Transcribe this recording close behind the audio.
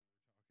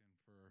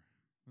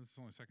This is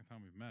only the second time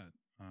we've met.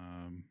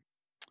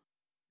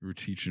 You were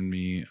teaching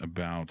me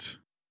about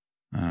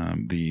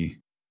the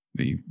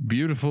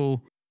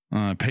beautiful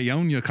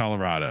Paonia,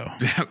 Colorado.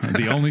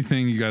 The only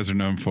thing you guys are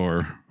known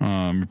for.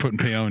 You're putting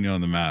Paonia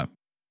on the map.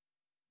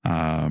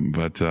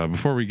 But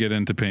before we get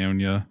into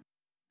Paonia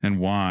and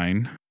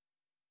wine,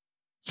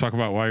 let's talk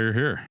about why you're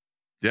here.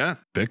 Yeah.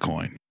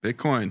 Bitcoin.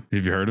 Bitcoin.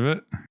 Have you heard of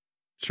it?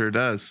 Sure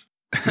does.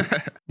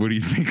 What do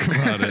you think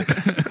about it?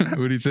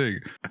 What do you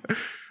think?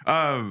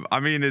 I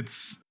mean,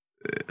 it's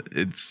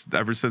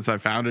ever since I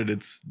found it,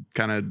 it's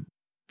kind of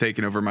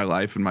taken over my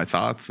life and my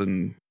thoughts,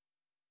 and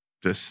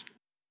just,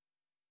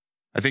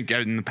 I think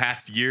in the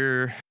past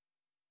year,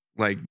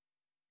 like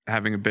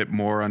having a bit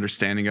more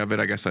understanding of it.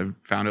 I guess I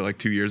found it like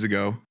 2 years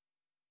ago,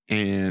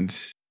 and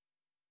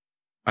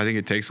I think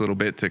it takes a little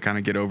bit to kind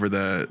of get over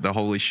the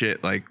holy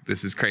shit, like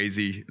this is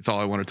crazy. It's all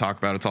I want to talk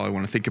about. It's all I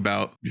want to think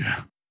about.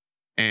 Yeah.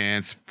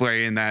 And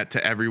spraying that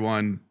to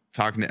everyone,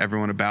 talking to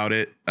everyone about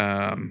it.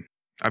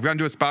 I've gotten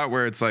to a spot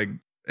where it's like,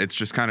 it's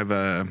just kind of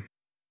a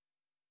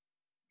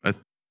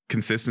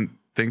consistent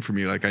thing for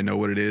me. Like I know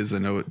what it is. I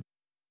know it,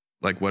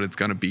 like what it's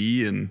going to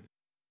be. And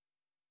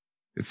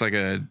it's like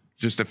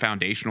just a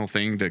foundational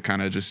thing to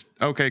kind of just,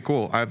 okay,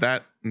 cool. I have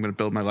that. I'm going to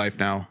build my life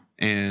now.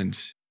 And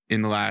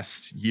in the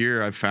last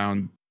year, I've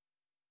found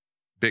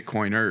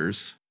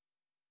Bitcoiners,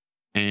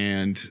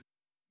 and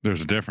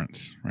there's a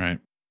difference, right?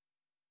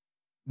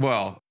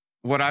 Well,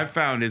 what I've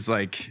found is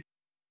like,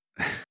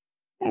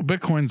 well,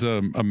 Bitcoin's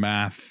a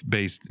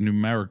math-based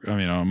numeric,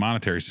 a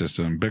monetary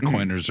system.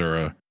 Bitcoiners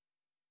are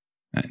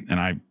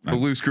a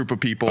loose group of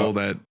people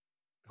that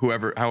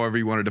however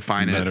you want to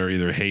define it, that are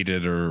either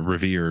hated or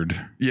revered,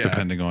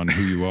 depending on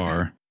who you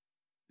are.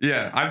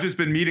 Yeah, I've just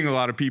been meeting a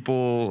lot of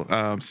people,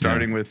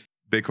 starting with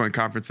Bitcoin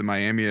conference in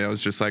Miami. I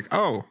was just like,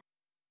 oh,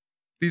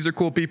 these are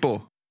cool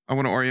people. I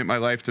want to orient my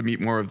life to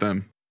meet more of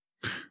them.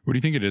 What do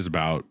you think it is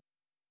about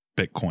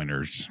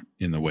Bitcoiners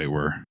in the way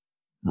we're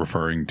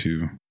referring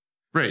to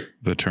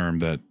the term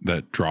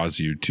that draws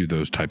you to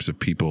those types of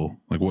people?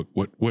 Like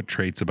what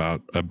traits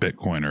about a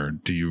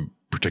Bitcoiner do you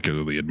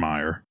particularly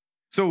admire?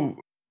 So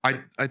I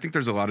think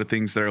there's a lot of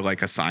things that are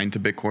like assigned to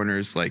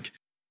Bitcoiners. Like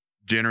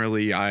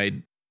generally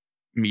I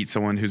meet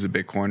someone who's a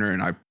Bitcoiner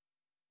and I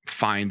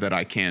find that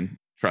I can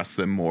trust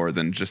them more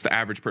than just the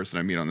average person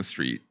I meet on the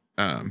street.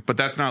 But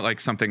that's not like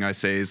something I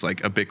say is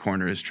like a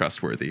Bitcoiner is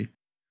trustworthy.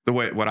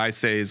 What I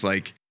say is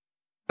like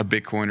a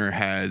Bitcoiner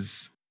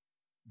has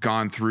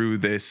gone through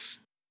this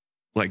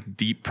like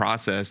deep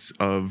process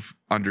of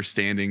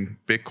understanding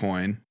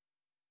Bitcoin,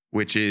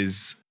 which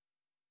is,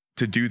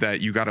 to do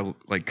that, you got to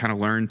like kind of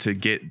learn to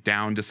get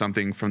down to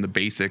something from the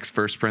basics,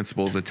 first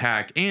principles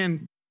attack.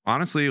 And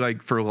honestly,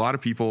 like for a lot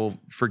of people,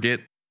 forget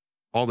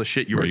all the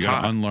shit you were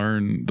taught.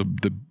 Unlearn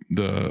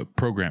the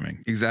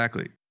programming.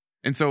 Exactly.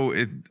 And so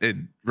it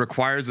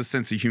requires a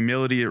sense of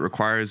humility. It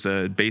requires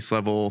a base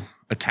level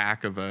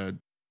attack of a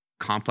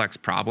complex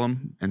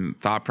problem and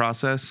thought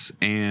process.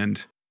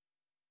 And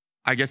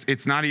I guess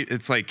it's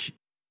like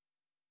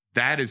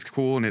that is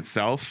cool in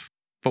itself,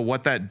 but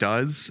what that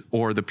does,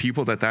 or the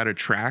people that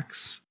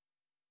attracts,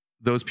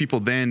 those people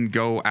then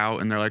go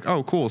out and they're like,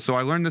 oh, cool. So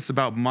I learned this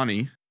about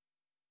money.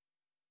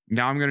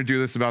 Now I'm going to do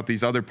this about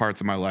these other parts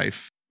of my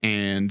life.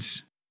 And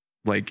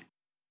like,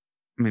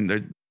 I mean,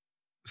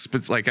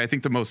 like, I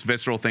think the most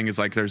visceral thing is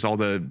like, there's all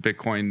the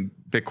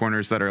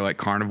Bitcoiners that are like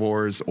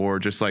carnivores or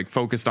just like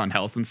focused on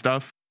health and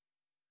stuff.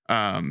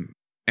 And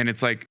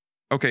it's like,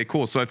 okay,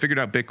 cool. So I figured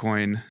out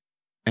Bitcoin,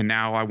 and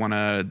now I want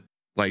to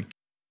like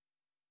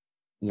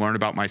learn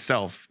about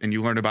myself. And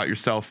you learn about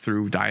yourself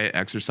through diet,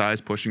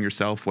 exercise, pushing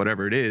yourself,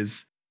 whatever it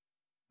is.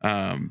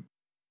 And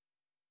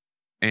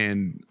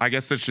I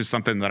guess that's just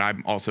something that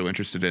I'm also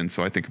interested in.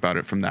 So I think about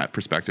it from that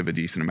perspective a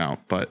decent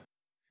amount, but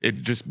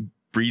it just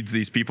breeds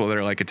these people that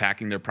are like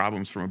attacking their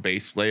problems from a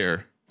base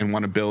layer and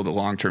want to build a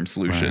long-term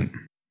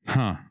solution. Right.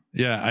 Huh.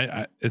 Yeah.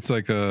 I it's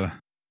like a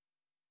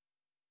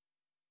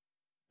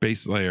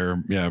base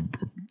layer. Yeah.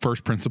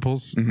 First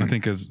principles, I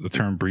think, is the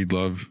term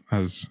Breedlove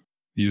has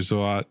used a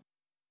lot.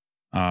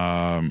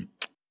 I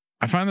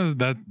find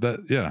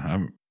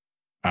that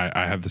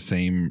I have the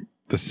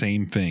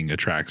same thing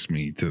attracts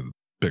me to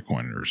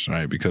Bitcoiners,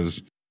 right?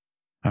 Because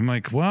I'm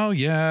like, well,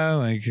 yeah,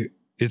 like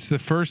it's the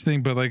first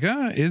thing, but like,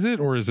 is it,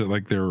 or is it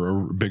like they're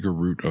a bigger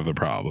root of the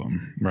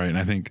problem, right? And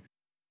I think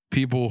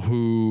people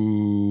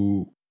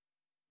who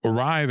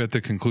arrive at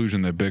the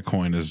conclusion that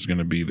Bitcoin is going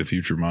to be the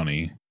future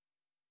money,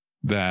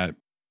 that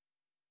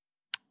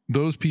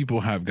those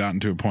people have gotten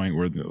to a point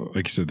where,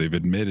 like you said, they've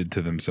admitted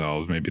to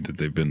themselves maybe that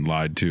they've been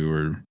lied to,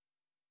 or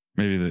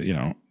maybe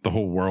that, the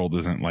whole world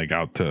isn't like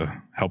out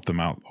to help them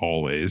out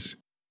always.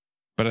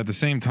 But at the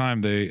same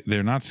time,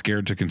 they're not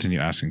scared to continue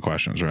asking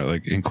questions, right?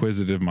 Like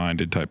inquisitive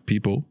minded type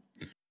people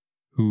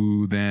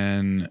who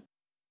then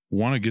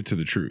want to get to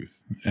the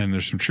truth. And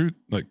there's some truth,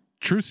 like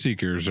truth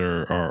seekers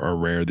are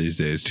rare these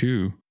days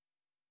too.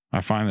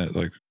 I find that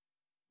like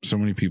so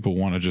many people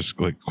want to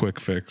just like quick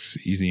fix,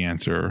 easy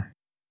answer.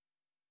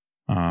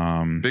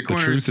 The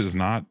truth is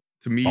not,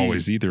 to me,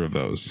 always either of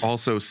those.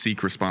 Also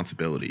seek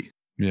responsibility.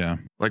 Yeah.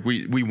 Like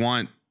we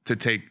want to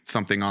take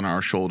something on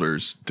our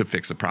shoulders to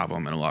fix a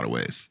problem in a lot of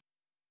ways.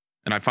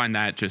 And I find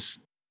that just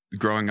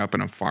growing up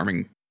in a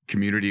farming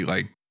community,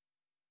 like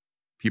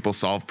people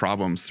solve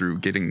problems through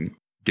getting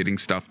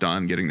stuff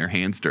done, getting their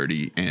hands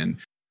dirty. And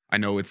I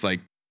know it's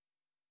like,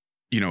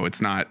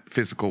 it's not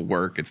physical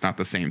work. It's not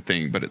the same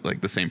thing, but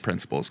like the same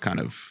principles kind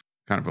of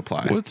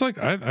apply. Well, it's like,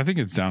 I think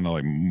it's down to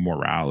like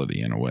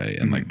morality in a way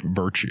and like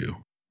virtue,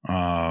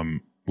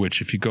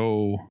 which if you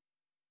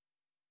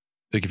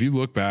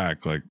look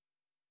back, like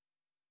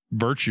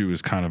virtue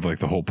is kind of like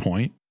the whole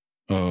point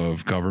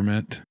of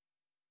government,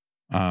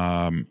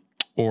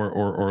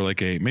 or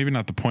like maybe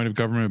not the point of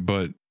government,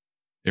 but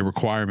a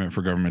requirement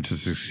for government to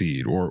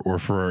succeed, or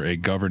for a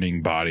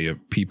governing body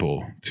of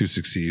people to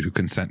succeed who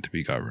consent to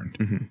be governed.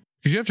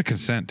 Because you have to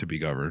consent to be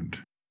governed.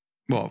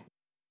 Well,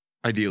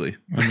 ideally.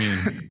 I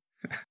mean,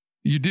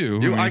 you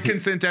do. I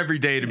consent every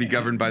day to be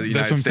governed by the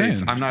United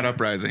States. I'm not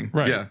uprising.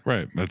 Right. Yeah.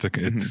 Right.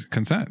 It's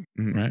consent.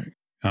 Right.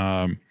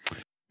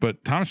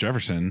 But Thomas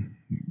Jefferson,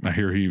 I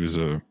hear he was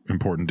a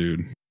important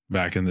dude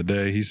back in the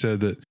day. He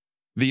said that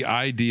the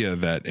idea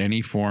that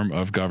any form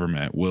of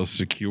government will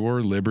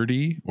secure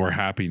liberty or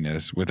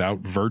happiness without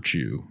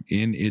virtue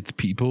in its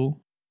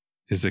people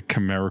is a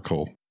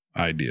chimerical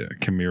idea.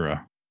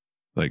 Chimera.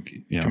 Like,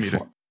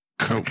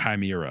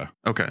 chimera.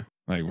 Okay.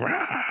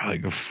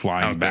 Like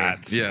flying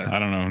bats. Yeah. I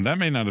don't know. That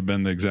may not have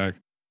been the exact.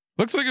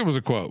 Looks like it was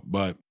a quote,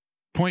 but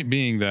point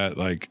being that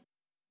like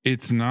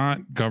it's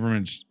not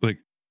government's like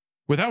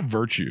without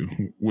virtue,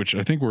 which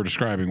I think we're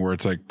describing, where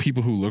it's like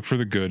people who look for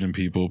the good in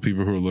people who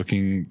are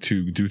looking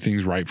to do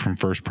things right from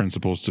first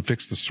principles to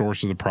fix the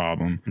source of the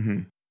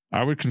problem.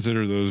 I would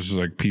consider those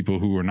like people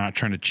who are not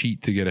trying to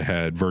cheat to get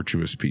ahead,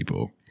 virtuous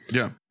people.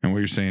 Yeah. And what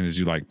you're saying is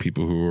you like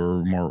people who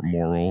are more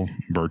moral,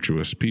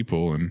 virtuous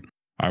people. And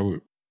I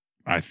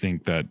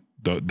think that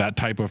that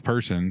type of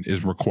person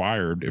is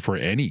required for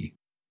any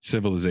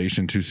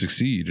civilization to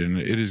succeed. And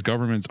it is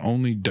government's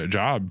only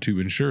job to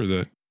ensure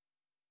that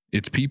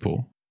its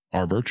people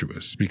are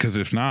virtuous, because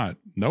if not,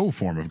 no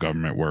form of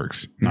government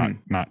works.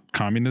 Not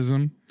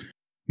communism,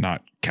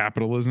 not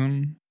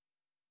capitalism,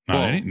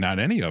 not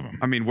any of them.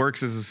 I mean,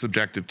 works is a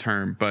subjective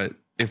term, but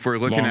if we're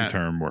looking at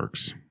long-term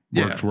works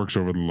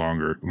over the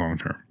long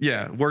term.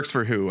 Yeah, works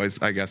for who?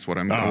 I guess what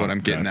I'm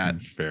getting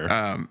at.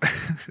 Fair.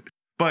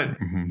 But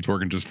it's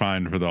working just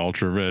fine for the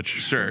ultra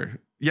rich. Sure.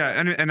 Yeah,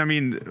 and I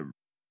mean,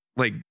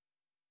 like,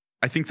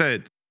 I think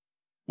that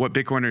what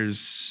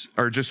Bitcoiners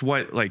or just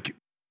what like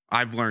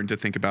I've learned to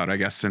think about, I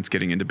guess, since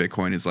getting into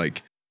Bitcoin is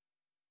like,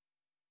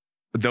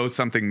 though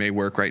something may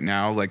work right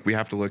now, like we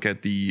have to look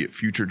at the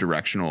future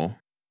directional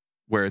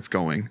where it's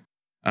going.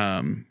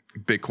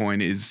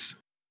 Bitcoin is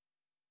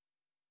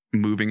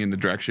moving in the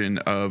direction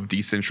of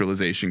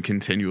decentralization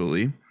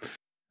continually.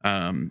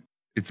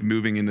 It's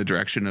moving in the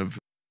direction of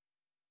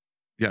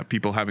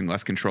people having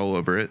less control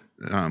over it,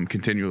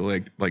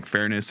 continually like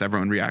fairness.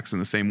 Everyone reacts in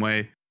the same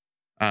way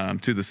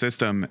to the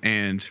system,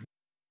 and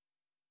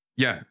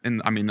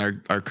I mean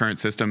our current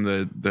system,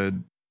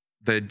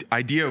 the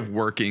idea of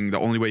working, the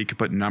only way you could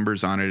put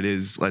numbers on it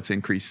is let's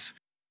increase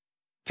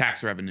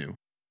tax revenue,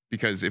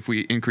 because if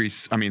we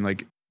increase, I mean,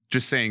 like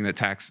just saying that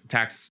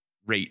tax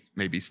rate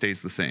maybe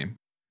stays the same,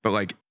 but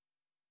like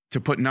to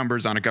put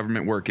numbers on a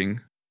government working,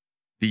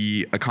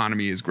 the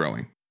economy is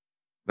growing.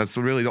 That's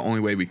really the only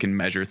way we can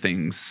measure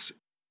things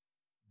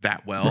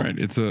that well. Right.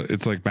 It's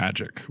like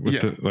magic. But now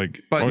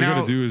you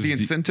gotta do is the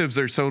incentives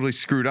are totally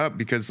screwed up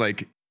because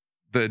like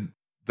the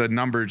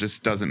number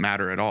just doesn't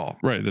matter at all.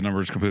 Right. The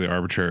number is completely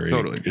arbitrary.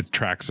 Totally. It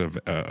tracks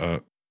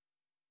a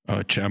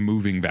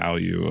moving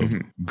value of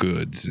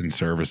goods and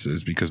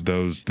services because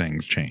those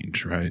things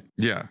change. Right.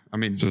 Yeah. I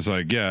mean, so it's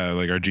like,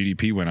 like our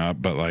GDP went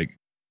up, but like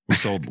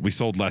we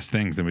sold less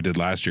things than we did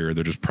last year.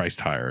 They're just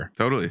priced higher.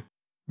 Totally.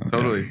 Okay.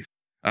 Totally.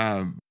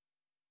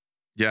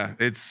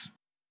 It's,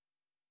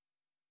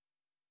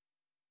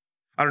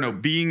 I don't know,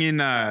 being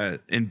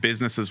in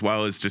business as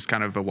well is just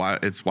kind of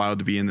it's wild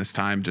to be in this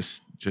time,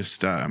 just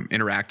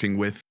interacting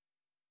with,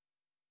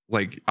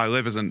 like, I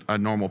live as a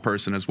normal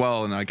person as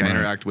well. And like I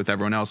interact with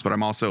everyone else, but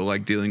I'm also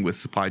like dealing with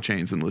supply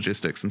chains and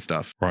logistics and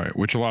stuff. Right.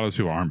 Which a lot of those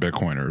people aren't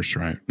Bitcoiners,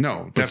 right?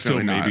 No, but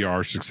definitely still not. Maybe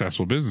are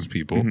successful business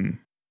people.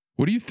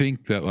 What do you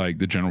think that like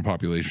the general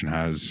population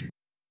has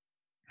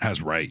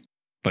right?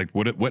 Like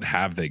what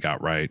have they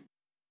got right?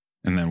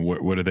 And then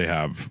what do they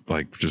have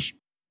like just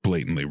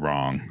blatantly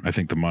wrong? I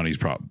think the money's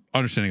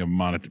understanding of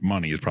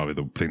money is probably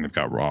the thing they've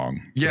got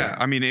wrong. Yeah.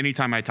 I mean,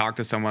 anytime I talk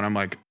to someone, I'm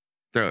like,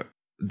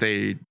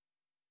 they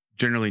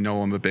generally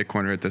know I'm a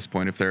Bitcoiner at this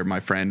point if they're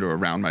my friend or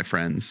around my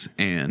friends.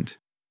 And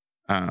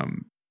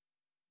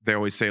they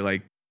always say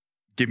like,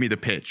 give me the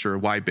pitch, or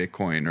why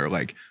Bitcoin, or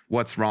like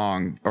what's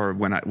wrong. Or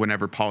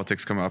whenever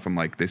politics come up, I'm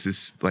like, this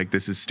is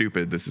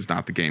stupid. This is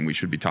not the game we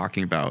should be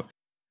talking about.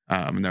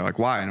 And they're like,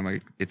 why? And I'm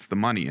like, it's the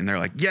money. And they're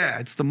like, yeah,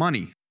 it's the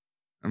money.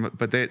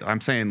 But I'm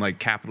saying like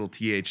capital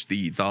TH,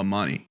 the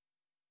money.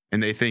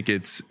 And they think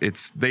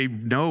they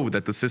know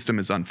that the system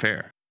is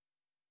unfair.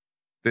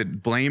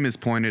 That blame is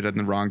pointed in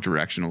the wrong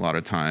direction a lot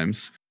of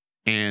times.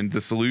 And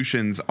the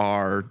solutions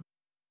are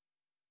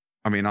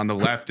I mean, on the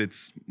left,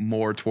 it's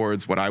more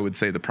towards what I would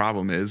say the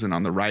problem is. And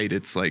on the right,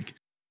 it's like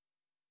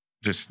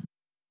just,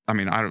 I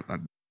mean, I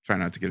try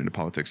not to get into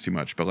politics too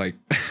much, but like,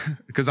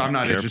 because I'm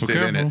not interested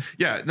in it.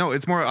 Yeah, no,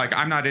 it's more like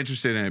I'm not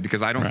interested in it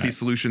because I don't see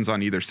solutions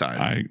on either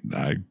side.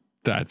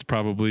 That's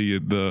probably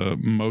the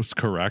most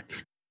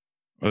correct,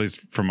 at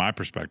least from my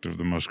perspective,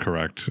 the most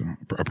correct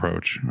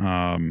approach.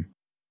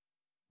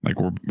 Like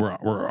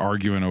we're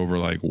arguing over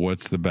like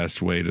what's the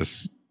best way to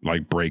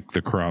like break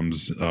the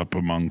crumbs up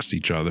amongst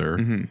each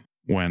other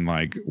when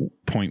like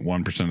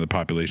 0.1% of the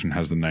population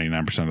has the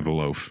 99% of the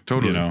loaf.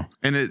 Totally, you know,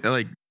 and it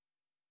like.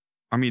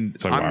 I mean,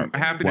 like, I'm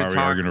happy to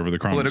talk over the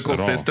political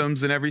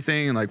systems and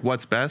everything and like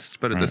what's best.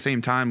 But at the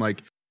same time,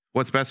 like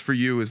what's best for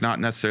you is not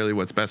necessarily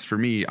what's best for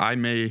me. I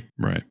may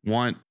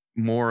want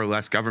more or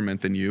less government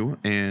than you.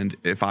 And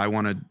if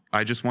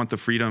I just want the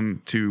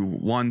freedom to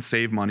one,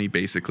 save money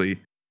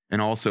basically,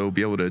 and also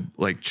be able to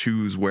like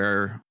choose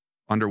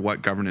under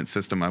what governance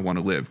system I want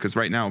to live. Because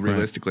right now,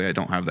 realistically, I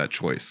don't have that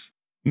choice.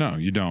 No,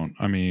 you don't.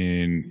 I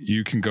mean,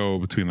 you can go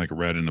between like a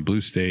red and a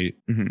blue state,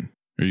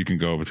 or you can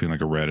go between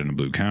like a red and a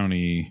blue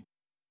county.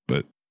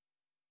 But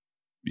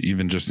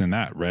even just in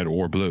that, red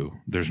or blue,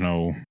 there's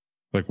no,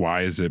 like,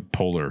 why is it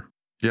polar?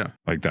 Yeah.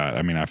 Like that.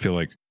 I mean, I feel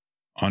like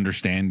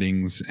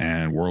understandings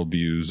and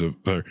worldviews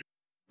or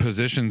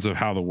positions of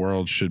how the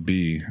world should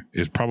be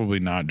is probably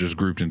not just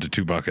grouped into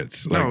two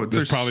buckets. Like, no,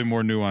 there's probably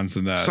more nuance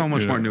than that. So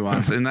much more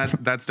nuance. And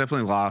that's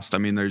definitely lost. I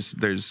mean,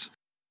 there's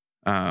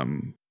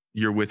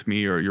you're with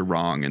me or you're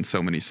wrong in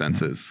so many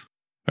senses.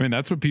 I mean,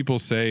 that's what people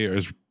say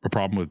is a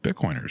problem with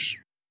Bitcoiners.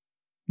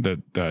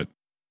 That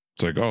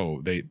it's like,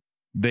 oh, they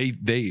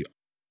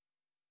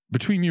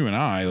between you and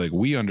I, like,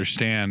 we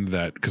understand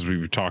that because we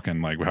were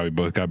talking like how we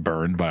both got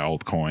burned by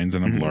altcoins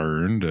and have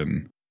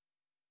learned,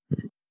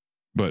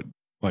 but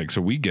like,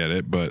 so we get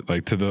it. But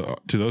like to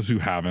those who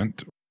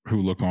haven't, who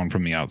look on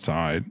from the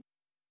outside,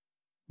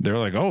 they're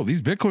like, oh,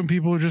 these Bitcoin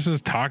people are just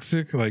as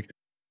toxic, like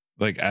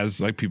as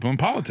like people in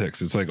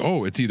politics. It's like,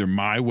 oh, it's either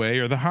my way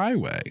or the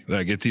highway.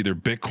 Like it's either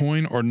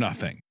Bitcoin or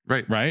nothing.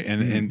 Right.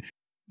 And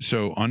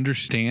so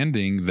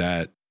understanding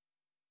that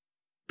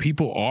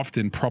people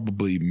often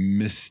probably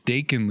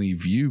mistakenly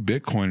view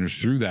Bitcoiners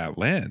through that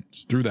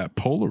lens, through that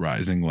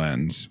polarizing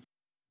lens,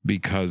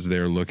 because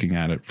they're looking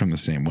at it from the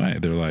same way.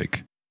 They're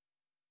like,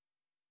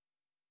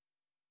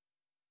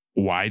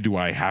 why do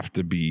I have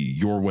to be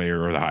your way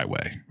or the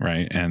highway?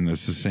 Right. And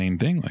it's the same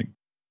thing.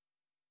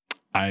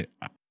 Like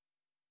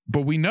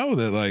but we know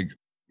that like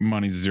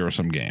money's a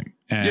zero-sum game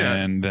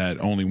and that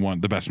only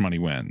the best money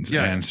wins.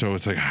 Yeah. And so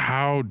it's like,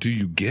 how do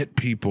you get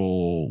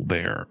people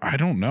there? I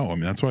don't know. I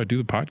mean, that's why I do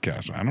the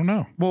podcast. I don't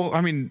know. Well,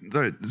 I mean,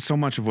 so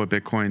much of what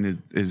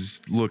Bitcoin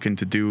is looking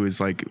to do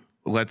is like,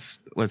 let's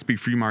be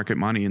free market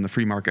money, and the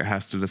free market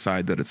has to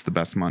decide that it's the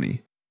best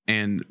money.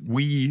 And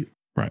we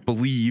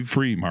believe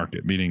free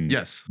market, meaning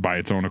by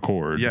its own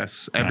accord.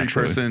 Yes. Every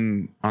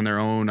person on their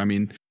own. I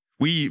mean,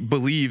 we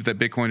believe that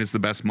Bitcoin is the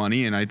best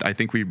money, and I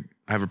think we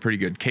have a pretty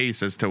good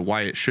case as to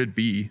why it should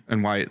be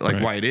and why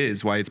it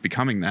is, why it's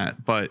becoming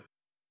that. But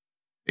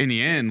in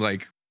the end,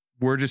 like,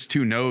 we're just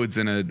two nodes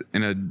in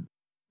a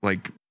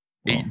like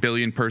 8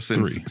 billion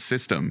person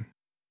system.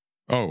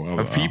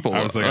 Of people.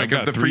 I was like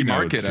of the free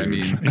market. I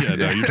mean, yeah,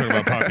 no, you're talking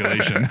about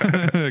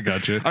population.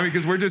 Gotcha. I mean,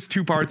 because we're just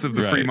two parts of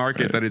the free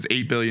market that is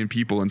 8 billion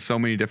people and so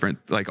many different,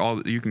 like,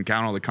 you can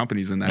count all the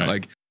companies in that.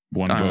 Like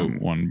one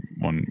vote,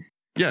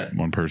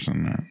 one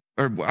person.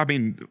 Or I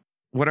mean,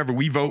 whatever,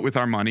 we vote with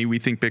our money. We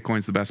think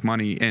Bitcoin's the best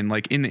money, and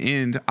like in the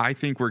end, I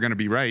think we're going to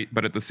be right.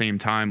 But at the same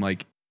time,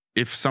 like,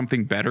 if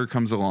something better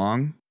comes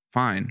along,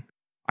 fine.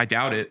 I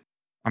doubt it.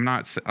 I'm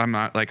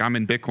not like, I'm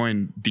in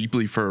Bitcoin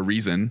deeply for a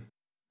reason,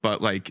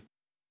 but like,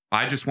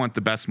 I just want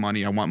the best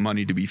money. I want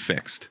money to be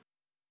fixed,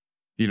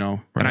 you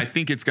know? And I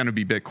think it's going to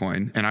be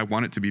Bitcoin, and I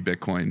want it to be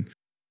Bitcoin.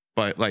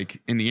 But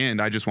like, in the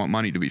end, I just want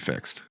money to be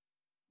fixed.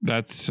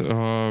 That's,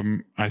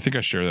 I think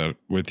I share that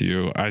with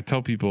you. I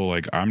tell people,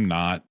 like, I'm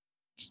not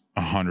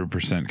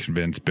 100%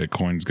 convinced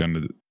Bitcoin's going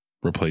to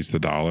replace the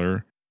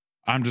dollar.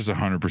 I'm just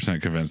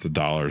 100% convinced the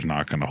dollar is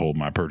not going to hold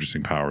my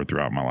purchasing power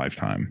throughout my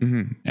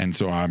lifetime. And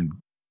so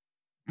I'm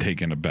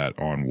taking a bet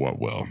on what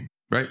will.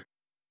 Right.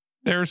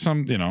 There's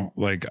some, you know,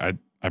 like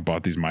I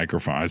bought these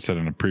microphones. I said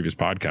in a previous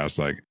podcast,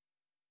 like,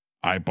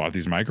 I bought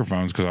these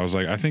microphones because I was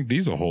like, I think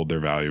these will hold their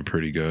value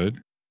pretty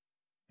good.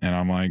 And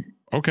I'm like,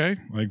 okay,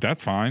 like,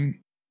 that's fine.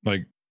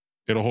 Like,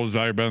 it'll hold its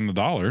value better than the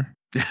dollar.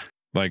 Yeah.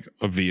 Like,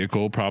 a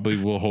vehicle probably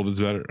will hold its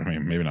better. I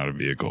mean, maybe not a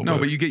vehicle. No,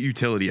 but you get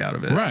utility out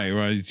of it. Right.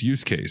 Well, it's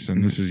use case,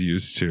 and this is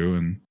used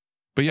too.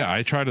 But yeah,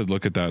 I try to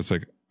look at that. It's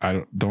like,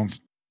 I don't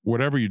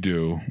whatever you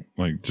do,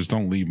 like, just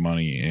don't leave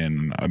money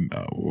in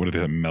what are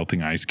they,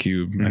 melting ice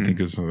cube, I think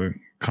is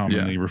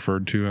commonly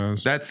referred to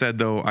as. That said,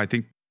 though, I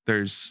think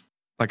there's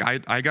like,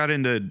 I got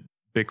into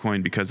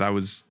Bitcoin because I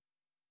was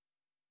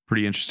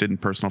pretty interested in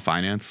personal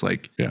finance.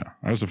 Like,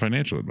 I was a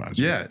financial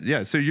advisor.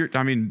 Yeah. So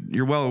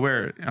you're well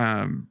aware.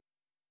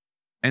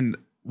 And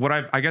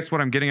I guess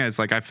what I'm getting at is,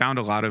 like, I found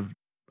a lot of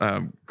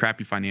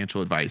crappy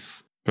financial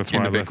advice in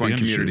the Bitcoin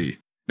community.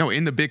 No,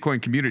 in the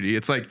Bitcoin community,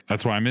 it's like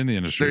that's why I'm in the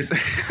industry.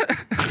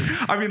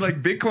 I mean,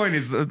 like Bitcoin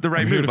is the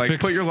right move. Like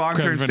put your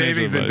long-term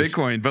savings in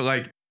Bitcoin. But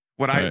like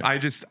what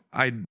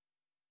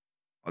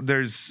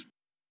there's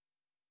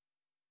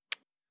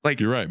like,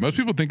 you're right. Most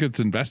people think it's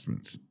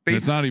investments.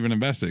 It's not even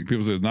investing.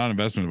 People say it's not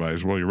investment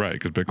advice. Well, you're right,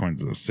 because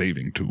Bitcoin's a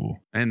saving tool.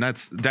 And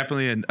that's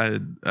definitely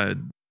a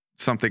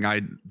something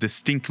I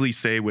distinctly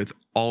say with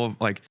all of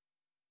like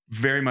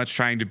very much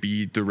trying to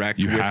be direct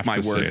with my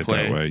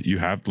wordplay. You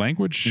have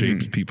language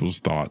shapes people's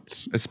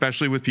thoughts,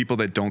 especially with people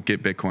that don't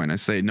get Bitcoin. I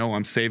say, no,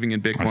 I'm saving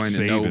in Bitcoin,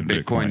 and no,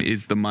 Bitcoin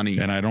is the money.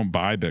 And I don't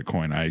buy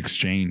Bitcoin. I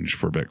exchange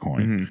for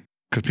Bitcoin.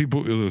 Because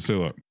people will say,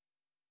 look,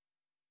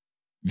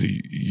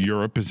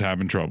 Europe is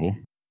having trouble.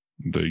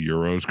 The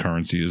euro's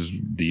currency is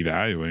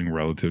devaluing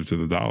relative to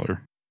the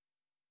dollar.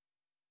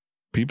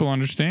 People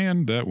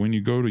understand that when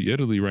you go to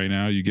Italy right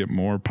now, you get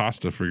more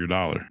pasta for your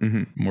dollar,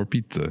 more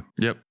pizza,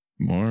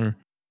 more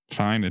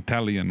fine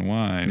Italian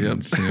wine. You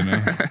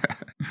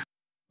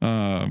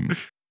know?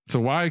 So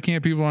why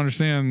can't people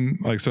understand?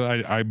 Like, so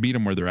I meet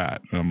them where they're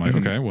at, and I'm like,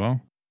 okay, well,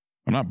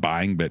 I'm not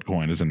buying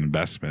Bitcoin as an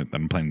investment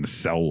that I'm planning to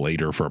sell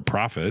later for a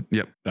profit.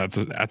 That's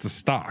a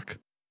stock.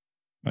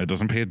 It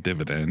doesn't pay a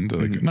dividend.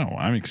 Like, no,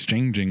 I'm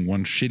exchanging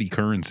one shitty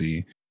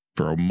currency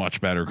for a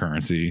much better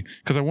currency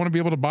because I want to be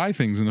able to buy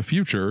things in the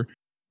future.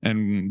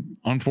 And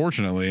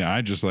unfortunately,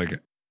 I just like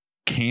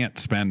can't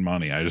spend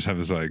money. I just have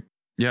this like,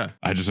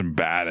 I just am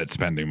bad at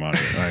spending money.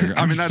 Like,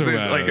 I mean, that's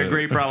a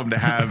great problem to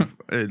have.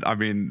 I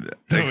mean,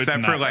 no,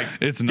 except for like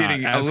it's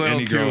getting not. a little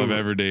any girl I've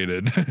ever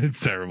dated. It's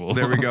terrible.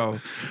 There we go.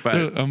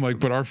 But I'm like,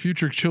 but our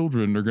future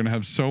children are going to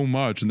have so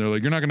much, and they're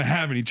like, you're not going to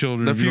have any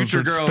children. The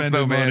future girls,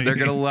 though, man, they're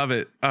going to love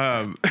it.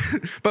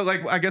 But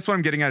like, I guess what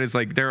I'm getting at is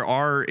like there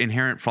are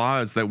inherent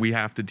flaws that we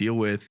have to deal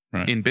with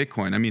in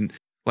Bitcoin. I mean,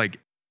 like.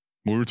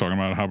 We were talking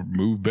about how to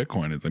move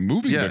Bitcoin. It's like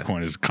moving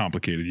Bitcoin is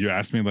complicated. You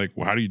asked me like,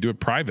 well, how do you do it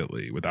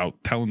privately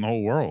without telling the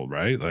whole world,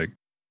 right? Like,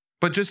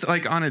 but just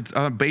like on its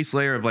base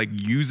layer of like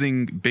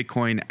using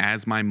Bitcoin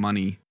as my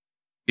money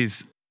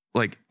is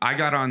like, I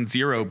got on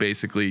zero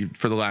basically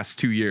for the last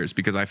 2 years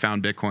because I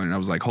found Bitcoin and I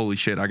was like, holy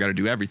shit, I got to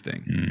do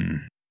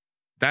everything.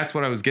 That's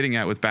what I was getting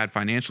at with bad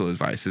financial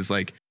advice is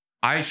like,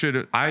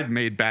 I'd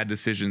made bad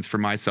decisions for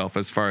myself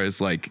as far as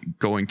like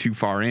going too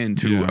far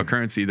into a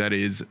currency that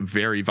is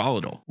very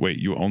volatile. Wait,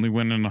 you only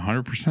went in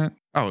 100%?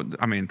 Oh,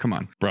 I mean, come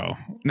on, bro.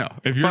 No,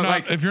 if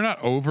you're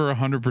not over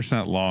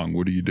 100% long,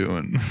 what are you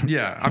doing?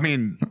 Yeah, I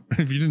mean,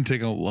 if you didn't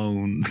take out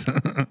loans,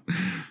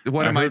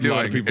 what am I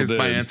doing? Is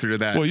my answer to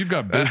that. Well, you've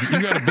got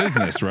a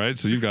business, right?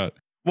 So you've got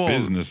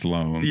business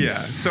loans. Yeah.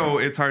 So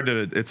it's hard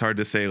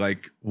to say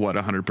like what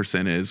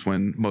 100% is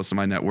when most of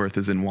my net worth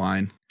is in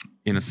wine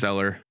in a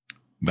cellar.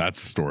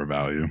 That's a store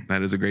value.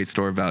 That is a great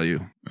store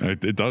value.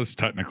 It does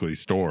technically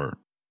store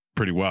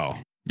pretty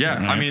well. Yeah,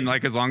 right? I mean,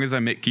 like as long as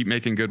I keep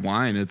making good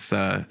wine, it's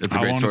a great store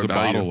value. How long does a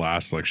bottle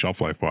last, like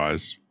shelf life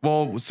wise?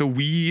 Well, so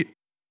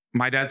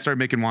my dad started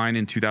making wine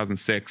in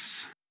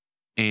 2006,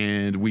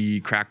 and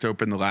we cracked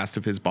open the last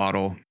of his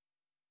bottle,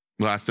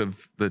 last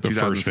of the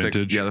 2006,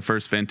 the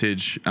first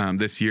vintage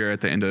this year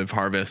at the end of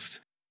harvest,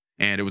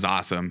 and it was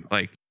awesome.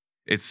 Like.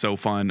 It's so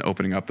fun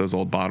opening up those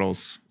old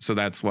bottles. So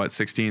that's what,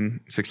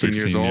 16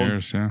 years old?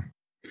 Years, yeah.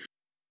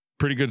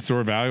 Pretty good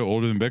store value,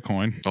 older than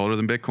Bitcoin. Older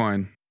than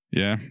Bitcoin.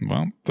 Yeah,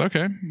 well, it's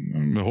okay.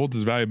 It holds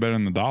its value better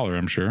than the dollar,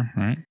 I'm sure,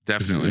 right?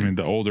 Definitely. I mean,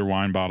 the older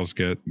wine bottles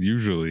get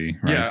usually,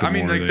 right? Yeah, I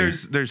mean, like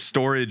there's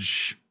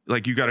storage.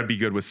 Like you got to be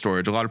good with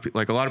storage. A lot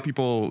of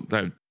people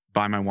that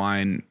buy my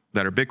wine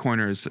that are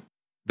Bitcoiners,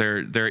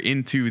 they're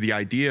into the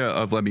idea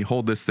of let me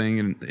hold this thing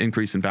and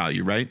increase in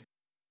value, right?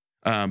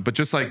 But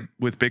just like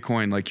with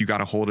Bitcoin, like you got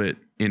to hold it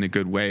in a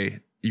good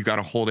way. You got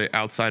to hold it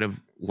outside of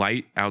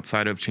light,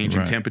 outside of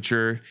changing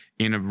temperature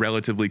in a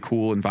relatively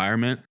cool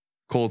environment.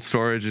 Cold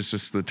storage is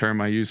just the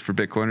term I use for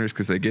Bitcoiners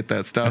because they get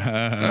that stuff,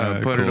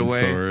 put it away.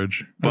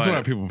 Storage. That's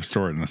why people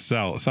store it in a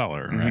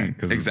cellar, right?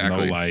 Because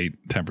exactly. No light,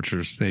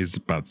 temperature stays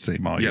about the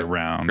same all year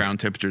round. Ground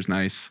temperature's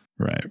nice.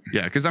 Right.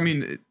 Yeah, because I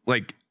mean,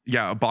 like,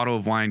 a bottle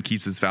of wine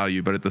keeps its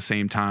value, but at the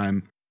same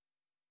time,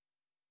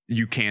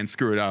 you can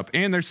screw it up.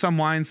 And there's some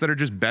wines that are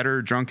just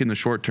better drunk in the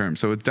short term.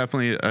 So it's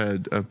definitely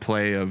a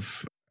play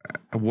of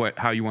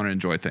how you want to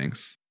enjoy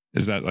things.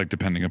 Is that like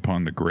depending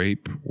upon the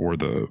grape or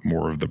the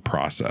more of the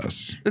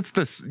process? It's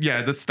this,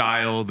 the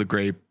style, the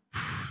grape,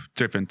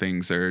 different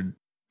things are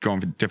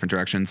going in different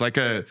directions.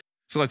 So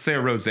let's say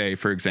a rosé,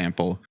 for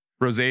example.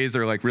 Rosés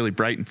are like really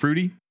bright and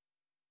fruity.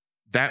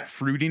 That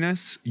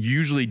fruitiness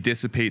usually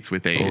dissipates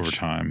with age. Over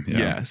time.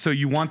 Yeah. So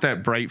you want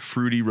that bright,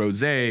 fruity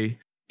rosé.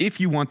 If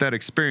you want that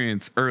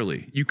experience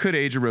early, you could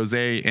age a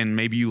rosé and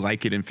maybe you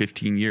like it in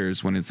 15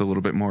 years when it's a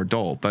little bit more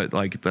dull, but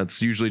like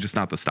that's usually just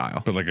not the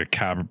style. But like a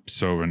Cab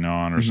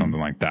Sauvignon or something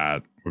like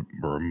that,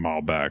 or a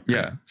Malbec.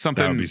 Yeah,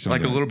 something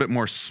like a little bit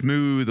more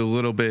smooth, a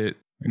little bit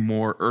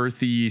more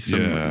earthy.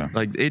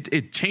 Like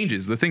it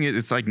changes. The thing is,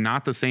 it's like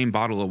not the same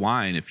bottle of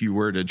wine if you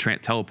were to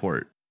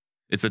teleport.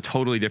 It's a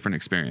totally different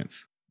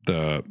experience.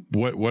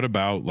 What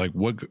about like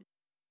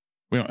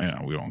we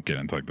don't get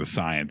into like the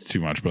science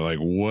too much, but like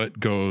what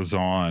goes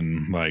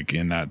on like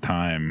in that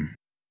time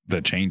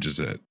that changes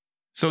it?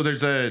 So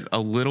there's a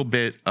little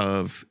bit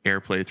of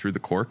airplay through the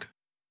cork.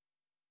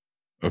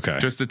 Okay.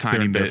 Just a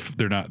tiny bit.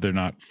 They're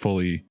not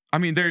fully. I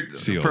mean, they're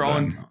sealed for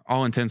then.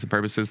 all intents and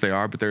purposes they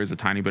are, but there is a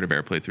tiny bit of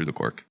airplay through the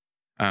cork,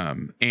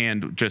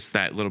 and just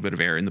that little bit of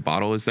air in the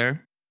bottle is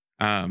there,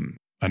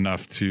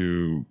 enough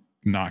to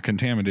not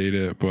contaminate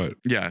it, but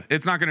yeah,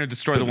 it's not going to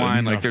destroy the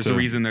wine. Like there's a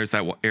reason there's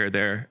that air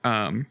there.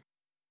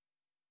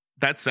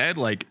 That said,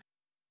 like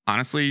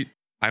honestly,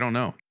 I don't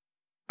know.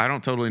 I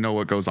don't totally know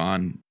what goes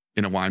on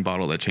in a wine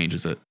bottle that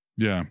changes it.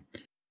 Yeah.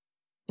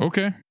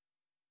 Okay.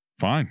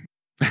 Fine.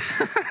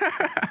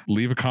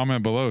 Leave a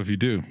comment below if you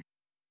do.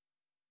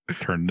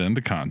 Turn it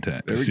into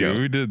content. There we See go. what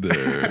we did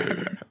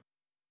there.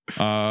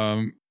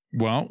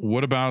 Well,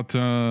 what about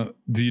do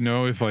you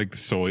know if like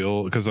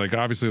soil, because like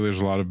obviously there's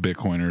a lot of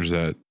Bitcoiners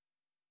that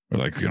are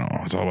like, you know,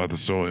 it's all about the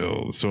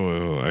soil.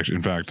 Actually,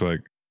 in fact,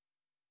 like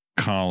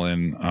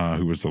Colin,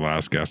 who was the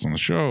last guest on the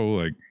show,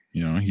 like,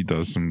 you know, he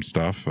does some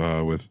stuff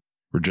with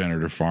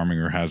regenerative farming,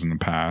 or has in the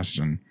past,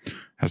 and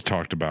has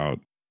talked about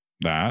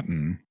that.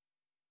 And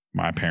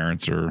my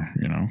parents are,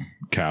 you know,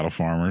 cattle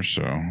farmers,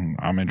 so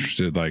I'm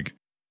interested. Like,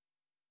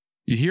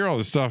 you hear all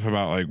this stuff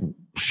about like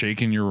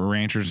shaking your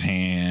rancher's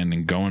hand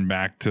and going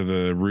back to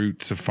the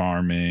roots of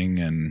farming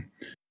and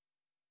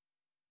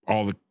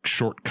all the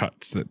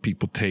shortcuts that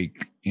people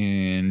take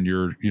in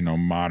your, you know,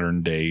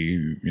 modern day,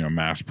 you know,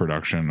 mass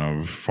production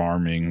of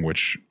farming,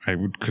 which I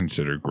would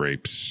consider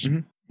grapes,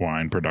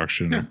 wine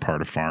production a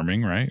part of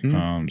farming, right?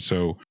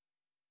 So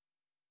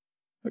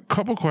a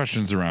couple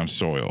questions around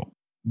soil.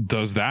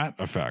 Does that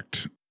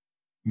affect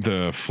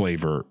the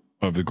flavor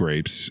of the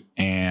grapes?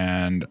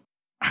 And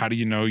how do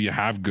you know you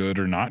have good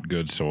or not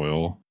good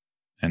soil?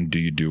 And do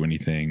you do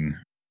anything,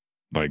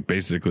 like,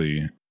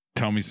 basically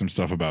tell me some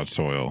stuff about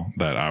soil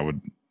that I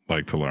would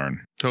like to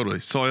learn? Totally.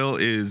 Soil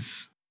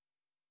is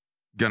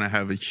going to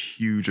have a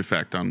huge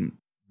effect on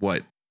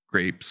what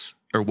grapes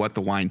or what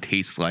the wine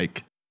tastes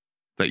like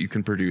that you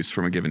can produce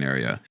from a given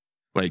area.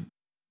 Like,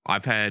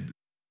 I've had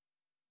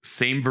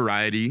same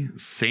variety,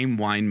 same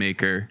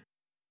winemaker,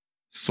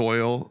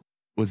 soil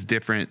was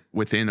different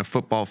within a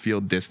football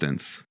field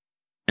distance,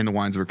 and the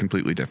wines were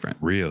completely different.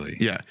 Really?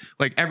 Yeah.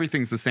 Like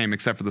everything's the same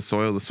except for the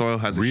soil. The soil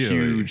has a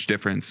huge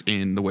difference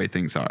in the way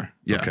things are.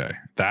 Yeah. Okay.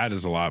 That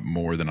is a lot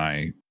more than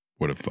I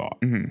would have thought.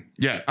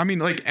 Yeah. I mean,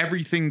 like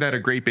everything that a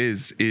grape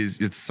is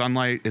it's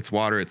sunlight, it's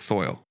water, it's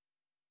soil.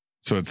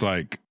 So it's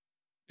like,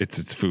 it's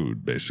its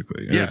food,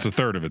 basically. Yeah. It's a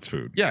third of its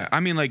food. Yeah. I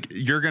mean, like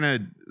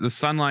the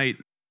sunlight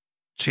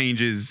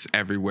changes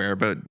everywhere,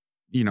 but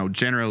you know,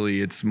 generally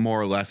it's more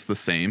or less the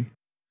same.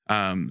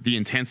 The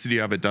intensity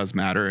of it does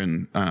matter,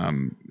 and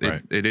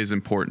it is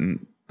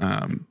important.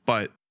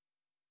 But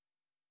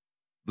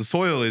the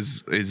soil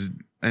is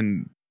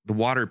and the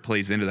water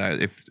plays into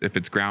that. If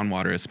it's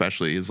groundwater,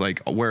 especially, is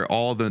like where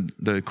all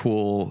the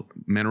cool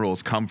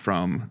minerals come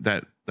from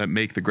that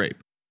make the grape.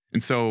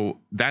 And so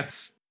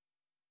that's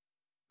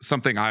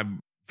something I'm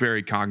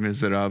very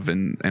cognizant of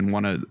and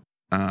want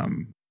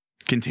to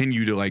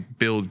continue to like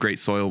build great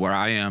soil where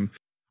I am.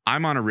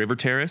 I'm on a river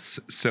terrace,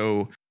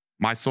 so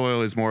my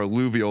soil is more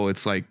alluvial.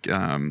 It's like,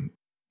 I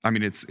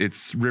mean,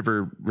 it's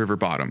river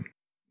bottom,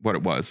 what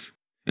it was.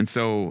 And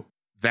so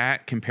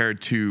that compared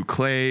to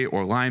clay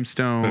or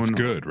limestone. That's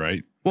good,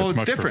 right? Well, That's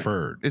it's much different.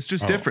 Preferred. It's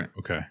just different.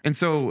 Okay. And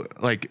so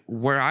like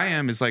where I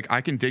am is like,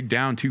 I can dig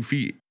down 2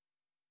 feet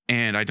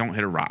and I don't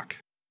hit a rock.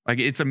 Like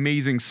it's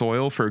amazing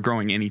soil for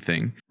growing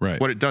anything.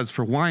 Right. What it does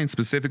for wine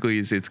specifically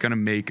is it's going to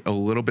make a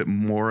little bit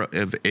more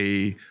of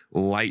a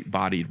light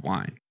bodied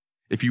wine.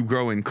 If you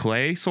grow in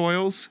clay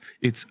soils,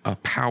 it's a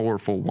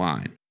powerful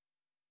wine.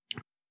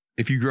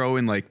 If you grow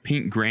in like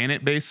pink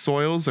granite based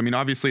soils, I mean,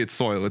 obviously it's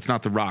soil, it's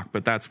not the rock,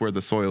 but that's where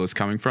the soil is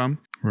coming from.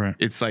 Right.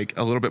 It's like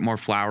a little bit more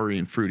flowery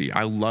and fruity.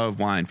 I love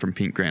wine from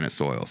pink granite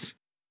soils.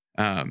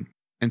 And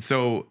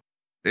so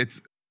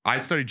I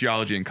studied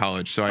geology in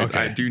college, so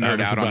I do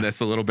nerd out on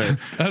this a little bit.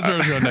 That's where I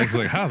was going next.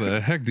 Like, how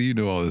the heck do you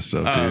know all this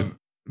stuff, dude?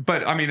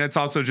 But I mean, it's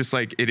also just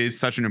like, it is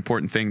such an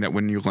important thing that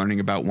when you're learning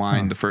about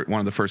wine, one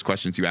of the first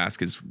questions you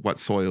ask is what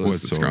soil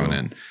is this grown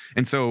in?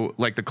 And so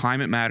like the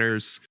climate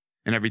matters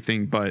and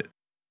everything, but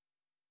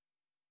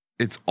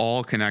it's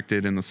all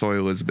connected and the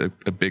soil is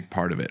a big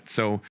part of it.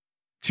 So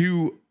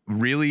to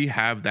really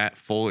have that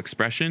full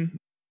expression,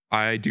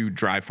 I do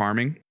dry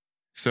farming.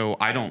 So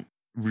I don't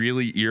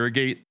really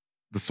irrigate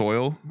the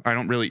soil. I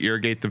don't really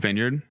irrigate the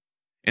vineyard.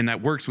 And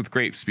that works with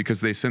grapes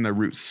because they send their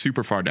roots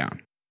super far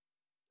down.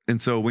 And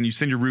so when you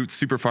send your roots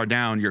super far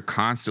down, you're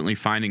constantly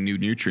finding new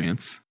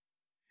nutrients.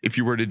 If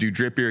you were to do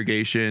drip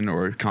irrigation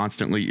or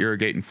constantly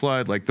irrigate and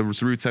flood, like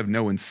those roots have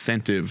no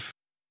incentive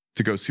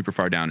to go super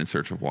far down in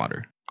search of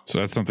water. So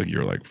that's something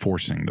you're like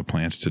forcing the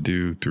plants to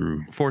do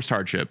through forced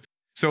hardship.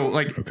 So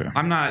like,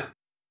 I'm not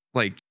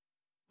like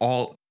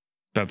all.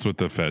 That's what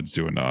the Fed's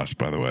doing to us,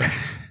 by the way.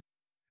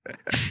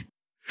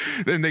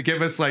 Then they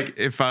give us like,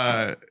 if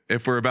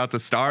we're about to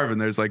starve and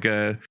there's like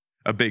a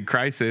a big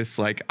crisis,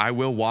 like I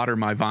will water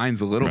my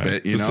vines a little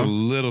bit, just a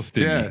little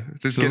stimmy. Yeah,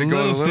 just get it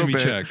going a little bit.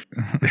 Check.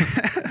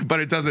 But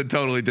it doesn't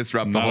totally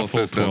disrupt the whole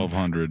system.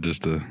 1,200,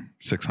 just a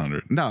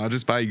 600. No, I'll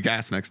just buy you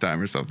gas next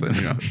time or something.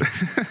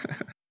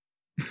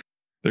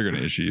 They're going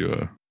to issue you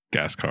a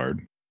gas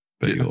card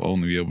that you'll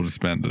only be able to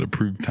spend at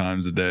approved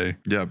times a day.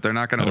 Yeah, they're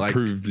not going to like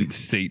approved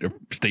state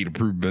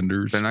approved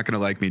vendors. They're not going to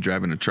like me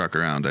driving a truck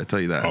around. I tell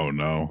you that. Oh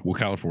no. Well,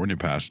 California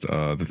passed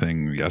the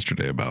thing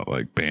yesterday about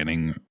like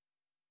banning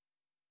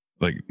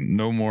like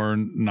no more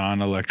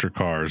non-electric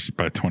cars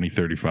by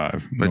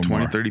 2035. By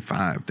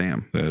 2035,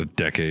 damn. A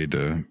decade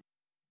to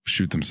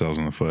shoot themselves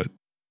in the foot.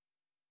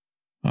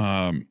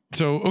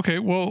 So okay,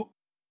 well,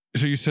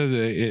 so you said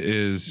that it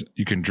is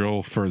you can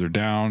drill further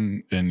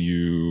down and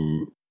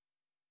you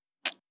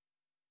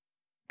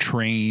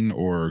train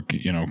or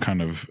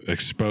kind of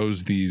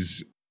expose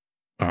these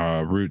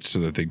roots so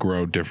that they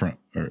grow different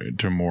or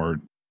to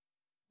more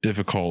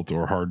difficult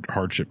or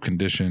hardship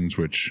conditions,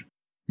 which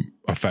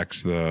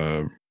affects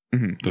the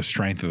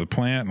strength of the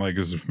plant, like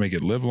does it make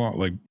it live long,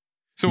 like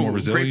so more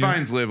resilient?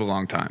 Grapevines live a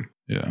long time.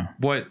 Yeah.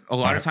 What a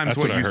lot of times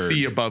what you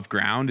see above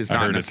ground is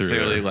not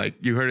necessarily like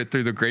you heard it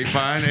through the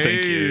grapevine.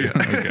 Thank you.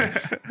 Okay.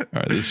 All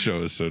right. This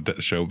show is so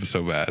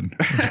bad.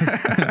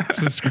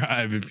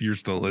 Subscribe if you're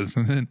still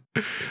listening.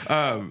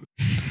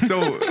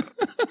 So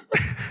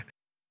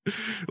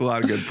a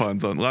lot of good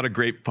puns on, a lot of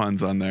great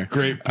puns on there.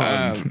 Great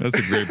pun. That's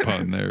a great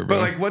pun there, bro. But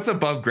like what's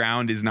above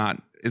ground is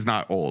not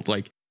old.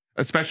 Like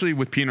especially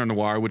with Pinot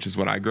Noir, which is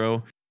what I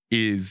grow,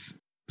 is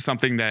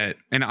something that,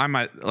 and I'm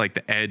at like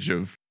the edge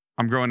of,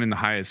 I'm growing in the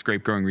highest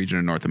grape growing region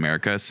in North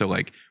America. So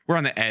like we're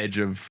on the edge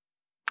of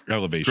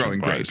elevation growing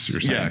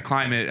grapes. Yeah.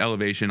 Climate,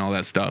 elevation, all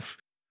that stuff.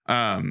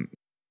 And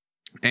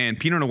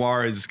Pinot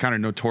Noir is kind of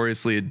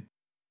notoriously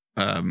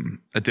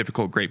a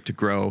difficult grape to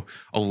grow.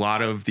 A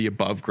lot of the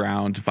above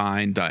ground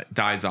vine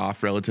dies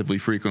off relatively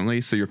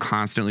frequently. So you're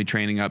constantly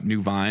training up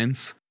new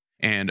vines,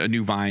 and a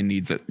new vine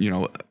needs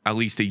at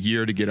least a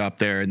year to get up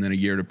there and then a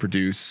year to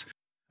produce.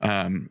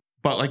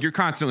 But like you're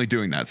constantly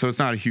doing that. So it's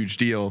not a huge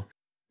deal.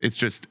 It's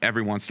just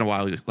every once in a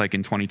while, like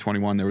in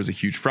 2021, there was a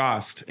huge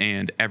frost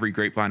and every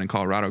grapevine in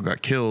Colorado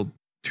got killed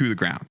to the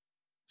ground.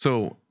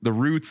 So the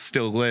roots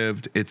still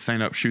lived. It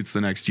sent up shoots the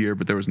next year,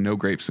 but there was no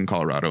grapes in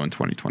Colorado in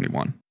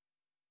 2021.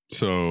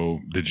 So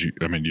you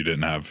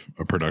didn't have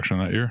a production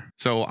that year?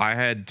 So I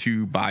had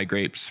to buy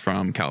grapes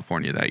from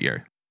California that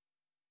year.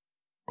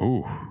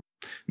 Oh,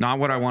 not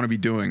what I want to be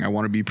doing. I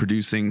want to be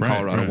producing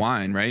Colorado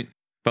wine, right?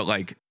 But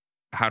like,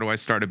 how do I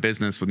start a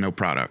business with no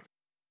product?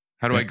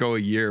 How do I go a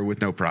year with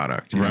no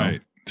product? You know?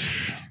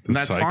 And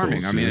that's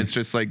farming. I mean, it's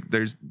just like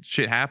there's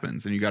shit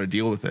happens and you got to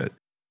deal with it.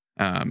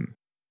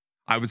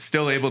 I was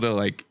still able to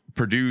like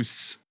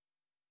produce.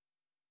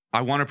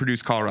 I want to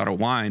produce Colorado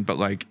wine, but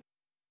like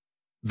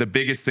the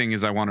biggest thing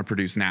is I want to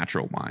produce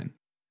natural wine.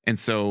 And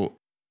so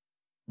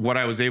what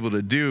I was able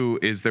to do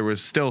is there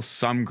was still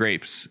some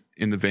grapes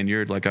in the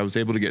vineyard. Like I was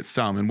able to get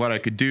some. And what I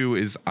could do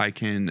is I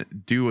can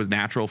do a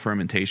natural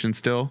fermentation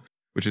still,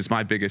 which is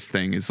my biggest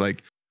thing, is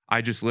like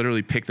I just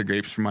literally pick the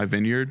grapes from my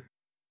vineyard,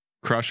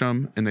 crush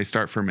them, and they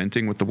start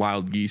fermenting with the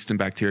wild yeast and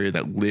bacteria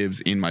that lives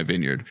in my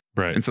vineyard.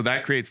 Right. And so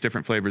that creates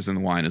different flavors in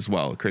the wine as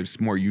well. It creates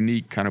more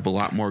unique, kind of a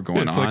lot more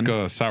going on. It's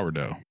like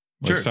sourdough.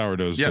 Like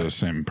sourdough's the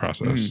same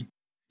process. Mm-hmm.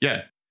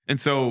 Yeah. And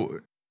so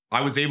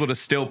I was able to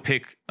still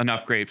pick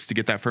enough grapes to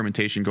get that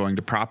fermentation going,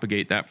 to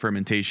propagate that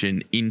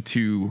fermentation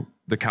into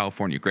the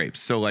California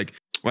grapes. So like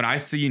when I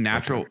see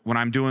when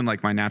I'm doing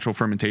like my natural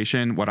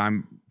fermentation, what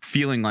I'm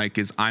feeling like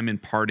is I'm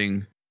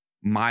imparting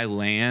my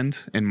land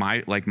and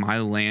my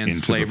land's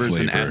flavors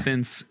and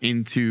essence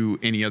into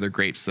any other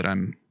grapes that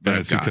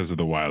it's because of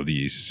the wild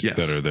yeast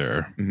that are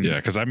there. Mm-hmm.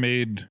 Yeah. Cause I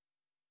made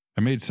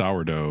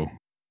sourdough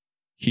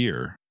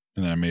here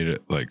and then I made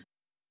it like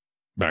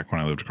back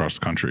when I lived across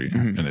the country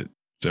and it's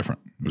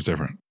different. It was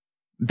different.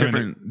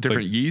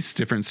 Different yeast,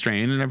 different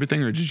strain and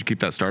everything, or did you keep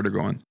that starter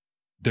going?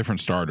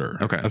 Different starter.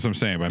 Okay. That's what I'm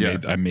saying.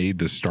 I made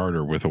the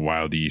starter with a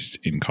wild yeast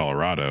in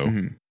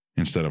Colorado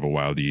instead of a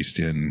wild yeast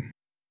in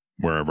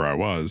wherever I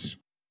was.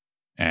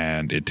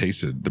 And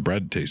the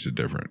bread tasted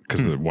different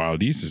because the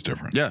wild yeast is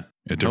different. Yeah.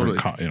 Totally.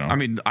 I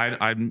mean,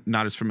 I'm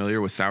not as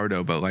familiar with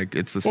sourdough, but like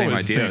it's the same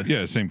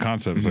idea. Same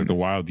concept. It's like the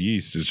wild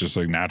yeast is just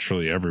like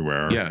naturally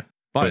everywhere. Yeah.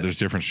 But there's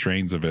different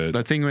strains of it.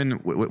 The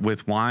thing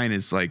with wine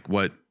is like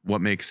what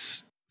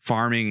makes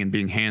farming and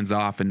being hands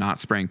off and not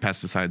spraying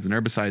pesticides and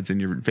herbicides in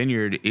your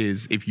vineyard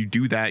is if you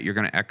do that, you're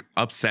going to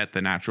upset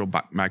the natural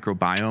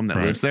microbiome that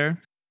lives there.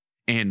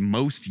 And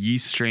most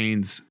yeast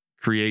strains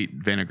create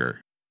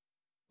vinegar.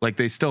 Like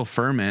they still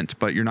ferment,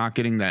 but you're not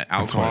getting that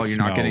alcohol. You're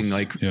not getting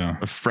like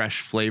a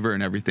fresh flavor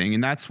and everything.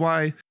 And that's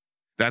why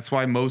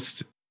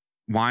most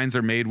wines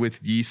are made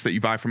with yeast that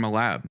you buy from a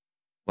lab.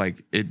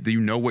 Like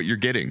what you're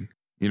getting.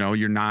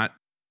 You're not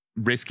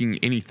risking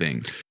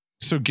anything.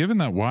 So given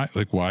that, why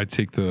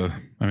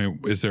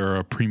is there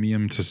a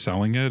premium to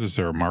selling it? Is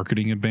there a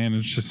marketing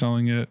advantage to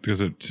selling it?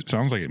 Because it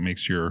sounds like it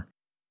makes your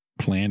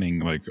planning,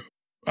 like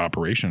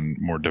operation,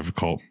 more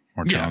difficult,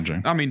 more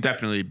challenging. I mean,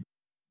 definitely.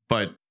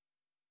 But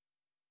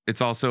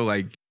it's also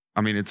like,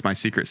 I mean, it's my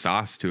secret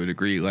sauce to a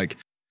degree. Like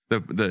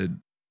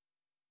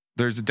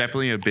there's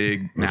definitely a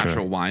big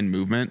natural wine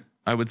movement,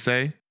 I would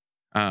say.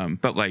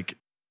 But like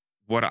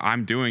what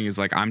I'm doing is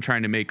like, I'm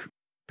trying to make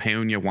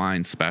Paonia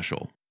wine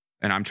special,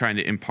 and I'm trying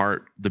to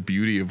impart the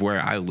beauty of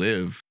where I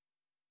live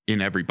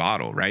in every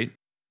bottle, right?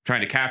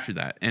 Trying to capture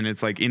that. And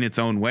it's like in its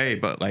own way,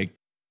 but like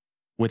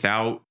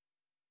without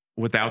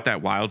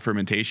that wild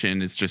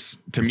fermentation, it's just,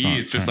 to me,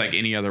 it's just like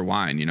any other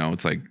wine, you know,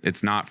 it's like,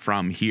 it's not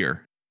from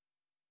here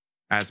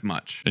as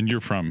much. And you're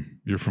from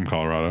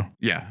Colorado?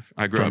 Yeah.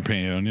 I grew up in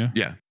Paonia?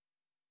 Yeah.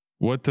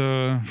 What,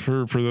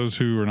 for those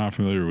who are not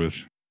familiar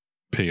with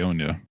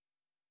Paonia,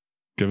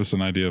 give us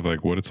an idea of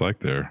like what it's like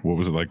there. What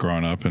was it like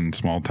growing up in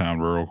small town,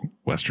 rural,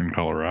 Western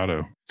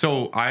Colorado?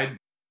 So I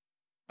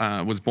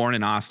was born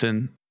in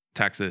Austin,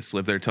 Texas,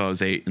 lived there till I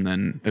was 8. And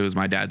then it was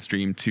my dad's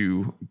dream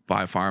to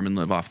buy a farm and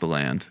live off the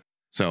land.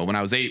 So when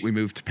I was 8, we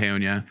moved to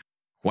Paonia.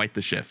 Quite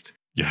the shift.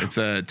 Yeah. It's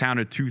a town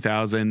of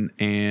 2,000.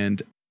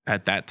 And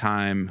at that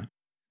time,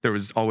 there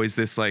was always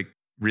this like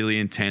really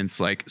intense,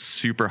 like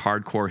super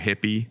hardcore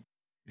hippie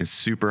and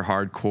super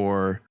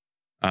hardcore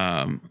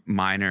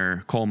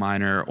coal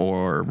miner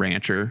or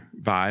rancher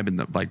vibe, and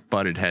the like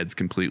butted heads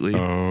completely.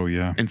 Oh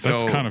yeah. And so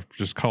that's kind of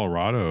just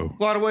Colorado.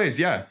 A lot of ways.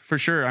 Yeah, for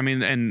sure. I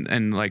mean,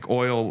 and like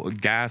oil,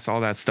 gas, all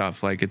that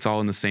stuff, like it's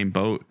all in the same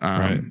boat.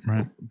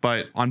 Right.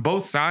 But on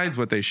both sides,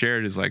 what they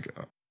shared is like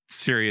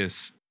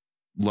serious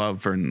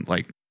love for and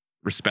like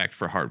respect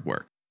for hard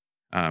work.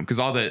 Cause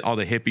all the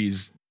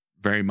hippies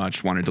very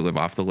much wanted to live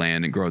off the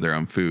land and grow their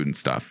own food and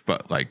stuff,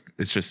 but like,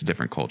 it's just a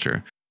different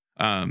culture.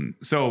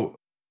 So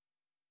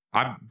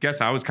I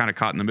guess I was kind of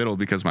caught in the middle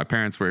because my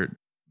parents were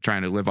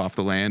trying to live off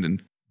the land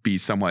and be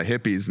somewhat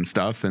hippies and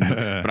stuff. And,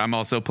 but I'm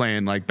also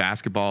playing like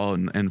basketball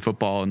and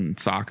football and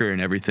soccer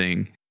and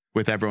everything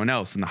with everyone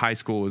else. And the high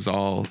school was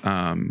all,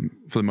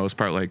 for the most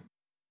part, like,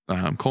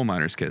 coal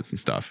miners kids and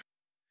stuff.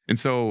 And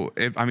so,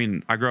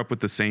 I grew up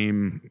with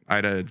I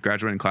had a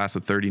graduating class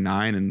of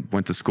 39 and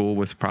went to school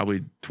with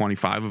probably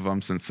 25 of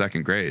them since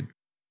second grade.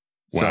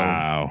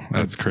 Wow. So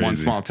that's crazy. One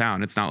small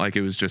town. It's not like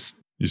it was just,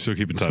 you still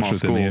keep in touch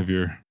with any of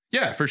your...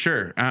 Yeah, for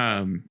sure.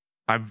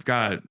 I've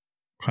got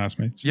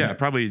classmates. Yeah,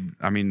 probably.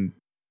 I mean,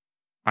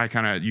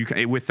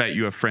 with that,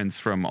 you have friends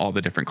from all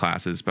the different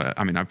classes, but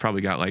I mean, I've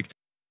probably got like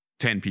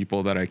 10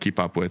 people that I keep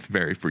up with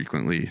very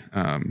frequently.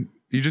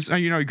 You just,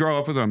 you grow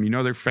up with them, you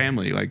know, their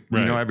family, like, right.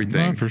 You know,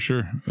 everything. No, for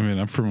sure. I mean,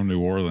 I'm from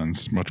New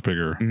Orleans, much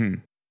bigger,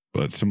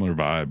 but similar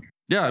vibe.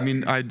 Yeah. I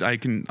mean,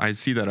 I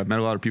see that. I've met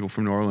a lot of people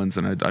from New Orleans,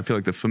 and I feel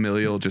like the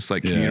familial, just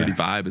like community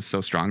vibe is so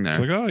strong there. It's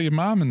like, oh, your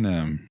mom and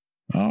them.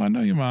 Oh, I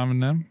know your mom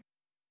and them.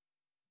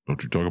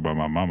 Don't you talk about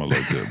my mama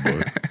like that,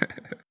 boy.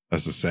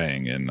 That's a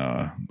saying in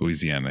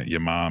Louisiana.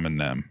 Your mom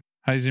and them.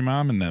 How's your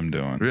mom and them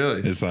doing?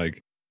 Really? It's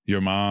like your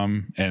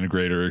mom and a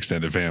greater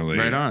extended family.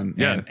 Right on.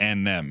 Yeah.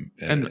 And them.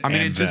 And I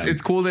mean,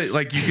 it's cool that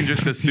like you can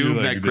just assume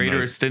like, that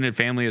greater extended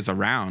family is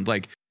around.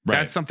 Like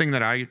that's something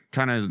that I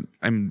kind of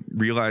am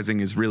realizing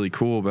is really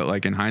cool. But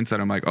like in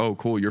hindsight, I'm like, oh,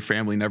 cool. Your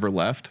family never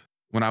left.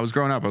 When I was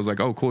growing up, I was like,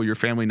 oh, cool. Your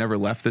family never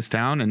left this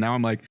town. And now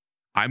I'm like,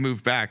 I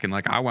moved back and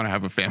like I want to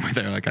have a family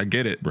there. Like I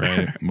get it.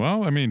 Right.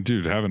 Well, I mean,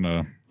 dude,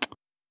 having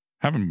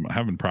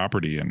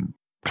property in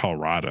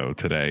Colorado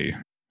today,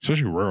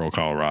 especially rural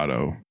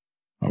Colorado,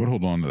 I would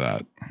hold on to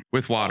that.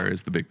 With water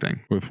is the big thing.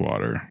 With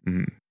water.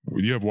 Mm-hmm.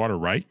 You have water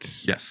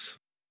rights? Yes.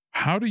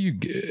 How do you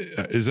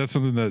get, is that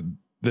something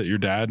that your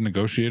dad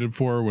negotiated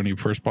for when he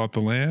first bought the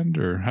land,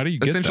 or how do you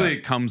get Essentially that?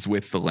 It comes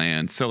with the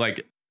land. So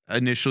like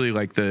initially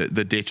like the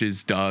ditch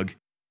is dug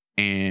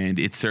and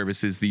it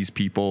services these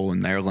people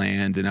and their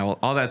land, and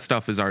all that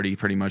stuff is already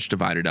pretty much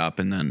divided up.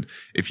 And then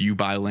if you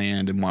buy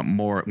land and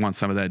want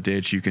some of that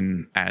ditch, you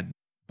can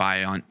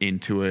buy on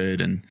into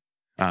it and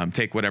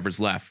take whatever's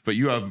left. But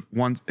you have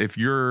if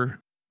you're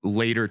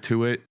later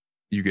to it,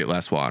 you get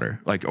less water,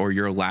 like, or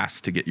you're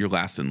last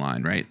in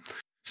line, right?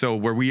 So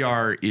where we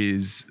are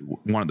is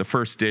one of the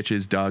first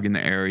ditches dug in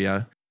the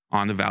area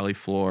on the valley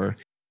floor,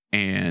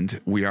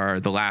 and we are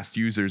the last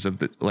users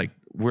of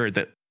we're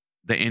the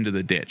end of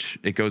the ditch.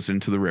 It goes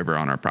into the river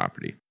on our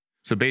property.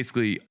 So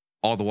basically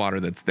all the water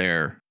that's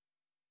there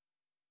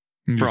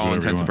for all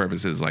intents and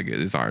purposes, like,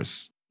 is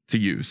ours to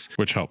use.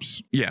 Which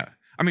helps. Yeah.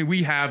 I mean,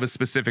 we have a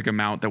specific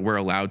amount that we're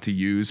allowed to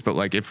use, but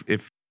like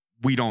if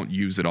we don't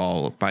use it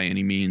all by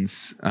any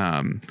means,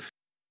 and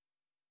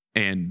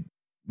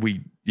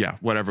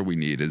whatever we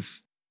need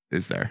is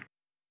there.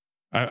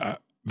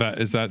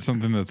 Is that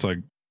something that's like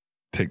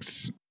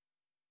takes,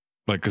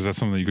 like, because that's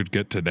something you could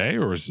get today,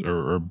 or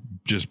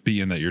just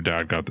being that your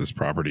dad got this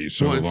property?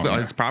 So well,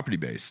 it's property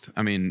based.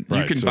 I mean,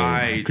 right, you can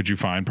buy. Could you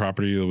find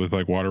property with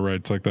like water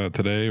rights like that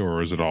today,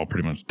 or is it all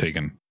pretty much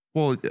taken?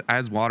 Well,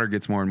 as water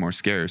gets more and more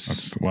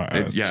scarce,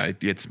 it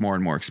gets more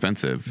and more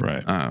expensive.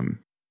 Right.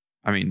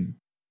 I mean,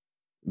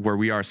 where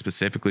we are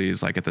specifically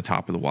is like at the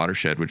top of the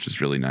watershed, which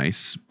is really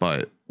nice.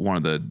 But one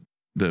of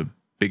the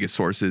biggest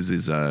sources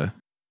is the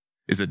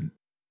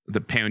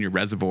Paonia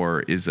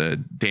Reservoir is a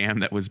dam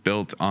that was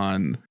built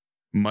on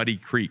Muddy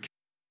Creek.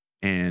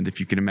 And if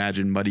you can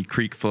imagine Muddy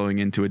Creek flowing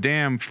into a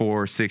dam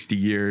for 60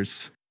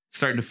 years, it's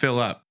starting to fill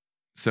up.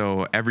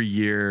 So every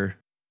year,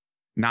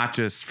 not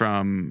just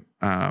from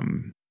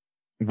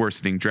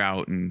worsening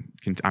drought, and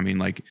I mean,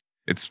 like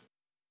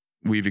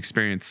we've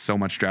experienced so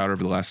much drought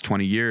over the last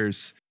 20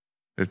 years.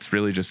 It's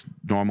really just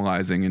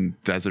normalizing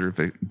and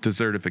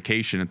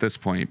desertification at this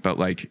point. But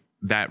like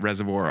that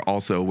reservoir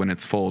also, when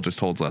it's full, just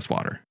holds less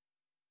water.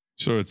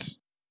 So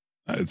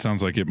it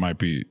sounds like it might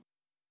be,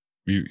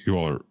 you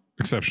all are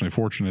exceptionally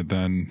fortunate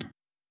then,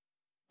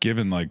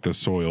 given like the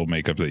soil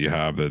makeup that you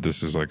have, that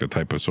this is like a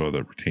type of soil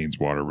that retains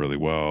water really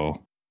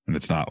well. And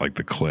it's not like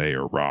the clay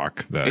or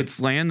rock that it's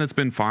land that's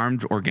been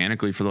farmed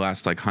organically for the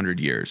last like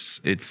 100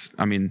 years.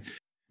 I mean,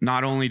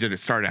 not only did it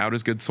start out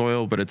as good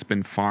soil, but it's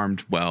been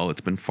farmed well.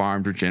 It's been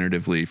farmed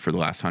regeneratively for the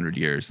last 100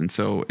 years. And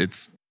so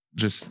it's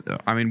just,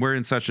 I mean, we're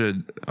in such a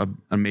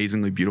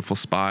amazingly beautiful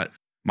spot.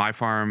 My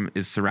farm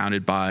is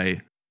surrounded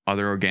by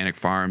other organic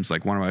farms.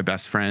 Like one of my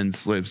best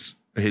friends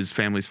his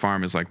family's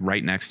farm is like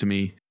right next to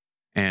me.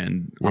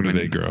 And what do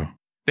they grow?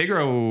 They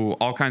grow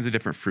all kinds of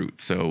different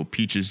fruits. So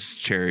peaches,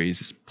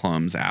 cherries,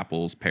 plums,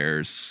 apples,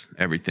 pears,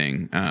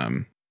 everything.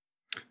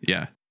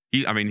 Yeah.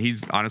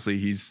 He's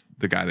honestly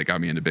the guy that got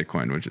me into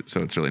Bitcoin,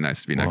 so it's really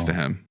nice to be next to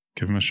him.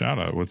 Give him a shout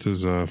out. What's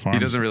his farm? He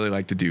doesn't really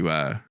like to do,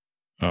 doesn't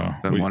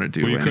want to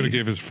do. Well, you could have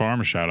gave his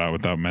farm a shout out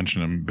without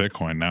mentioning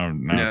Bitcoin. Now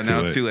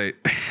it's too late.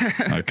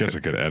 I guess I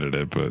could edit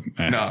it, but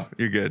no,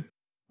 you're good.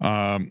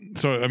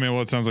 So I mean,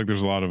 well, it sounds like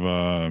there's a lot of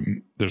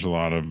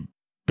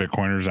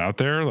Bitcoiners out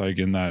there, like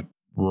in that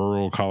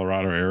rural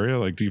Colorado area.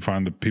 Like, do you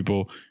find the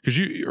people? Because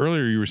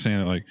earlier you were saying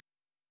that like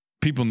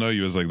people know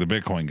you as like the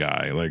Bitcoin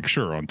guy, like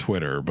sure on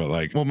Twitter, but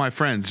like, well, my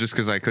friends, just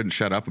because I couldn't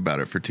shut up about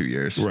it for 2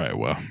 years. Right.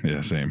 Well, yeah,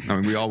 same. I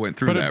mean, we all went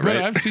through that, but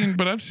right?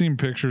 I've seen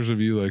pictures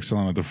of you like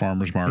selling at the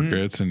farmers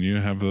markets, and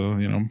you have the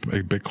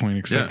a Bitcoin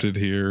accepted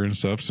here and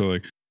stuff. So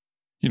like,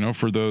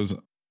 for those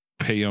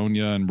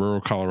Paonia and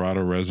rural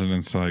Colorado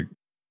residents, like,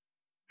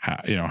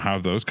 how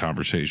have those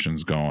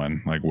conversations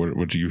going? Like,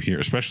 what do you hear,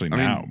 especially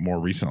now, more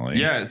recently?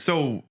 Yeah.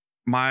 So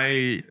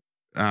my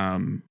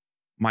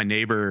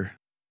neighbor,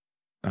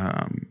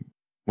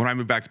 when I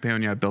moved back to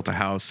Paonia, I built a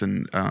house,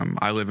 and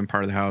I live in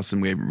part of the house,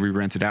 and we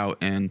rented out.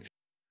 And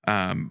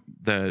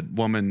the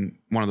woman,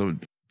 one of the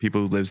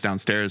people who lives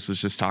downstairs,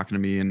 was just talking to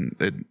me, and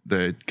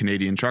the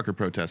Canadian trucker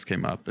protest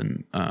came up,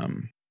 and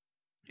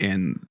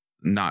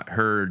not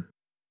her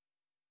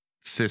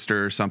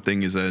sister or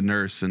something is a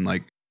nurse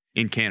in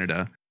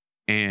Canada,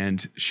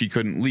 and she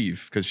couldn't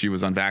leave because she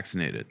was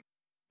unvaccinated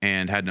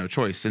and had no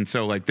choice. And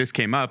so like this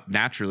came up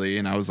naturally,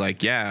 and I was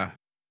like, yeah.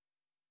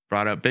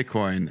 Brought up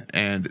Bitcoin,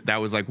 and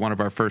that was like one of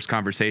our first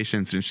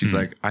conversations, and she's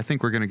like, I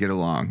think we're going to get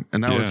along.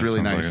 And that was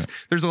really nice. Like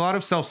there's a lot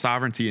of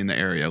self-sovereignty in the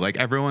area. Like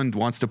everyone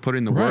wants to put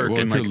in the work. Well,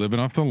 and if you're living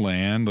off the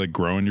land, like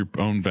growing your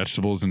own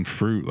vegetables and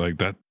fruit like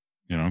that,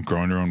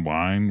 growing your own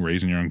wine,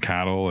 raising your own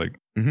cattle, like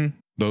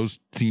those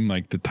seem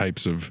like the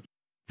types of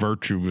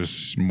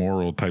virtuous,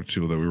 moral type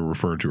people that we were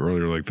referring to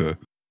earlier, like the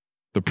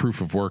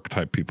proof of work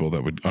type people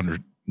that would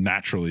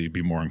naturally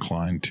be more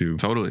inclined to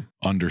totally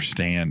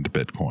understand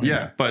Bitcoin.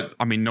 Yeah. But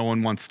I mean, no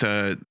one wants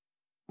to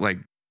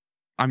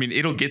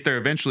it'll get there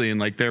eventually, and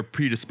like they're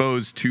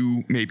predisposed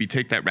to maybe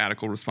take that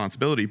radical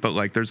responsibility. But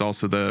like there's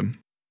also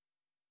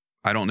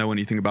I don't know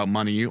anything about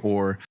money,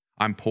 or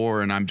I'm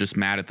poor and I'm just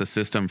mad at the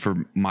system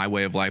for my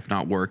way of life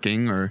not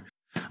working, or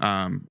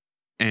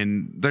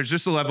and there's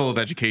just a level of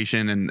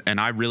education, and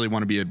I really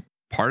want to be a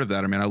part of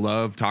that. I mean, I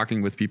love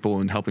talking with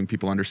people and helping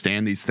people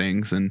understand these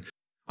things, and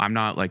I'm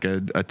not like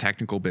a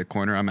technical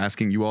Bitcoiner. I'm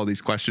asking you all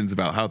these questions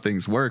about how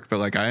things work, but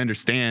like I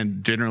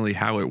understand generally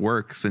how it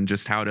works, and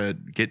just how to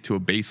get to a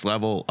base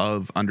level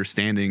of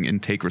understanding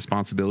and take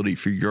responsibility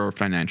for your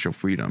financial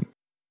freedom.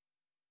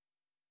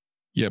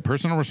 Yeah,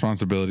 personal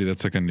responsibility,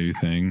 that's like a new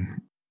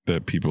thing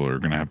that people are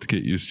going to have to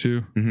get used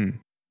to.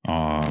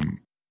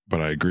 But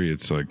I agree,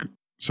 it's like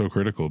so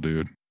critical,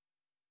 dude.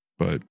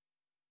 But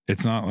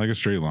it's not like a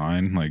straight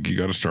line. Like you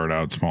got to start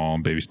out small,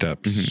 baby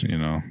steps,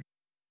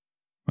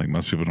 Like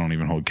most people don't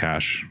even hold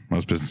cash.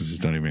 Most businesses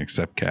don't even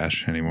accept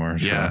cash anymore.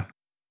 So. Yeah,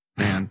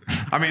 man.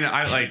 I mean,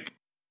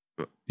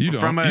 you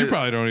don't. You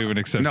probably don't even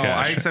accept cash. No,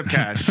 I accept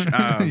cash.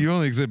 You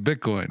only accept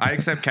Bitcoin. I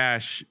accept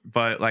cash,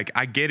 but like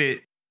I get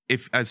it.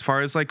 If as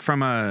far as like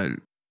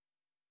from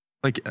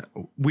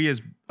we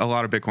as a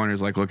lot of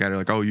Bitcoiners like look at it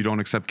like, oh, you don't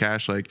accept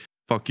cash, like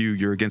fuck you,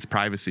 you're against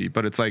privacy.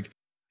 But it's like,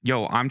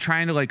 yo, I'm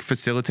trying to like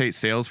facilitate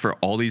sales for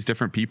all these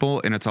different people,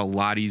 and it's a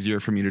lot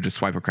easier for me to just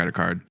swipe a credit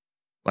card.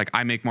 Like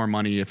I make more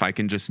money if I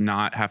can just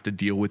not have to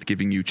deal with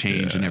giving you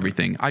change and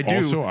everything. I do.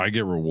 Also, I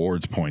get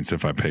rewards points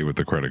if I pay with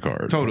the credit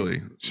card.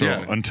 Totally. So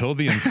until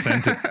the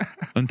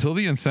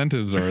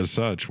incentives are as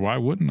such, why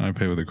wouldn't I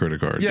pay with a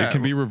credit card? Yeah. It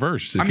can be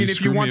reversed.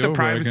 If you want the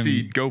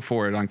privacy, go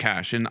for it on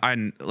cash. And I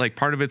like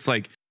part of it's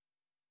like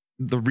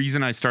the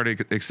reason I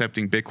started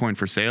accepting Bitcoin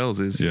for sales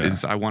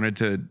is I wanted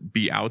to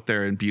be out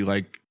there and be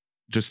like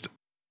just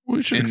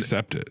we should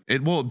accept it.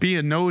 It will be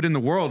a node in the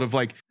world of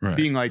like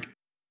being like.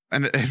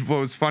 And what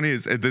was funny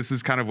is this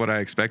is kind of what I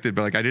expected,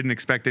 but like I didn't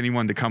expect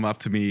anyone to come up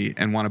to me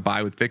and want to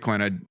buy with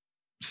Bitcoin.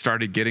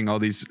 started getting all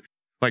these,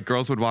 like,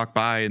 girls would walk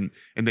by and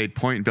they'd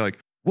point and be like,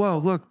 whoa,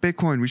 look,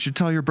 Bitcoin, we should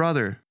tell your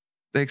brother.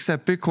 They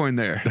accept Bitcoin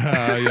there.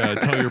 Yeah,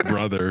 tell your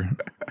brother,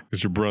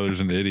 because your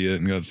brother's an idiot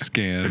and got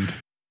scammed.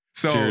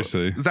 So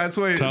seriously,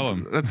 tell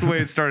him. That's the way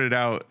it started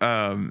out.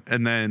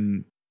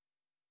 And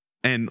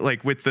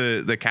like with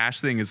the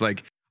cash thing is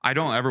like, I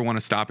don't ever want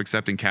to stop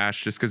accepting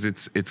cash just because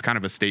it's kind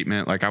of a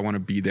statement. Like, I want to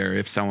be there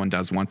if someone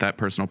does want that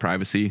personal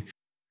privacy.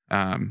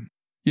 Yeah,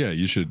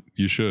 you should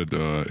accept.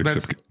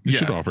 You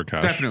should offer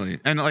cash, definitely.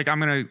 And like, I'm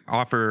gonna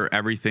offer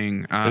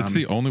everything. It's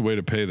the only way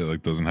to pay that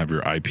like doesn't have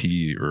your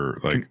IP or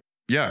like.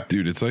 Yeah,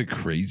 dude, it's like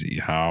crazy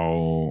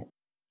how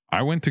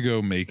I went to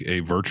go make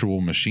a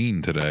virtual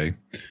machine today.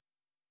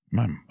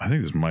 I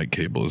think this mic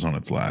cable is on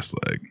its last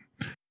leg.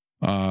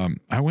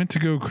 I went to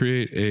go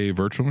create a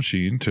virtual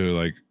machine to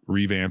like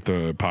revamp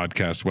the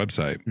podcast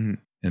website,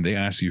 and they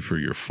ask you for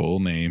your full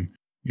name,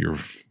 your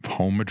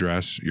home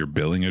address, your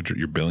billing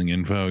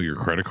info, your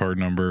credit card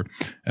number.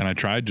 And I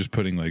tried just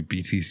putting like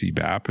BTC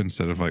BAP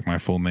instead of like my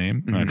full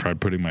name, and I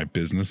tried putting my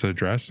business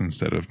address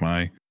instead of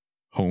my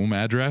home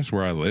address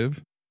where I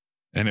live.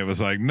 And it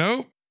was like,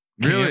 nope,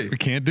 really? We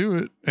can't do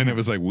it. And it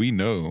was like, we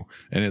know.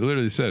 And it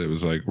literally said, it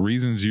was like,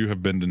 reasons you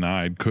have been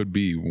denied could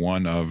be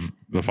one of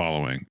the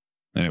following.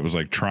 And it was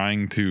like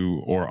trying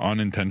to, or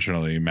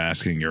unintentionally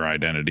masking your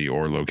identity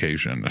or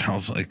location. And I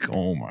was like,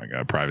 oh my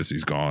God,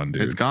 privacy's gone,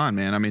 dude. It's gone,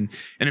 man. I mean,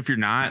 and if you're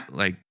not,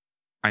 like,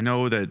 I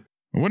know that. It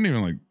wasn't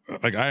even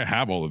like I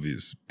have all of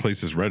these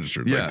places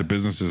registered. Yeah. Like the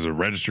business is a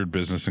registered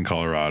business in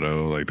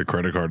Colorado. Like the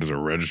credit card is a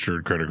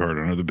registered credit card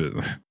under the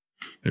business.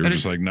 They were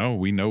just like, no,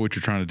 we know what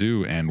you're trying to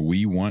do, and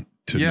we want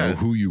to know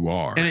who you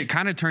are. And it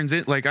kind of turns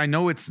it like, I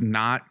know it's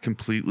not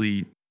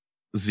completely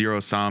zero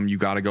sum. You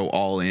got to go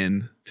all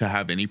in to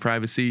have any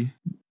privacy,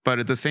 but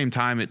at the same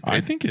time, I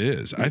think it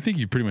is. I think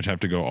you pretty much have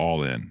to go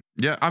all in.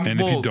 Yeah, if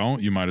you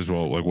don't, you might as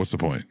well. Like, what's the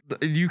point?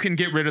 You can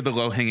get rid of the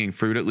low hanging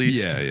fruit at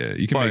least. Yeah.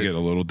 You can make it a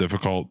little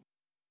difficult,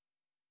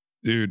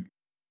 dude.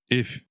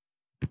 If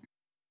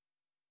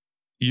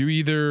you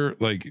either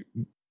like.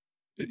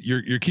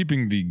 You're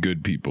keeping the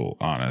good people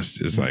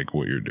honest is like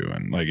what you're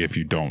doing. Like if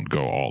you don't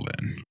go all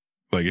in,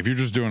 like if you're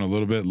just doing a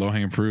little bit low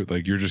hanging fruit,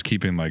 like you're just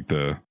keeping like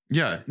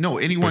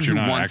anyone who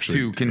wants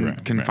to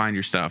can find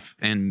your stuff.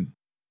 And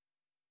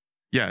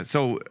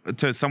so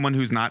to someone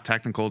who's not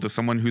technical, to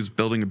someone who's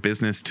building a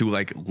business to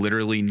like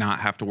literally not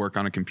have to work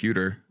on a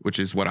computer, which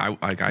is what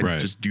I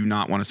just do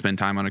not want to spend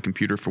time on a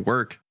computer for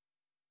work.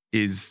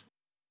 I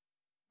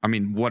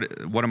mean, what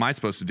am I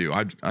supposed to do?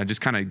 I just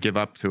kind of give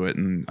up to it.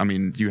 And I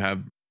mean, you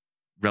have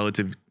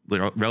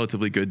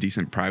relatively good,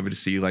 decent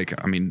privacy, like,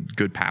 I mean,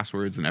 good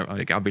passwords and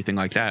like everything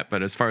like that.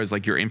 But as far as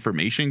like your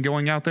information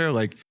going out there,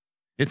 like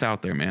it's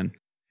out there, man.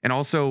 And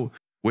also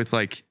with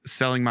like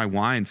selling my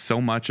wine, so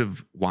much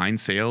of wine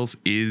sales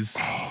is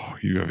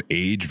you have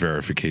age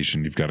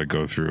verification you've got to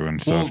go through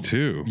and stuff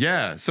too.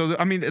 Yeah. So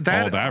I mean,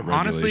 that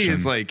honestly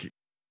is like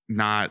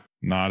not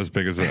as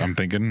big as I'm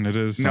thinking it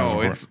is. No,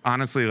 it's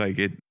honestly like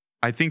it.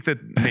 I think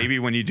that maybe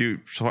when you do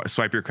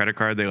swipe your credit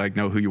card, they like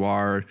know who you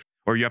are.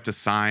 Or you have to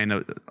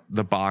sign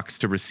the box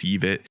to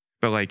receive it.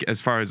 But like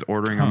as far as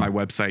ordering on my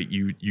website,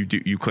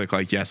 you click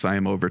like, yes, I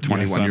am over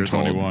 21 years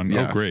 21. Old.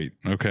 Yeah. Oh, great.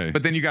 Okay.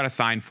 But then you got to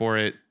sign for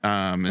it.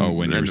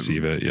 When you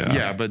receive it. Yeah.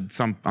 Yeah. But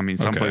some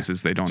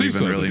places they don't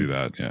even really do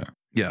that. Yeah.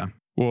 Yeah.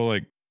 Well,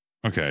 like,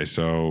 okay.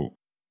 So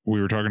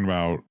we were talking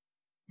about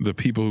the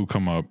people who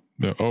come up,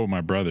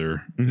 my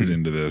brother is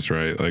into this,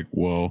 right? Like,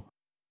 well,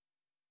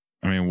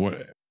 I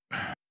mean,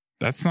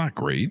 that's not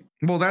great.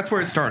 Well, that's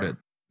where it started.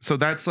 So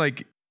that's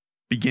like,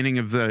 beginning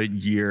of the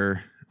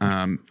year,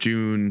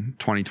 June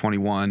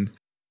 2021,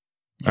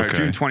 or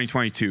June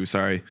 2022.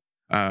 Sorry.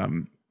 We're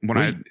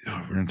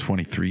in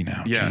 23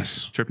 now.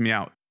 Yes, tripped me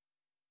out.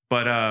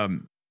 But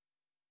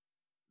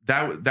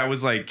that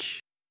was like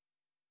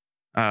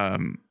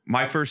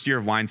my first year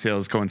of wine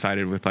sales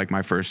coincided with like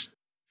my first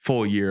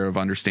full year of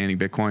understanding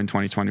Bitcoin,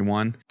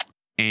 2021,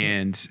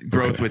 and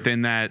growth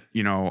within that.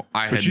 You know,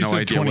 I had no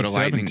idea what a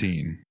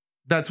lightning.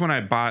 That's when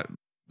I bought.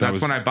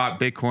 When I bought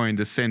Bitcoin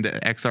to send to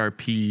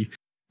XRP.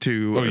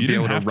 To be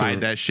able to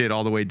ride that shit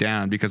all the way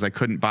down because I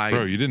couldn't buy.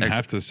 Bro, you didn't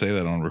have to say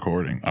that on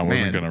recording. I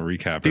wasn't going to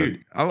recap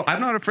it.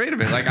 I'm not afraid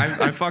of it. Like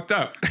I fucked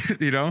up,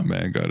 you know?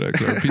 Man got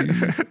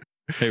XRP.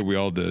 Hey, we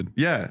all did.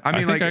 Yeah. I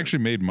mean, I think I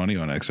actually made money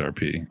on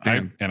XRP.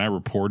 And I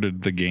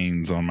reported the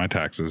gains on my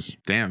taxes.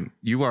 Damn.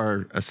 You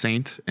are a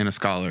saint and a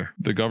scholar.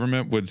 The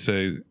government would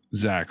say,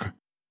 Zach,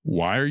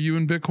 why are you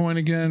in Bitcoin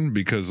again?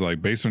 Because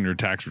like based on your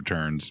tax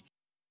returns,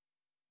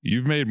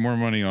 you've made more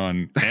money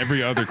on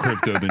every other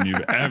crypto than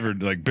you've ever.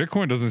 Like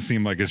Bitcoin doesn't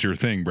seem like it's your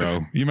thing, bro.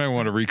 You might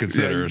want to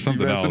reconsider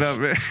something else.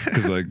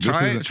 Because like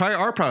try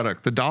our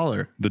product, the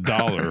dollar. The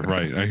dollar,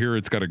 right? I hear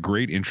it's got a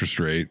great interest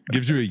rate,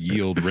 gives you a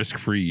yield,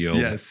 risk-free yield.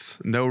 Yes,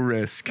 no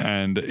risk.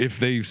 And if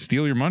they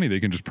steal your money, they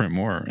can just print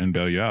more and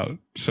bail you out.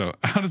 So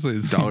honestly,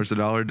 it's dollar's a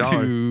dollar. Dude,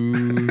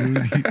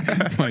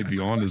 might be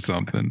onto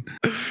something.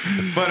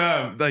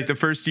 But like the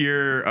first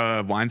year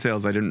of wine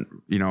sales, I didn't,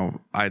 no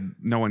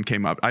one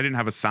came up. I didn't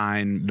have a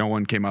sign. No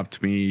one came up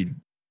to me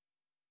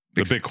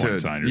The Bitcoin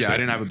sign. Yeah, I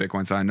didn't have a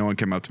Bitcoin sign. No one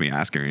came up to me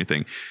asking or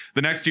anything.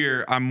 The next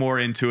year, I'm more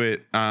into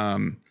it.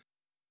 I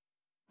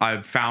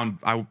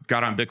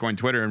got on Bitcoin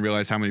Twitter and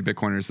realized how many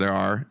Bitcoiners there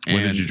are.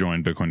 When did you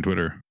join Bitcoin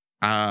Twitter?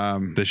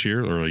 This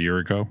year or a year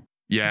ago?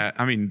 Yeah,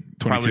 I mean,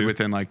 22? Probably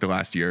within like the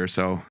last year or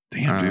so.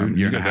 Damn, dude,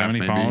 you got that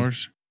many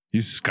followers?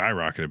 You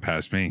skyrocketed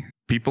past me.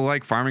 People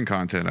like farming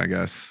content, I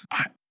guess.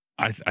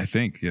 I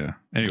think, yeah.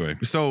 Anyway,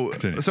 so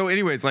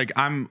anyways, like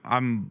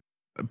I'm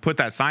put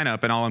that sign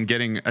up, and all I'm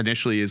getting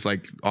initially is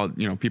like all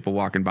people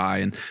walking by,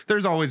 and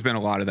there's always been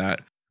a lot of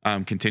that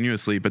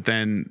continuously. But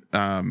then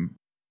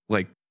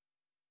like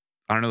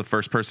I don't know, the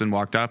first person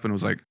walked up and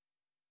was like,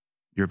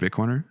 "You're a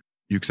Bitcoiner?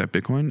 You accept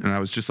Bitcoin?" And I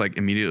was just like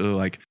immediately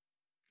like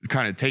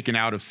kind of taken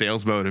out of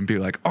sales mode and be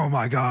like, "Oh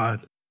my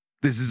God,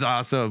 this is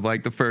awesome."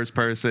 Like the first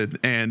person.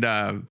 And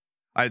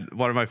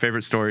one of my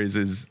favorite stories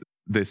is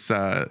this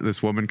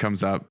woman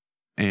comes up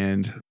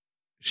and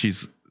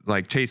she's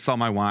like, "Chase saw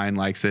my wine,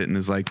 likes it, and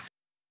is like,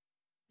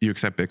 you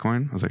accept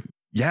Bitcoin?" I was like,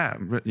 yeah,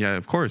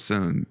 of course.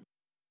 And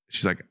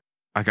she's like,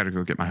 "I got to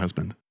go get my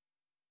husband."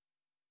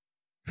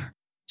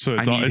 So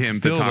it's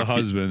still the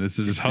husband. It's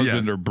his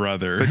husband or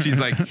brother. But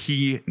she's like,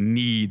 he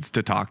needs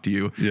to talk to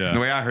you. Yeah. And the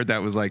way I heard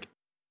that was like,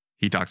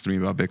 he talks to me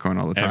about Bitcoin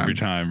all the time. Every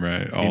time,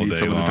 right? All he needs day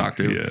someone long. to talk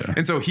to. Yeah.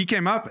 And so he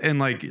came up and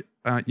like,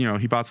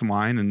 he bought some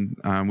wine,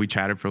 and we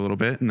chatted for a little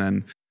bit. And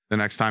then the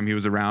next time he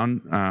was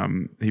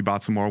around, he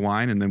bought some more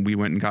wine, and then we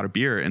went and got a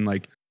beer. And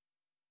like,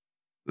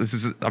 this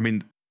is, I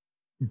mean,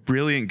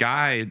 brilliant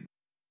guy,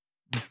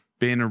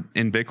 been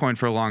in Bitcoin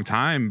for a long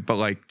time, but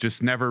like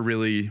just never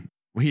really,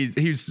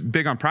 he's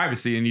big on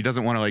privacy, and he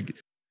doesn't want to like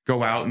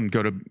go out and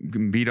go to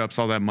meetups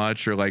all that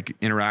much or like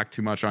interact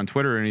too much on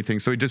Twitter or anything.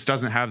 So he just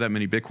doesn't have that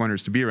many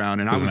Bitcoiners to be around.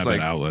 And doesn't I was have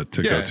like, an outlet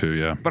to go to.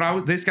 Yeah.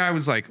 But this guy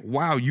was like,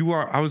 "Wow,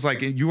 I was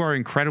like, you are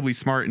incredibly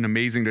smart and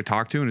amazing to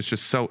talk to." And it's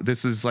just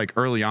this is like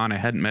early on, I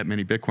hadn't met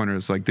many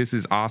Bitcoiners. Like, this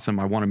is awesome.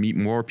 I want to meet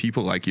more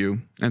people like you.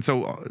 And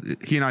so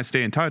he and I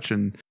stay in touch,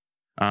 and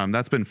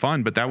that's been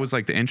fun. But that was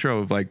like the intro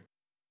of like,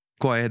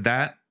 cool. I had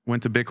that,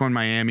 went to Bitcoin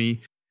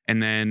Miami,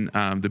 and then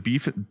the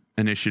Beef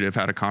Initiative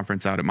had a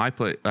conference out at my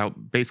place,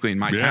 basically in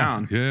my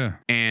town. Yeah.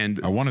 And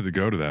I wanted to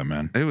go to that,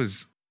 man. It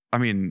was, I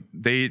mean,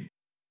 they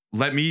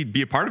let me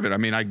be a part of it. I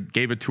mean, I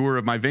gave a tour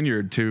of my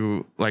vineyard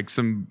to like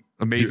some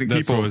amazing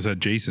people. What was at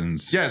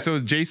Jason's. Yeah. So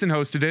Jason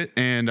hosted it.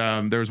 And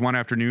there was one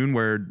afternoon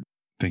where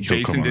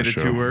Jason did a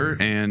tour,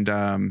 and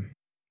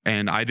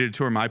I did a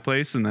tour of my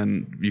place, and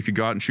then you could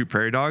go out and shoot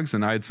prairie dogs.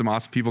 And I had some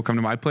awesome people come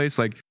to my place,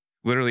 like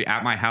literally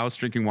at my house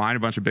drinking wine, a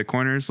bunch of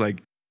Bitcoiners.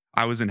 Like,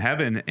 I was in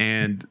heaven,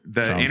 and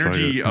the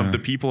energy of the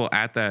people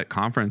at that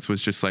conference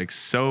was just like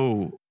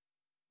so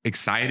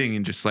exciting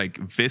and just like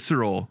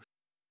visceral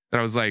that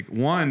I was like,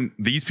 one,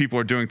 these people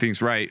are doing things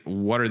right.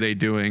 What are they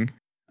doing?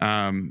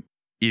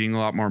 Eating a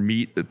lot more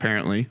meat,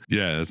 apparently.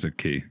 Yeah, that's a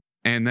key.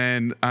 And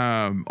then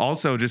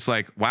also just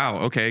like, wow,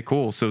 okay,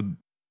 cool. So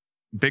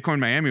Bitcoin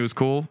Miami was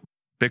cool.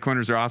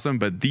 Bitcoiners are awesome,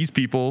 but these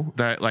people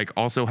that like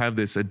also have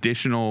this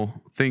additional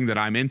thing that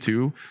I'm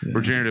into,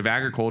 regenerative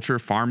agriculture,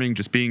 farming,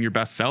 just being your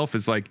best self,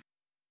 is like,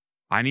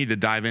 I need to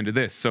dive into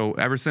this. So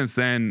ever since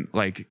then,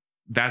 like,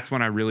 that's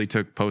when I really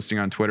took posting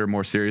on Twitter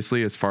more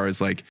seriously, as far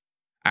as like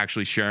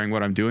actually sharing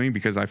what I'm doing,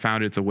 because I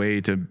found it's a way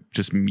to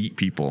just meet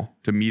people,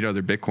 to meet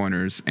other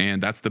Bitcoiners.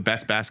 And that's the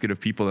best basket of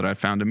people that I've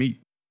found to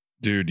meet.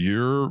 Dude,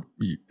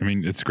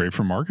 it's great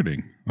for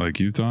marketing.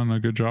 Like, you've done a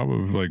good job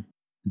of like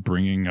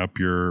bringing up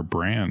your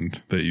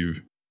brand that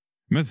you've,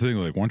 that's the thing,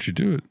 like, once you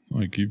do it,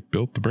 like, you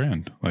built the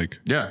brand. Like,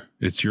 yeah,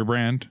 it's your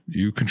brand.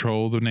 You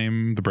control the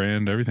name, the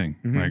brand, everything.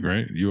 Mm-hmm. Like,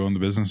 right? You own the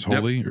business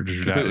wholly, or does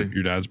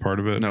your dad's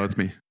part of it? No, it's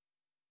me.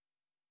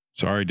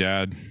 Sorry,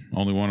 Dad.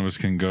 Only one of us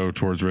can go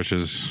towards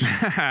riches.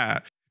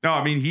 No,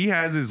 I mean, he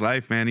has his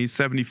life, man. He's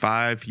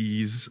 75.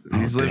 He's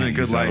living a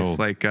good life. Old.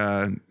 Like,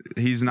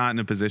 he's not in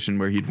a position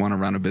where he'd want to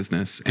run a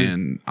business.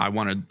 And I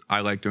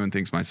like doing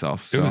things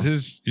myself. So. It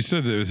was you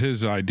said it was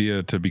his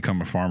idea to become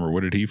a farmer.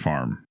 What did he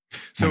farm?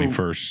 So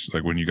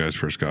when you guys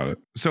first got it?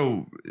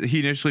 So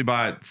he initially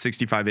bought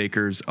 65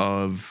 acres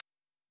of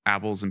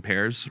apples and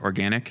pears,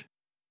 organic.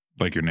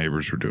 Like your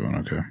neighbors were doing.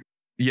 Okay.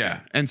 Yeah.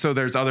 And so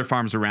there's other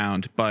farms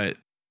around, but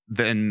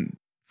then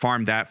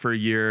farmed that for a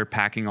year,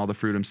 packing all the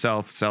fruit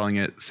himself, selling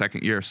it.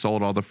 Second year,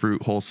 sold all the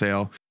fruit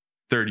wholesale.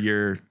 Third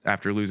year,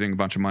 after losing a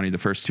bunch of money the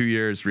first 2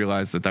 years,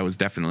 realized that was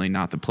definitely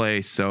not the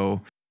place.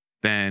 So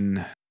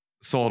then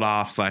sold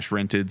off /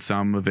 rented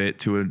some of it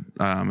to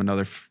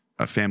another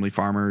family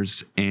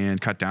farmers,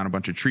 and cut down a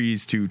bunch of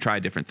trees to try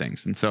different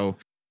things. And so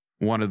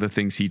one of the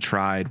things he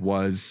tried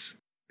was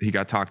he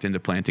got talked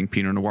into planting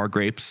Pinot Noir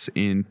grapes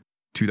in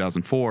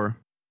 2004,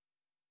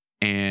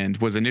 and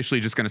was initially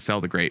just going to sell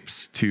the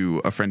grapes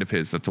to a friend of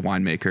his that's a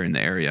winemaker in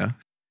the area.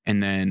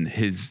 And then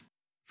his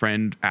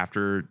friend,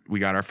 after we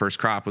got our first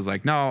crop, was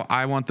like, "No,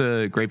 I want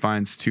the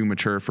grapevines to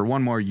mature for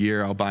one more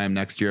year. I'll buy them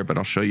next year, but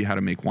I'll show you how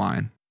to make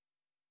wine."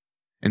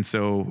 And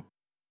so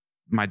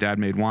my dad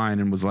made wine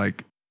and was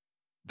like,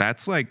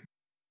 "That's like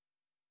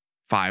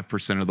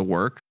 5% of the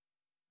work.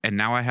 And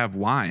now I have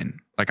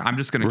wine. Like, I'm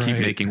just going to keep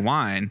making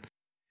wine."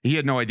 he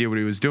had no idea what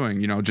he was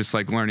doing, just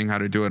like learning how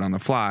to do it on the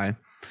fly,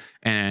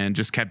 and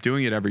just kept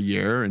doing it every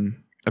year.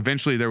 And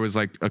eventually there was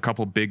like a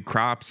couple big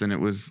crops, and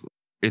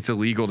it's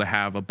illegal to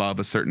have above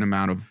a certain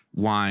amount of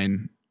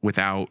wine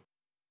without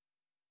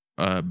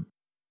a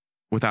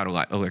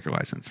liquor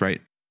license,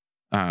 right?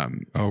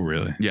 Oh,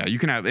 really? Yeah, you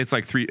can have, it's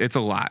like it's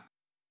a lot.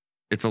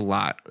 It's a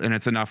lot, and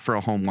it's enough for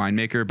a home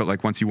winemaker. But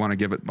like once you want to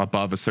give it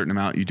above a certain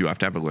amount, you do have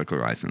to have a liquor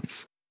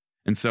license.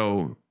 And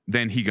so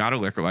then he got a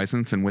liquor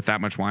license, and with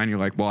that much wine, you're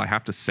like, well, I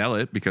have to sell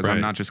it because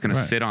I'm not just going to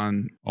sit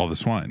on all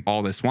this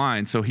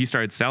wine. So he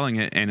started selling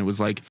it, and it was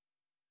like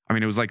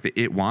the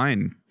it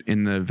wine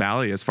in the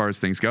valley as far as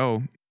things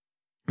go.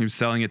 He was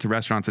selling it to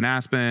restaurants in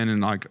Aspen, and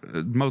like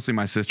mostly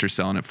my sister's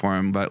selling it for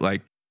him, but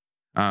like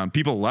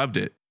people loved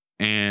it.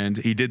 And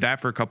he did that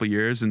for a couple of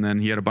years, and then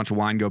he had a bunch of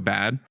wine go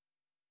bad,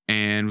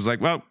 and was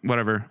like, well,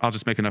 whatever, I'll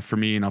just make enough for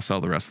me and I'll sell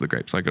the rest of the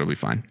grapes. Like, it'll be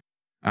fine.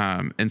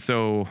 And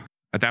so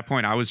at that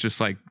point I was just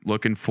like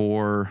looking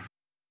for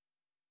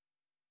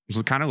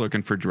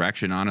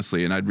direction,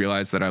 honestly. And I'd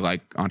realized that I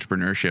like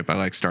entrepreneurship. I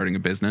like starting a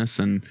business,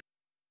 and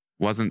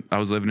I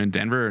was living in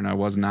Denver, and I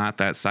was not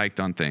that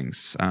psyched on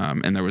things.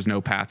 And there was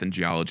no path in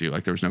geology.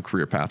 Like, there was no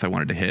career path I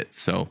wanted to hit.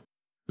 So I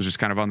was just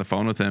kind of on the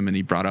phone with him, and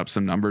he brought up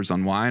some numbers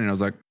on wine, and I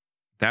was like,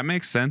 that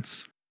makes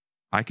sense.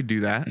 I could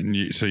do that.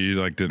 And so you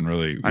like didn't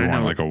really, you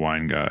weren't like a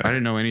wine guy. I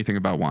didn't know anything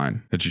about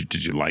wine.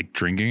 Did you like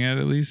drinking it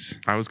at least?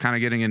 I was kind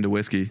of getting into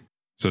whiskey.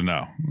 So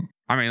no.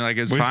 I mean, like,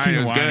 it's whiskey fine, it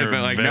was and wine good,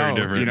 but like, no,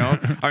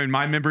 different. I mean,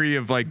 my memory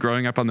of like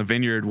growing up on the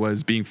vineyard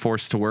was being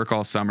forced to work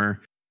all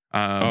summer.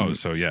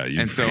 So yeah, you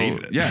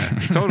hated it. Yeah,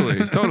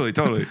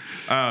 totally.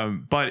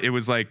 But it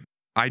was like,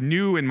 I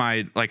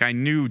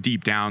knew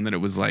deep down that it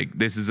was like,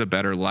 this is a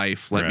better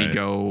life. Let me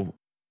go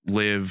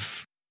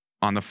live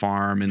on the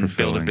farm and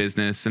build a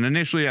business. And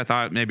initially I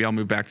thought maybe I'll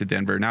move back to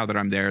Denver. Now that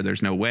I'm there,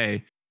 there's no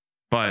way.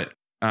 But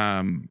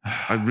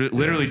I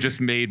literally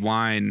just made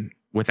wine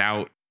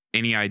without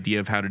any idea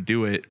of how to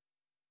do it,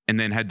 and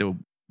then had to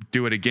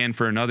do it again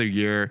for another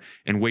year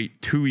and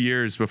wait 2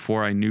 years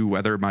before I knew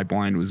whether my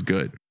wine was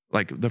good.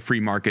 Like, the free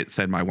market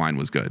said my wine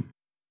was good.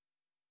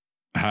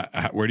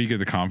 Where do you get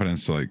the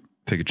confidence to like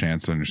take a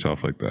chance on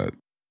yourself like that?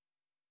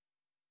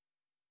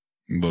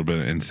 A little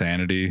bit of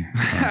insanity.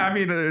 I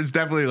mean, it's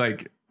definitely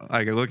like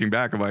looking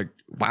back, I'm like,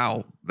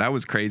 wow, that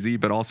was crazy.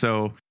 But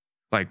also,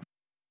 like,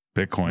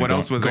 Bitcoin. What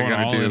else was I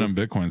going to do? In on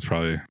Bitcoin's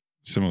probably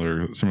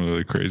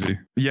similarly crazy.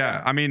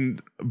 Yeah, I mean,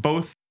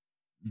 both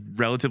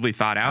relatively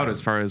thought out as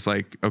far as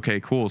like, okay,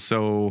 cool.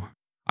 So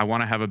I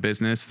want to have a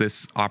business.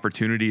 This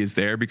opportunity is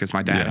there because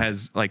my dad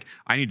has, like,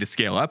 I need to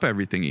scale up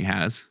everything he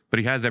has, but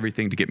he has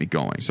everything to get me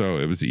going. So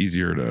it was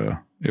easier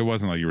it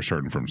wasn't like you were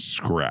starting from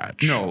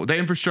scratch. No, the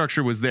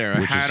infrastructure was there.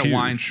 I had a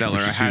wine cellar.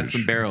 I had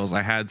some barrels.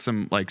 I had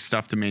some like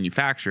stuff to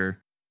manufacture.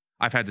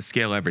 I've had to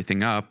scale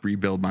everything up,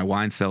 rebuild my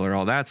wine cellar,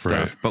 all that stuff.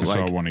 Right. But I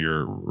like, saw one of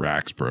your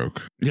racks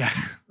broke. Yeah.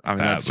 I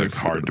mean, that's just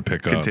hard to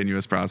pick up.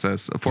 Continuous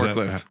process. A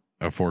forklift.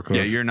 A forklift?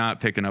 Yeah, you're not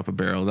picking up a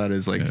barrel. That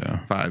is like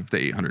 500 to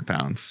 800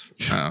 pounds.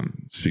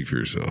 Speak for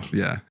yourself.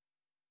 Yeah.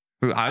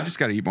 I just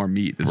got to eat more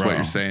meat is what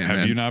you're saying.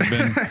 Have you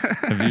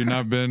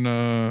not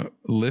been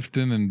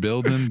lifting and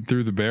building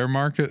through the bear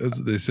market? As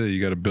they say,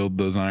 you got to build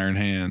those iron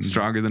hands.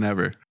 Stronger than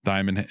ever.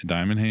 Diamond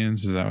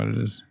hands. Is that what it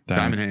is?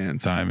 Diamond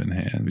hands. Diamond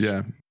hands.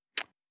 Yeah.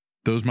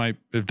 Those might,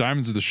 if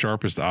diamonds are the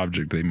sharpest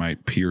object, they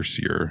might pierce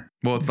your.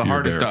 Well, it's the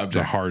hardest object.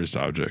 The hardest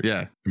object.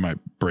 Yeah. It might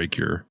break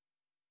your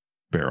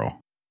barrel.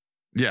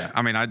 Yeah.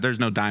 I mean, there's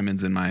no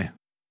diamonds in my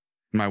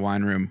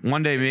wine room.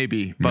 One day,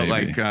 maybe. But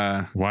like,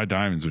 why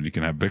diamonds when you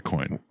can have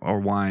Bitcoin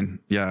or wine?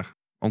 Yeah.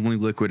 Only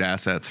liquid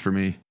assets for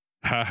me.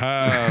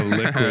 Haha,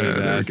 liquid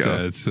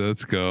assets.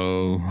 Let's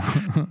go.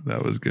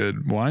 That was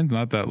good. Wine's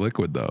not that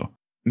liquid though.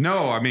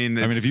 No, I mean,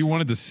 if you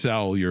wanted to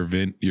sell your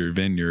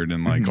vineyard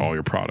and like all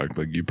your product,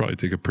 like you'd probably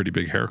take a pretty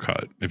big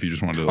haircut if you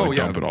just wanted to like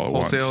dump it all at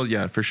once. Wholesale,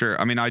 yeah, for sure.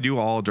 I mean, I do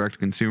all direct to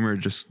consumer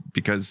just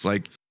because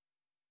like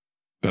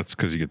that's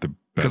because you get the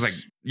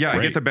best. I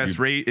get the best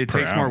rate. It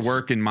takes more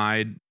work in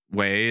my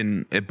way,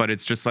 but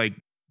it's just like,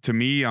 to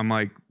me, I'm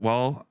like,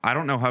 well, I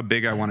don't know how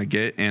big I want to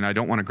get, and I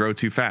don't want to grow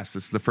too fast.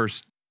 This is the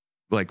first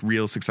like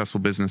real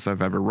successful business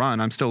I've ever run.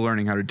 I'm still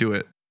learning how to do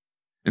it,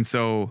 and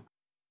so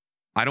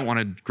I don't want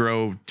to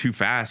grow too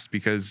fast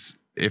because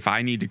if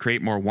I need to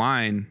create more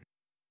wine,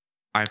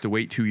 I have to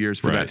wait 2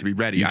 years for that to be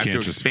ready. I have to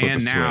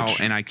expand now,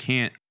 and I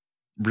can't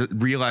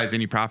realize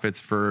any profits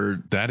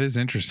for. That is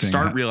interesting.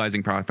 Start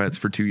realizing profits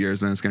for 2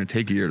 years, and it's going to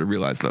take a year to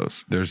realize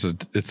those.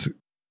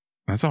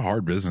 That's a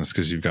hard business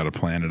because you've got to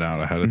plan it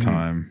out ahead of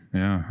time.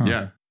 Yeah. Huh.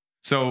 Yeah.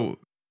 So,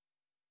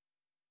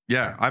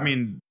 yeah, I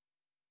mean,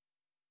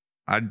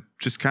 I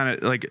just kind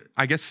of like,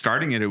 I guess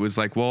starting it was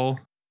like, well,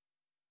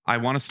 I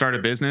want to start a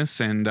business,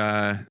 and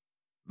the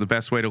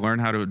best way to learn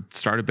how to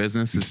start a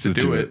business is to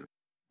do it.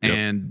 Yep.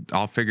 And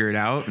I'll figure it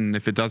out. And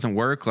if it doesn't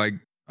work, like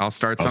I'll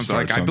start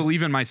something. I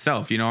believe in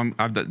myself. You know,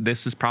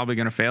 this is probably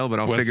going to fail, but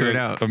I'll figure it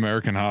out.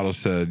 American Hodl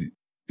said,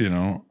 you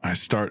know,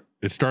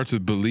 it starts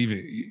with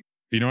believing.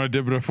 You know what I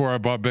did before I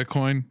bought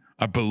Bitcoin?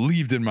 I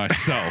believed in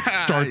myself.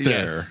 Start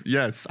there.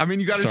 Yes. I mean,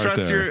 you got to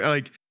trust your,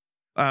 like,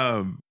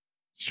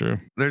 It's true.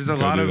 There's a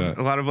lot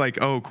of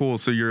like, oh, cool.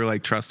 So you're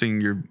like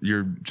trusting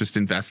you're just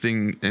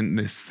investing in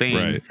this thing.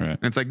 Right. And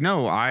it's like,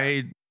 no,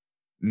 I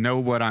know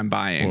what I'm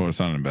buying. Well, it's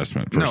not an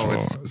investment. First of all,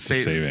 it's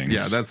savings.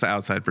 Yeah, that's the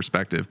outside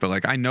perspective. But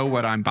like, I know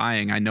what I'm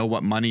buying. I know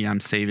what money I'm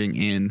saving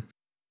in,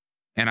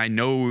 and I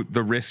know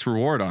the risk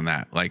reward on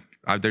that. Like,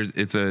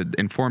 it's an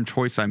informed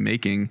choice I'm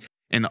making,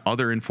 and the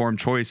other informed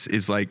choice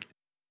is like,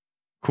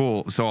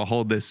 cool. So I'll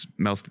hold this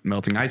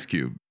melting ice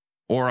cube,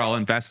 or I'll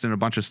invest in a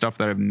bunch of stuff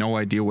that I have no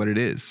idea what it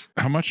is.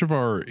 How much of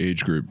our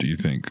age group do you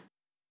think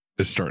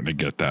is starting to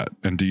get that?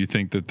 And do you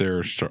think that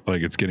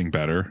like it's getting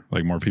better?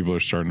 Like more people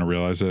are starting to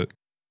realize it?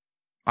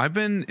 I've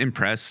been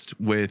impressed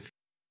with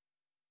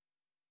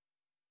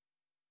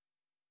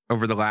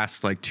over the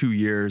last like 2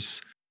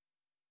 years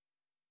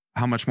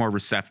how much more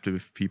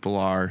receptive people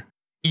are.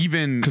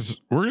 Even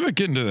because we're like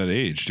getting to that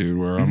age, dude,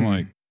 where I'm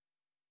like,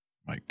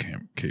 my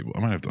cable. I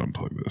might have to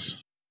unplug this.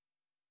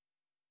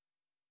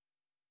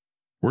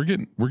 We're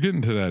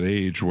getting to that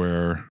age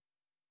where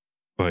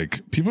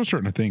like people are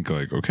starting to think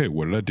like, okay,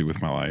 what did I do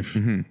with my life?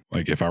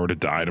 Like if I were to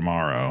die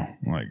tomorrow,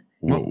 like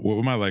what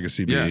would my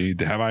legacy be?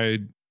 Yeah. Have I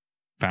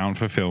found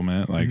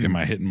fulfillment? Like, am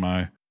I hitting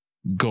my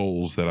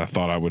goals that I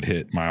thought I would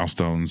hit,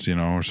 milestones, you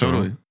know, or so?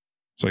 Totally.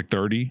 It's like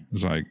 30.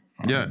 It's like,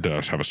 did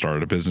I have I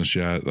started a business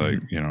yet? Like,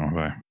 you know, have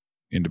I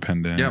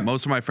independent? Yeah.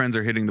 Most of my friends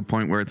are hitting the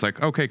point where it's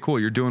like, okay, cool.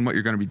 You're doing what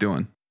you're going to be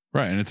doing.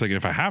 Right. And it's like,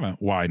 if I haven't,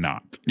 why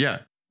not? Yeah.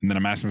 And then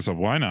I'm asking myself,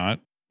 why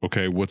not?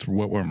 Okay. What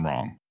went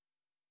wrong?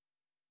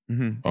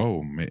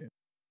 Oh,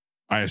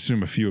 I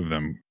assume a few of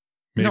them,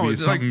 maybe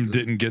something like,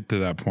 didn't get to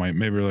that point.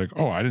 Maybe they're like,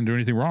 oh, I didn't do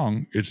anything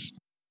wrong. It's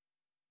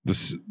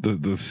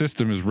the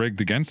system is rigged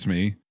against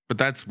me. But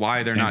that's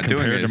why they're not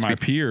doing it. Compared to my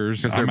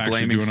peers, because they're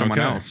blaming someone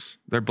else.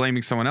 They're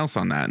blaming someone else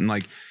on that. And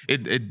like,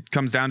 it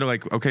comes down to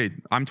like, okay,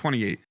 I'm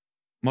 28.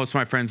 Most of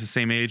my friends the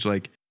same age.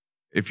 Like,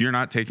 if you're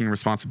not taking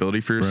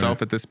responsibility for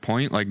yourself at this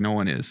point, like no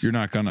one is. You're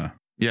not gonna.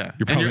 Yeah.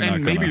 You're probably not gonna.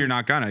 Maybe you're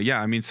not gonna.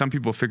 Yeah. I mean, some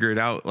people figure it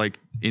out like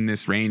in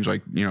this range,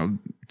 like, you know,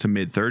 to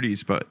mid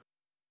 30s. But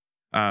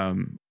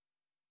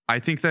I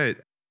think that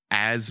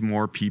as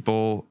more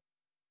people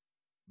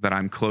that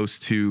I'm close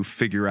to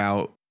figure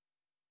out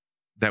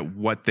that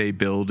what they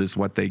build is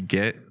what they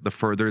get, the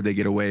further they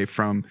get away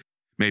from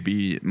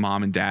maybe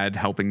mom and dad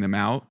helping them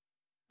out,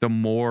 the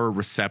more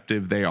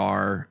receptive they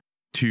are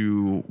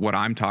to what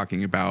I'm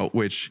talking about,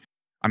 which,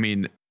 I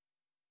mean,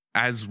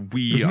 there's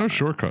no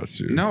shortcuts,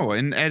 dude. No.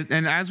 And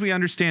as we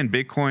understand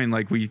Bitcoin,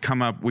 like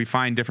we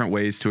find different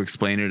ways to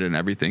explain it and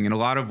everything. And a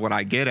lot of what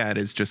I get at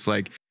is just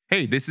like,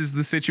 hey, this is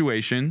the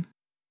situation.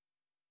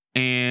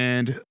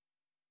 And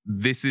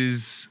this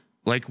is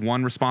like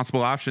one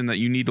responsible option that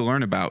you need to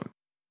learn about,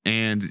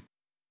 and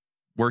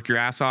work your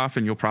ass off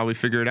and you'll probably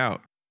figure it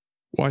out.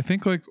 Well, I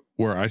think like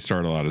where I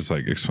start a lot is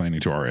like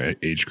explaining to our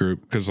age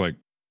group, because like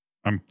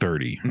I'm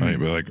 30, right?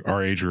 But like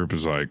our age group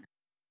is like,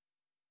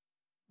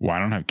 well, I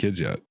don't have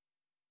kids yet.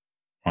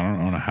 I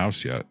don't own a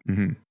house yet.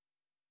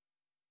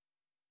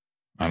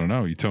 I don't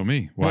know. You tell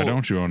me. Why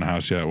don't you own a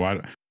house yet? Why?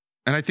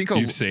 And I think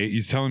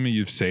you're telling me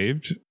you've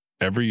saved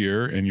every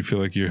year and you feel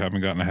like you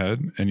haven't gotten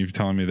ahead, and you're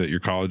telling me that your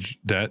college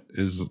debt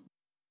is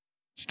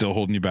still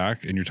holding you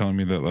back, and you're telling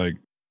me that like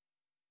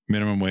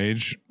minimum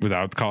wage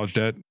without college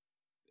debt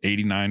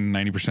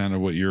 89-90%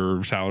 of what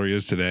your salary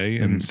is today,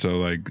 and so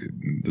like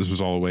this was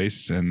all a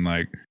waste, and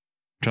like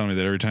telling me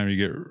that every time you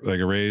get like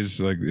a raise,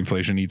 like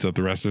inflation eats up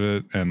the rest of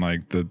it, and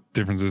like the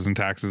differences in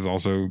taxes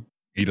also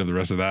eat up the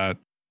rest of that.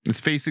 It's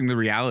facing the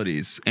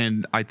realities.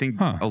 And I think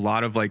a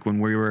lot of like when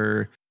we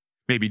were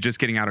maybe just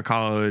getting out of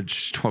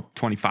college,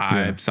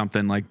 25,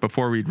 something like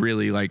before we'd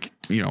really like,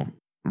 you know,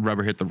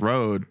 rubber hit the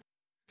road,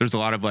 there's a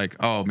lot of like,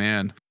 oh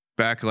man,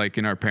 back like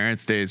in our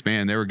parents' days,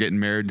 man, they were getting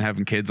married and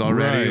having kids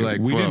already. Right.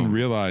 Like we didn't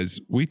realize,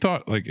 we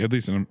thought like, at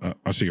least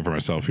I'll speak for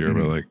myself here,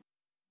 but like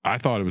I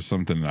thought it was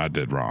something I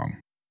did wrong.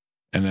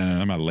 And then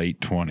in my late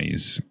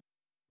 20s,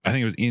 I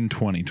think it was in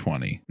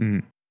 2020,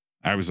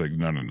 I was like,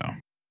 no.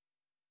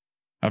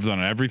 I've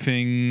done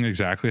everything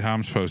exactly how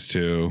I'm supposed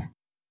to.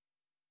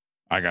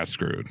 I got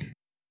screwed.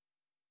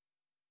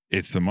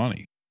 It's the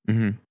money.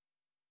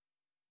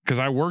 Because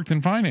I worked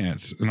in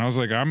finance, and I was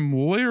like, I'm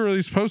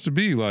literally supposed to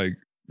be like,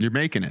 you're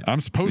making it.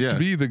 I'm supposed to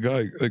be the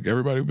guy. Like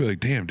everybody would be like,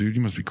 damn, dude,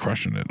 you must be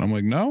crushing it. I'm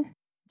like, no,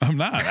 I'm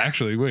not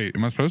actually. Wait,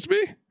 am I supposed to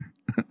be?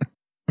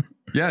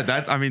 Yeah,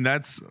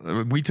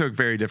 we took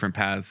very different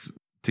paths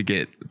to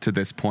get to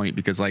this point,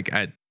 because like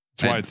that's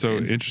why it's so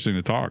interesting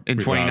to talk. In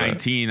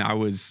 2019, I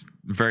was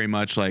very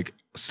much like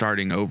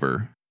starting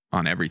over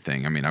on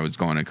everything. I mean, I was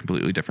going a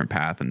completely different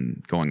path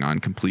and going on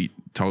complete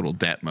total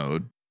debt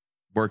mode,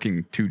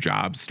 working 2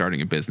 jobs, starting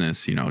a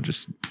business, you know,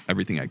 just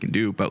everything I can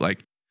do. But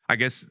like, I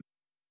guess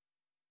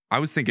I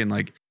was thinking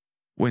like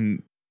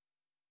when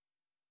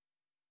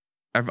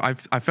I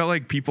felt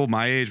like people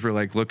my age were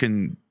like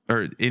looking,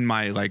 or in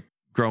my like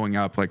growing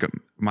up, like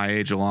my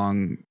age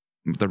along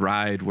the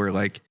ride, were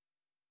like,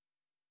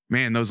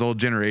 man, those old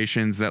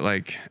generations that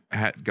like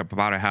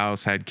bought a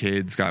house, had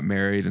kids, got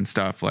married and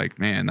stuff, like,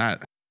 man,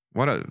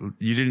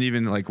 you didn't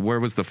even like, where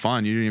was the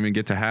fun? You didn't even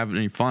get to have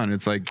any fun.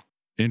 It's like,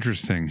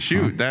 Interesting.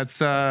 Shoot,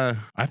 that's I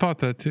thought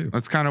that too.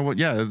 That's kind of what,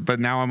 yeah. But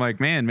now I'm like,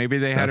 man, maybe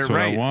they had That's it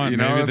what I right. want. You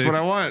know, Maybe that's what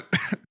I want.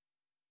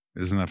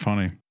 Isn't that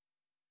funny?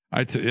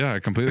 I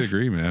completely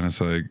agree, man.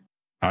 It's like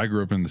I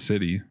grew up in the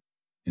city,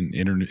 in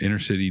inner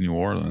city New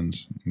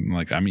Orleans.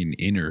 Like, I mean,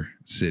 inner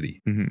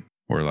city,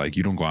 where like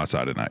you don't go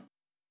outside at night,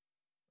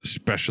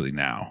 especially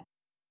now.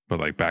 But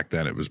like back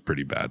then, it was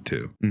pretty bad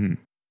too.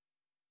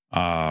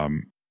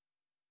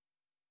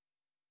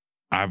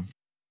 I've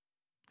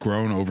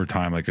grown over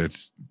time, like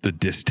it's the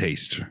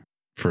distaste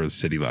for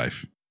city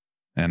life,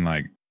 and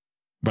like,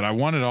 but I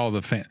wanted all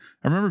the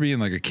I remember being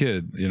like a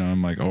kid, you know,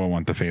 I'm like, oh, I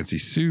want the fancy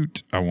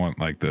suit, I want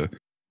like the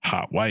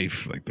hot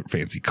wife, like the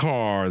fancy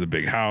car, the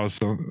big house.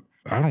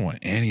 I don't want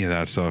any of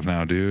that stuff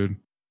now, dude.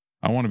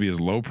 I want to be as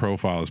low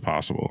profile as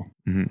possible.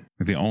 Like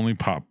the only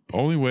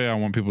way I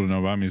want people to know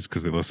about me is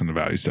because they listen to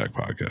Value Stack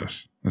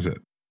podcasts. That's it.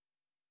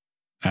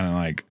 And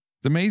like,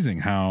 it's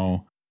amazing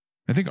how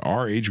I think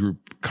our age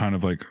group kind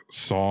of like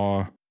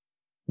saw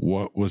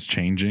what was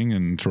changing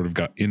and sort of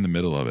got in the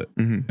middle of it.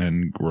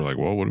 And we're like,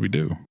 well, what do we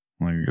do?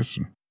 Like, I guess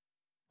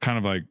kind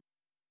of like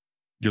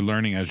you're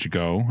learning as you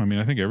go. I mean,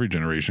 I think every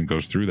generation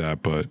goes through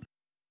that, but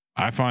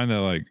I find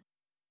that like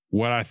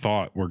what I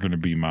thought were going to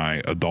be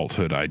my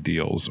adulthood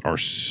ideals are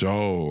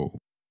so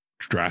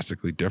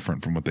drastically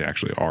different from what they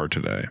actually are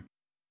today.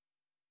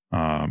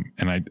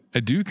 And I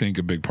do think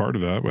a big part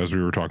of that, as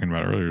we were talking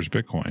about earlier, is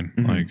Bitcoin.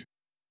 Like,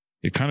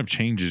 it kind of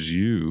changes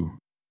you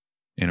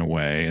in a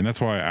way. And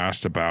that's why I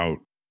asked about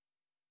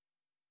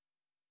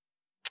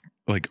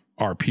like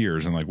our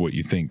peers and like what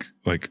you think,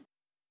 like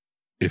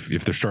if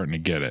they're starting to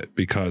get it,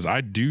 because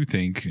I do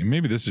think, and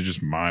maybe this is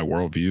just my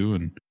worldview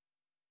and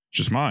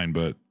just mine,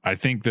 but I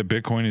think that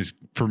Bitcoin is,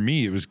 for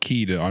me, it was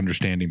key to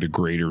understanding the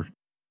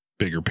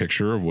bigger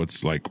picture of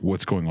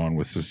what's going on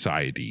with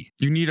society.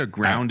 You need a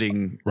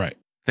grounding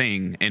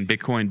thing, and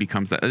Bitcoin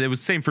becomes that. It was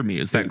the same for me.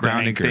 It's that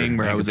grounding thing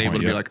where I was able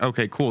to be like,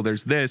 okay, cool,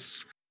 there's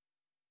this.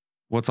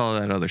 What's all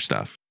that other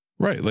stuff?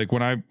 Right. Like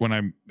when I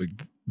like,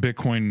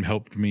 Bitcoin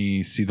helped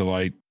me see the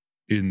light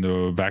in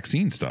the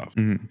vaccine stuff.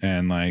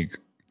 And like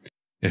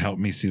it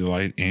helped me see the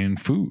light in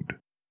food,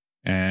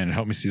 and it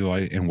helped me see the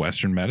light in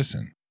Western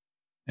medicine,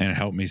 and it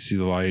helped me see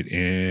the light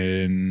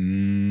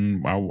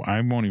in,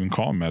 I won't even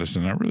call it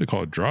medicine. I really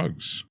call it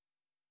drugs.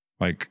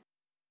 Like,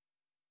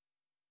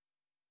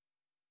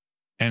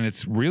 and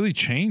it's really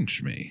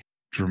changed me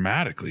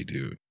dramatically,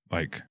 dude.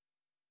 Like,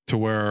 to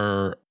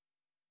where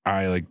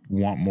I like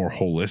want more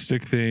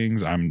holistic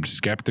things. I'm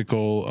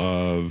skeptical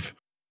of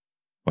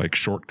like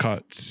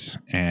shortcuts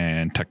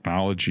and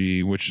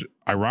technology, which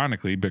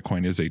ironically,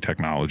 Bitcoin is a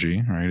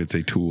technology, right? It's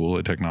a tool,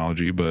 a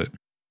technology, but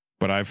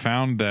I've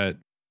found that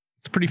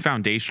it's pretty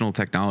foundational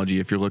technology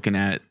if you're looking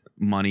at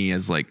money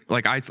as like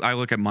I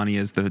look at money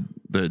as the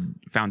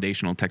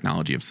foundational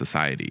technology of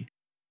society.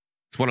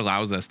 It's what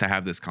allows us to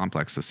have this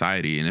complex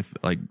society. And if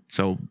like,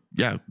 so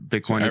yeah,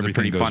 Bitcoin is a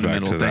pretty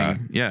fundamental thing. That.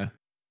 Yeah.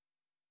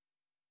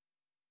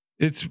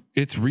 It's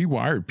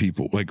rewired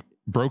people. Like,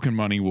 broken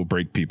money will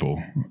break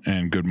people,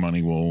 and good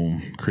money will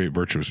create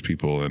virtuous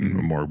people and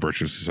a more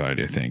virtuous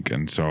society, I think.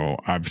 And so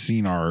I've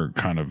seen our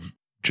kind of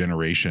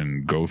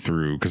generation go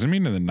through, because I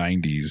mean, in the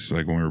 90s,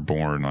 like when we were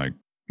born, like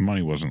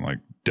money wasn't like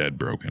dead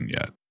broken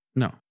yet.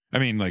 No. I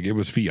mean, like it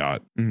was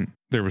fiat.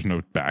 There was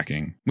no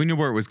backing. We knew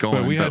where it was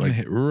going. But we hadn't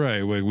hit,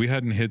 right. Like we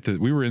hadn't hit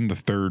we were in the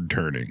third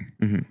turning,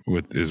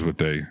 is what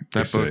they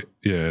say.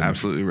 Yeah.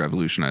 Absolutely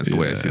revolutionized the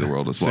way I see the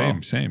world as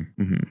well. Same.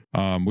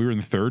 We were in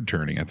the third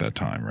turning at that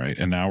time, right?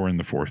 And now we're in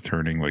the fourth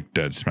turning, like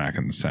dead smack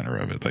in the center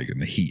of it, like in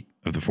the heat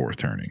of the fourth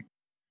turning.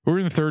 We were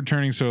in the third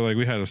turning, so like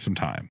we had some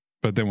time.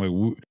 But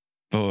then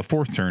the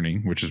fourth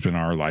turning, which has been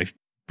our life,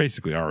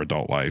 basically our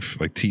adult life,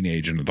 like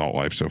teenage and adult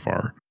life so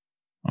far,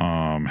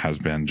 has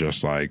been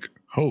just like,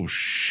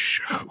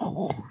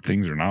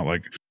 things are not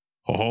like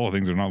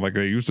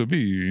they used to be.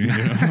 You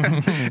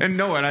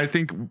know? and I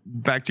think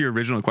back to your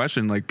original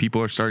question, like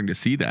people are starting to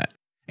see that.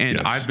 And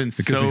yes, I've been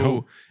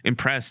so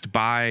impressed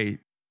by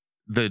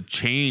the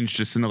change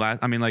just in the last,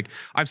 I mean, like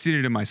I've seen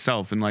it in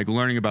myself and like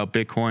learning about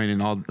Bitcoin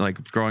and all,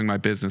 like growing my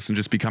business and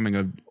just becoming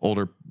an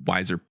older,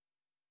 wiser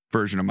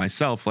version of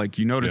myself. Like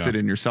you notice it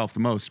in yourself the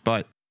most,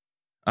 but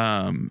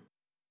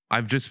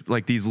I've just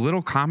like these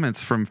little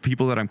comments from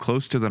people that I'm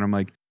close to that I'm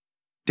like,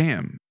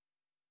 damn,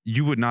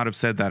 you would not have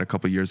said that a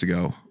couple of years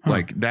ago.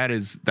 Like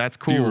that's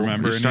cool. Do you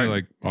remember any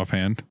like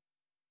offhand?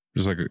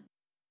 Just like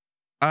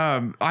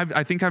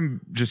I think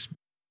I'm just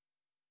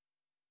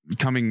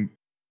coming,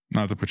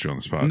 not to put you on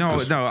the spot. No,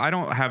 I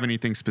don't have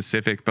anything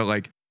specific, but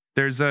like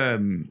there's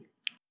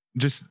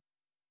just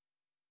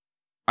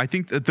I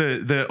think that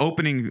the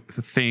opening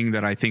thing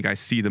that I think I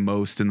see the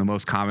most and the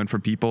most common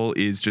from people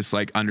is just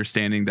like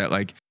understanding that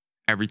like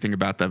everything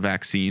about the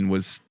vaccine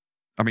was,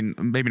 I mean,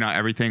 maybe not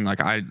everything, like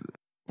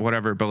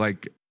whatever, but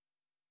like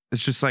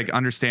it's just like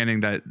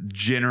understanding that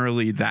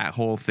generally that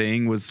whole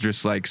thing was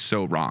just like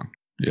so wrong.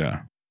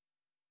 Yeah.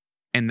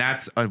 And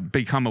that's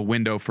become a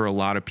window for a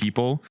lot of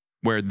people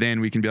where then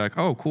we can be like,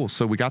 oh, cool.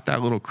 So we got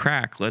that little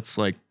crack. Let's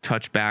like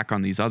touch back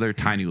on these other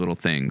tiny little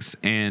things.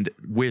 And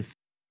with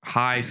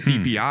high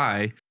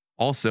CPI,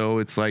 also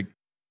it's like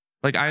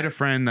I had a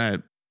friend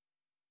that,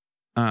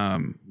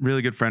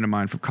 really good friend of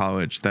mine from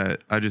college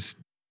that I just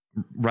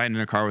riding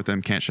in a car with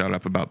him, can't shut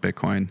up about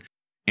Bitcoin.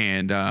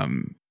 And,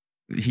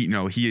 he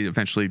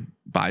eventually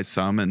buys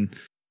some and,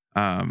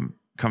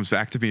 comes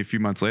back to me a few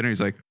months later. And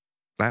he's like,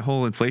 that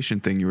whole inflation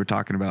thing you were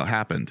talking about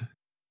happened.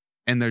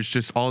 And there's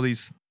just all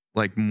these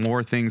like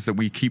more things that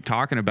we keep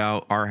talking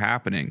about are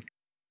happening.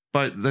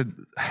 But the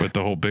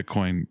whole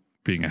Bitcoin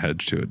being a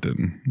hedge to it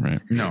didn't,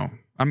 right? No.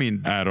 I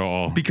mean, at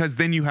all. Because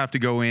then you have to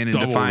go in and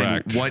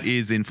define what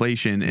is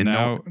inflation. And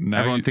now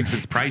everyone thinks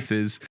it's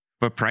prices,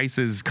 but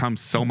prices come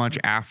so much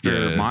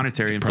after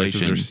monetary inflation.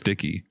 Prices are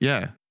sticky.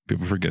 Yeah.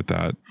 People forget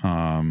that.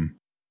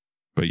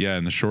 But yeah,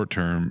 in the short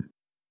term,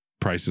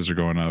 prices are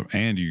going up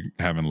and you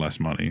having less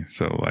money.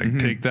 So like,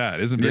 take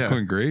that. Isn't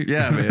Bitcoin great?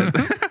 Yeah, man.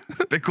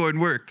 Bitcoin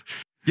worked.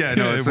 Yeah,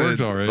 no, it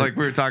worked all right. Like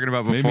we were talking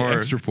about before. Maybe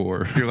extra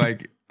poor. You're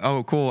like,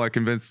 oh, cool. I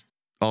convinced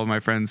all of my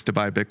friends to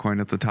buy Bitcoin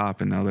at the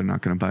top, and now they're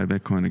not going to buy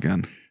Bitcoin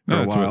again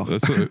for a while.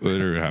 That's what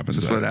literally happens.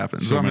 That's what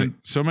happens.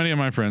 So many of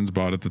my friends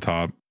bought at the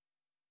top,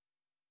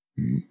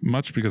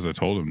 much because I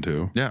told them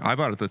to. Yeah, I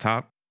bought at the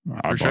top.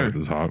 I bought at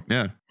the top.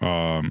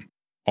 Yeah.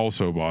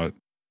 Also bought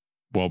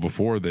well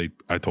before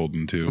I told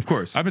them to. Of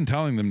course. I've been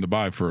telling them to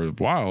buy for a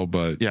while,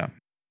 but yeah,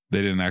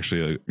 they didn't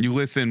actually. You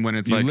listen when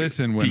it's like,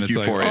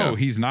 oh,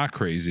 he's not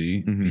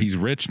crazy. He's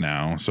rich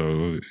now,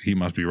 so he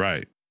must be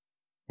right.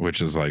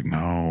 Which is like,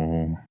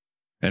 no.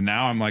 And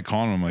now I'm like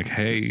calling them like,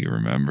 hey,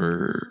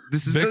 remember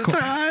this is Bitcoin. The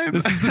time.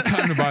 This is the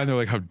time to buy. And they're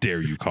like, how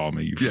dare you call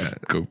me? I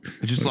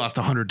just lost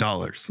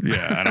 $100.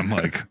 Yeah. And I'm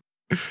like,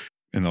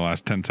 in the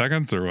last 10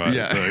 seconds or what?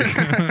 Yeah.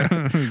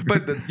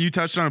 Like, but you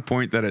touched on a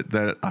point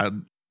that I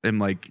am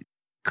like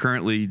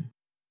currently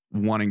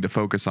wanting to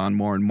focus on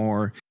more and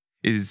more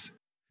is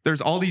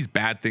there's all these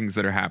bad things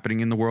that are happening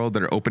in the world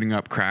that are opening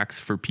up cracks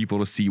for people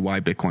to see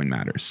why Bitcoin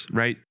matters,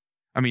 right?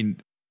 I mean,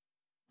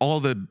 all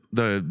the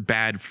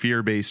bad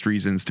fear-based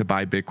reasons to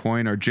buy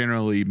Bitcoin are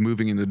generally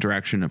moving in the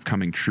direction of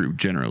coming true,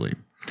 generally.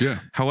 Yeah.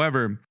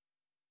 However,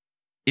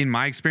 in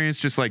my experience,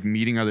 just like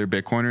meeting other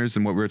Bitcoiners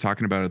and what we were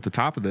talking about at the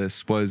top of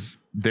this was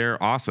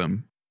they're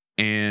awesome.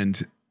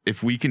 And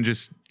if we can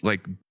just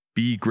like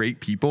be great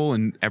people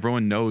and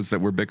everyone knows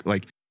that we're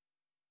like,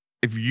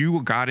 if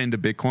you got into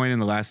Bitcoin in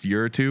the last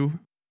year or two,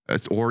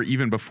 or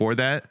even before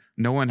that,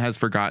 no one has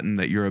forgotten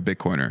that you're a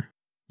Bitcoiner.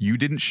 You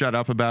didn't shut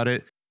up about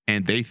it.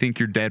 And they think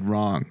you're dead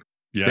wrong.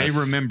 Yes. They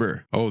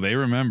remember. Oh, they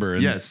remember.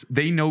 And yes.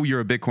 They know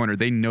you're a Bitcoiner.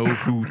 They know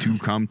who to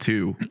come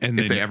to and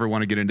if they ever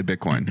want to get into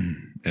Bitcoin.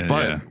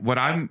 But what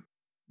I'm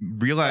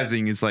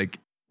realizing is like,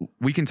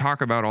 we can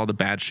talk about all the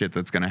bad shit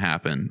that's going to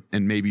happen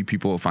and maybe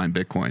people will find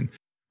Bitcoin.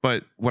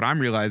 But what I'm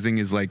realizing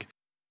is like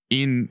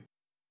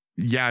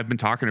I've been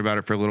talking about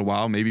it for a little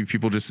while. Maybe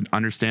people just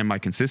understand my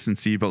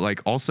consistency, but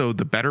like also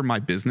the better my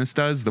business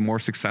does, the more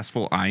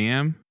successful I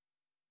am,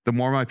 the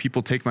more my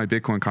people take my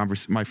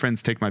my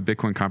friends take my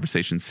Bitcoin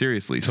conversation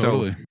seriously.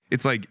 Totally. So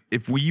it's like,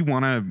 if we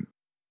want to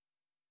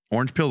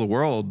orange pill the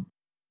world,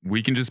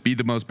 we can just be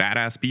the most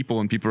badass people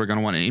and people are going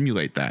to want to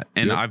emulate that.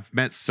 And I've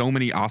met so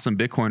many awesome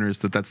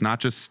Bitcoiners that's not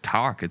just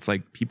talk. It's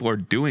like people are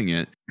doing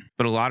it,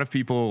 but a lot of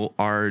people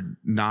are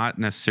not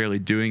necessarily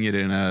doing it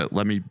in a,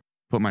 let me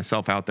put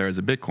myself out there as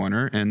a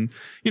Bitcoiner. And,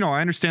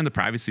 I understand the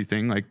privacy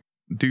thing, like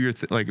do your,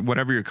 like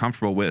whatever you're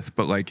comfortable with.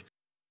 But like,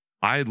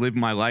 I live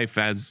my life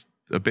as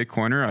a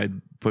Bitcoiner. I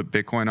put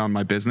Bitcoin on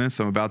my business.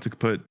 I'm about to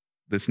put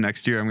this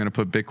next year. I'm going to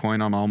put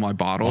Bitcoin on all my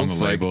bottles. On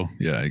the label.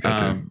 Yeah, you got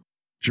to.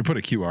 Should put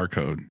a QR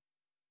code.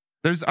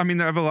 I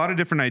have a lot of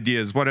different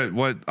ideas. What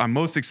I'm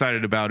most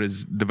excited about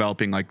is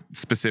developing like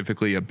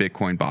specifically a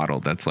Bitcoin bottle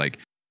that's like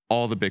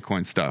all the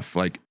Bitcoin stuff,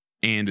 like,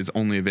 and is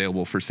only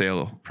available for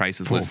sale.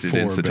 Prices listed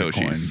in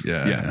Satoshis.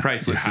 Bitcoin. Yeah.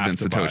 Price listed in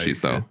Satoshis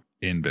though.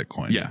 In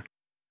Bitcoin. Yeah.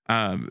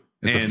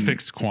 It's a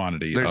fixed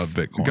quantity of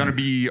Bitcoin. Going to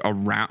be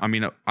around. I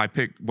mean, I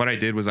picked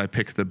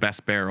the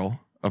best barrel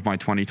of my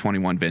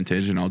 2021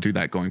 vintage, and I'll do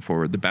that going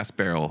forward. The best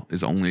barrel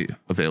is only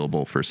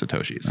available for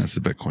Satoshis. That's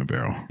the Bitcoin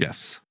barrel.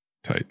 Yes.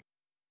 Tight.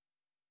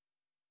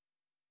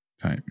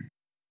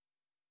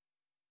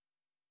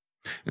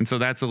 And so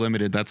that's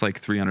that's like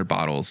 300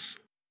 bottles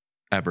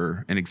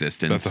ever in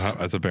existence.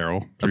 That's a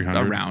barrel.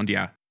 300 around.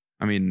 Yeah.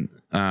 I mean,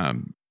 how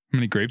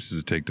many grapes does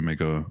it take to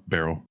make a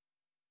barrel?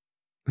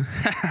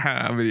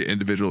 How many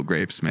individual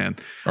grapes, man?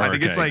 I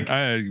think it's like,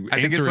 I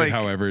think it's like,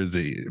 however is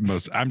the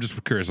most. I'm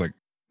just curious, like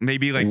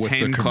maybe like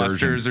 10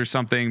 clusters or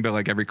something, but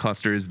like every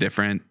cluster is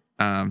different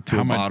to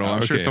a bottle.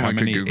 I'm sure someone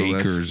could Google this. How many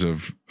acres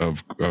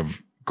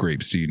of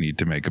grapes do you need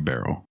to make a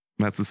barrel?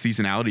 That's the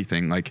seasonality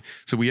thing. Like,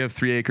 so we have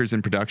 3 acres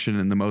in production,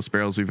 and the most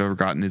barrels we've ever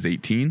gotten is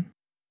 18.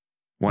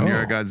 One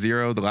year I got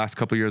 0. The last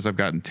couple of years I've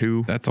gotten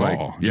 2. That's like,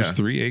 all. Just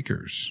 3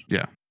 acres.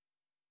 Yeah.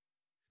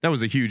 That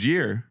was a huge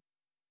year.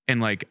 And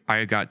like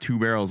I got 2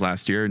 barrels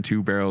last year and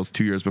 2 barrels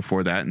 2 years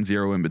before that and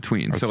 0 in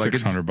between. So like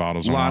 600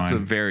 bottles of lots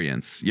wine. of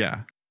variance.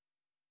 Yeah.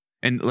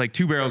 And like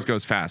 2 barrels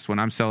goes fast. When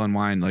I'm selling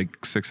wine,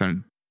 like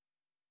 600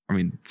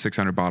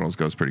 bottles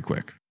goes pretty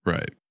quick.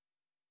 Right.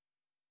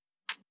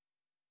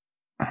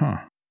 Huh.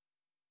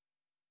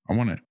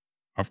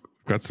 I've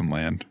got some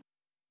land.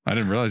 I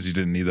didn't realize you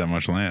didn't need that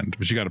much land,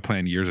 but you got to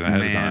plan years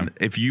ahead of time.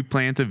 If you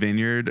plant a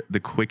vineyard,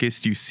 the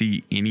quickest you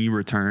see any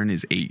return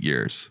is 8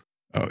 years.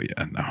 Oh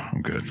yeah, no,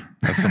 I'm good.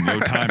 That's some low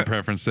time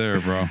preference there,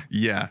 bro.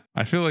 Yeah.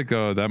 I feel like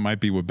that might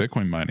be what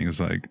Bitcoin mining is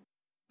like.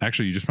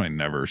 Actually, you just might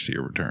never see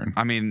a return.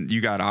 I mean,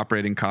 you got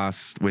operating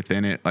costs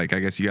within it. Like, I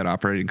guess you got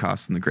operating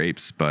costs in the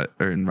grapes,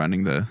 or in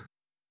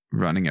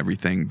running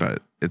everything,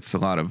 but it's a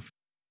lot of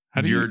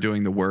you're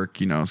doing the work,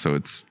 so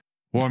it's.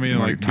 Well, I mean,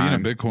 like being a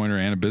Bitcoiner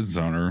and a business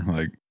owner,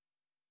 like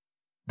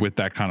with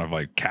that kind of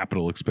like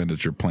capital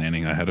expenditure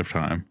planning ahead of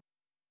time,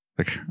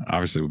 like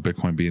obviously with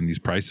Bitcoin being these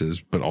prices,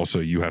 but also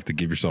you have to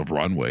give yourself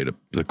runway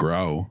to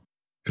grow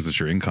because it's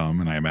your income.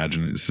 And I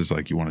imagine this is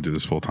like you want to do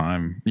this full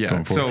time.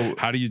 Yeah. So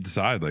how do you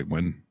decide like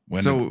when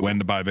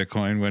to buy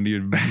Bitcoin? When do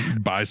you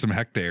buy some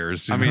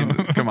hectares? I mean,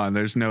 come on,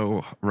 there's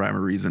no rhyme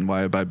or reason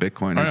why I buy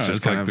Bitcoin. It's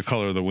just like the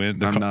color of the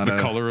wind, the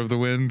color of the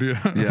wind.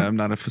 Yeah, I'm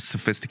not a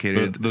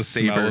sophisticated the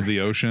smell of the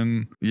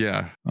ocean.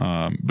 Yeah.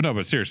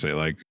 But seriously,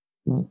 like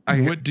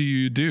what do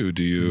you do?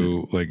 Do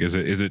you like, is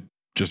it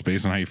just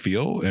based on how you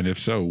feel? And if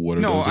so, what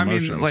are those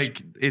emotions? I mean,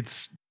 like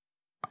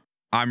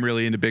I'm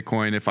really into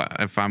Bitcoin.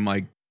 If I'm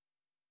like,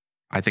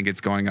 I think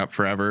it's going up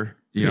forever,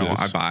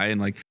 I buy,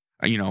 and like,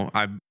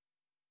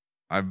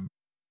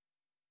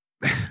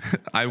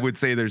 I would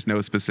say there's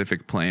no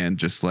specific plan.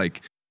 Just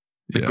like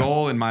the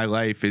goal in my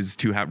life is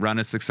to run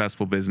a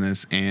successful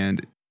business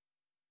and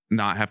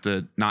not have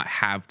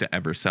to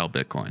ever sell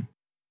Bitcoin.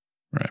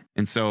 Right.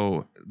 And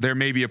so there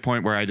may be a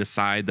point where I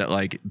decide that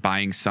like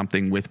buying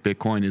something with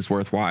Bitcoin is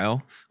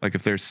worthwhile. Like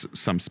if there's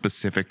some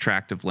specific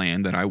tract of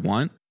land that I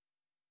want,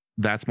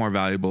 that's more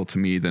valuable to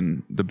me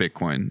than the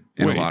Bitcoin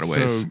in a lot of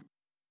ways. So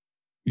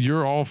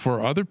you're all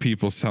for other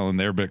people selling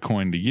their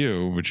Bitcoin to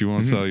you, but you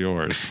won't sell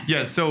yours.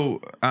 Yeah.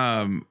 So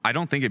I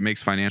don't think it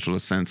makes financial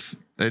sense.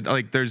 It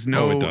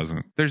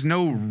doesn't. There's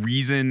no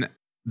reason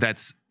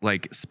that's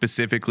like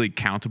specifically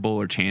countable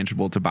or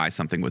tangible to buy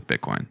something with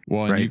Bitcoin.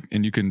 Well, right?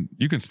 and you can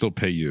still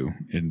pay you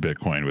in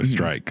Bitcoin with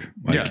Strike.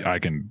 Like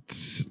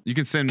you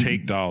can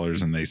take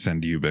dollars and they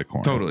send you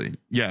Bitcoin. Totally.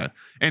 Yeah.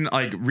 And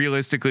like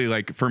realistically,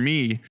 like for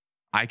me,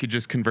 I could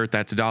just convert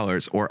that to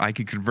dollars, or I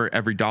could convert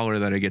every dollar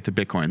that I get to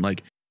Bitcoin.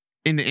 Like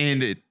in the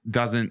end, it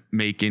doesn't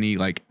make any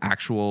like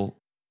actual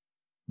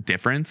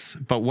difference.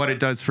 But what it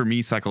does for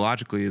me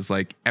psychologically is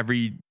like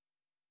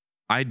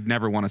I'd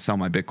never want to sell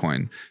my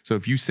Bitcoin. So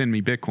if you send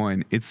me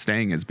Bitcoin, it's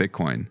staying as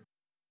Bitcoin.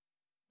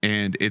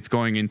 And it's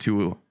going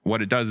into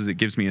what it does is it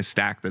gives me a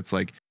stack that's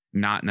like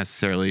not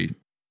necessarily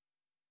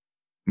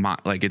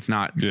it's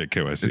not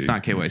KYC. It's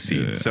not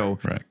KYC. Yeah, so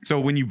right. So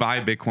when you buy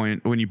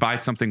Bitcoin, when you buy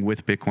something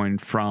with Bitcoin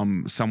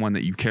from someone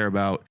that you care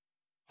about,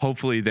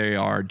 hopefully they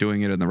are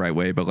doing it in the right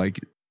way, but like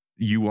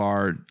you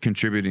are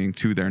contributing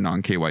to their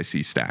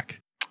non-KYC stack.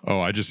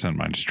 Oh, I just send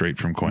mine straight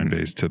from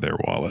Coinbase to their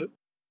wallet.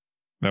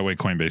 That way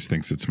Coinbase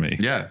thinks it's me.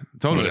 Yeah,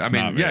 totally. I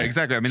mean, yeah,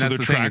 exactly. I mean, so that's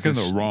they're the tracking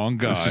the wrong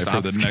guy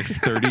for the next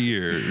 30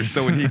 years.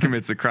 So when he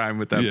commits a crime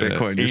with that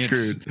Bitcoin, you're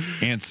screwed.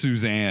 Aunt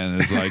Suzanne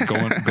is like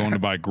going to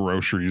buy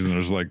groceries, and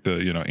there's like the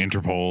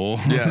Interpol.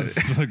 Yeah,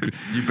 like,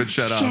 you've been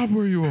shut Stop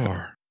where you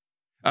are.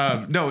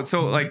 No,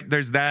 so like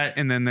there's that,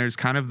 and then there's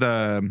kind of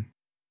the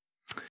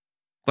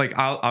like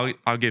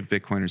I'll give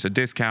Bitcoiners a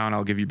discount.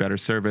 I'll give you better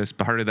service.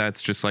 But part of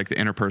that's just like the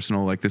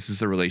interpersonal. Like this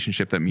is a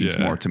relationship that means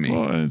more to me.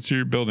 Well, so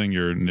you're building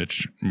your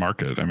niche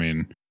market. I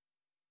mean,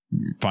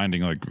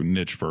 finding like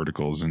niche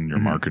verticals in your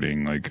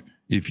marketing. Like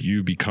if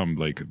you become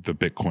like the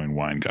Bitcoin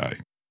wine guy,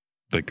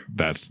 like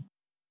that's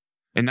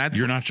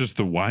you're not just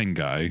the wine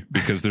guy,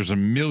 because there's a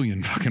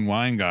million fucking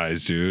wine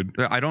guys, dude.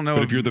 I don't know.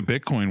 But if you're the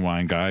Bitcoin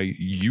wine guy,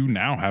 you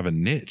now have a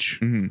niche.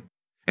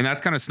 And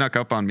that's kind of snuck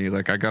up on me.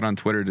 Like I got on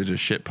Twitter to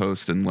just shit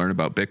post and learn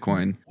about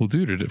Bitcoin. Well,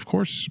 dude, of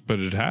course, but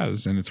it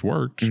has, and it's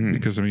worked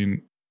because I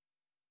mean,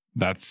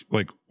 that's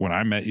like when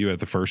I met you at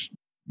the first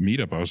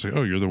meetup, I was like,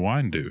 oh, you're the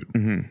wine dude.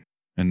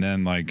 And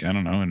then like, I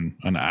don't know, in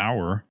an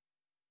hour,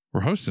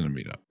 we're hosting a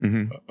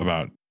meetup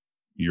about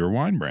your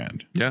wine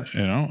brand. Yeah.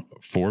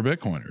 For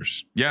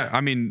Bitcoiners. Yeah. I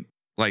mean,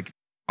 like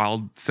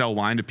I'll sell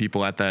wine to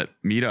people at that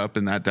meetup,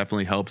 and that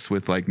definitely helps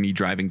with like me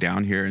driving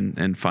down here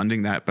and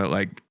funding that. But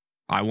like,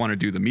 I want to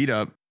do the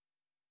meetup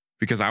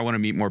because I want to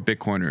meet more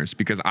Bitcoiners,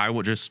 because I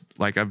will just,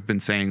 like I've been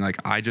saying, like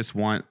I just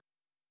want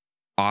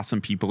awesome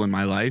people in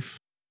my life.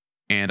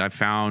 And I've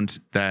found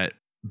that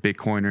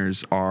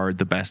Bitcoiners are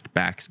the best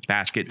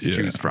basket to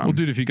choose from. Well,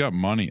 dude, if you got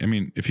money, I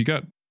mean, if you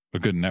got a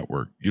good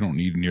network, you don't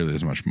need nearly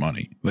as much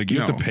money. Like you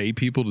have to pay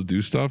people to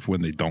do stuff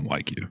when they don't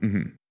like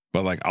you.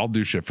 But like I'll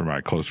do shit for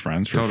my close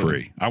friends for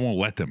free. I won't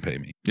let them pay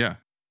me. Yeah.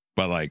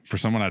 But like for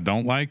someone I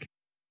don't like,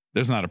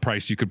 there's not a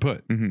price you could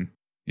put.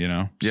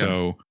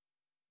 So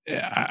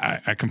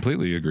I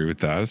completely agree with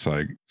that. It's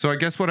like, so I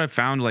guess what I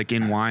found like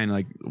in wine,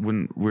 like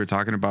when we were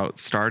talking about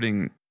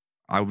starting,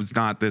 I was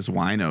not this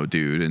wino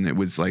dude, and it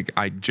was like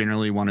I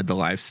generally wanted the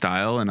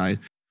lifestyle and I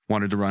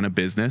wanted to run a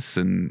business,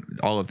 and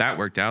all of that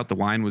worked out. The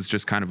wine was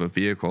just kind of a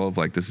vehicle of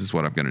like, this is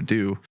what I'm going to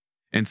do.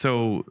 And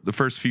so the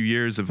first few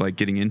years of like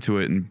getting into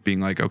it and being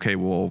like, okay,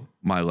 well,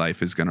 my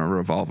life is going to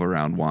revolve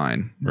around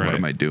wine. Right. What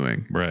am I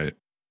doing? Right.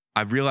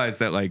 I've realized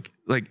that like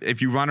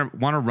if you want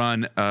to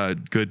run a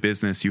good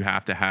business, you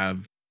have to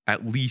have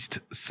at least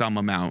some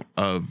amount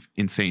of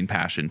insane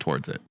passion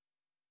towards it.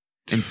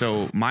 And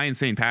so my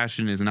insane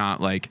passion is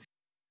not like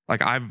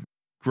I've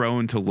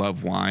grown to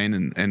love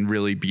wine and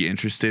really be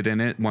interested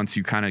in it. Once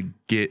you kind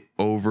of get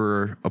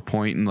over a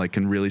point and like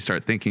can really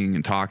start thinking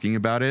and talking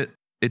about it,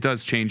 it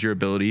does change your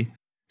ability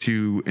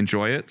to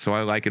enjoy it. So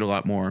I like it a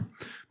lot more.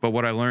 But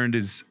what I learned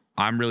is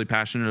I'm really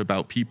passionate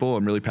about people.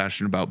 I'm really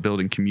passionate about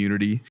building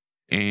community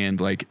and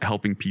like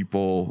helping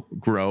people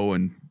grow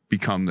and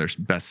become their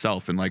best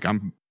self. And like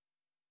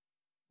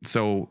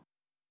so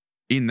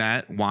in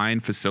that, wine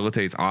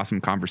facilitates awesome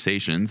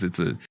conversations. It's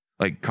a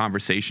like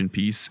conversation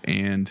piece.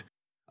 And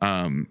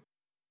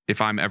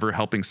if I'm ever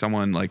helping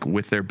someone like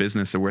with their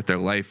business or with their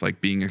life, like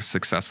being a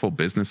successful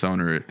business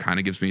owner, it kind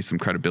of gives me some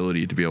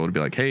credibility to be able to be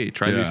like, hey,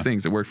 try these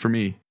things. It worked for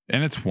me.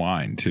 And it's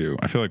wine too.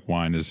 I feel like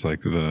wine is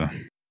like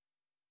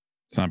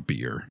it's not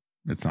beer.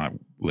 It's not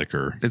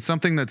liquor. It's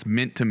something that's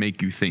meant to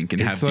make you think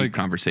and have deep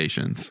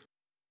conversations.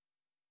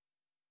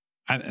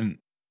 And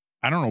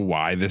I don't know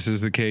why this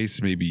is the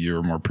case. Maybe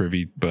you're more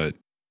privy, but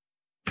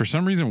for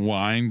some reason,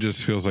 wine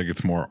just feels like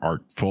it's more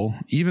artful,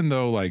 even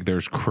though like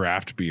there's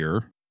craft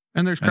beer.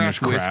 And there's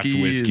craft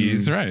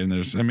whiskeys, right? And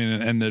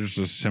there's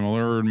a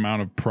similar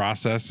amount of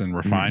process and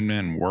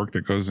refinement and work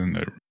that goes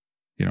into,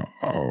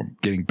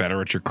 getting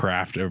better at your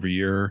craft every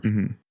year.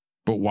 Mm-hmm.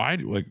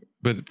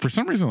 But for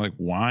some reason, like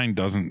wine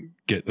doesn't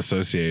get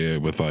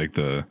associated with like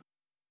to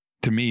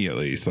me at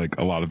least, like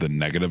a lot of the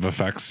negative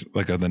effects,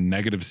 like the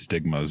negative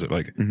stigmas of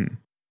like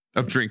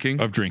of drinking,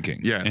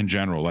 yeah, in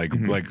general. Like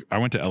I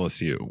went to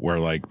LSU where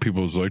like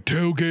people was like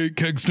tailgate,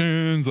 keg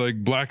stands,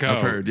 like blackout,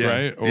 I've heard, yeah.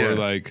 Right? Or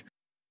like.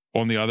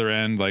 On the other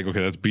end, like,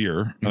 okay, that's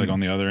beer. Like on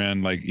the other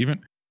end, like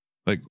even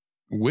like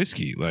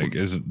whiskey, like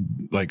is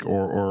like,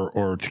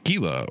 or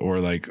tequila or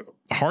like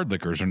hard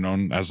liquors are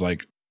known as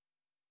like,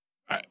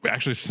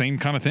 actually same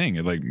kind of thing.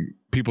 Like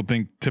people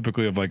think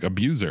typically of like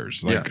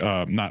abusers, like,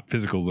 not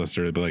physical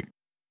necessarily, but like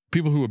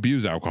people who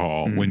abuse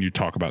alcohol when you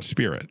talk about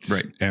spirits,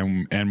 right?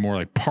 And more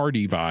like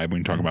party vibe when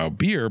you talk about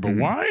beer, but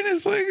wine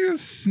is like a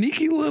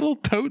sneaky little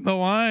tote in the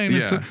line.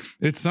 Yeah.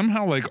 It's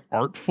somehow like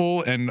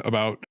artful and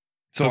about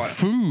the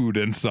food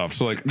and stuff.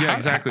 So like,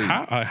 exactly.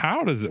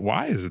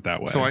 Why is it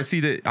that way? So I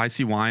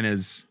see wine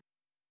as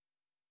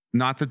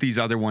not that these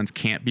other ones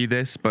can't be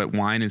this, but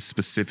wine is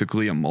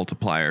specifically a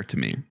multiplier to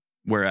me.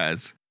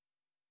 Whereas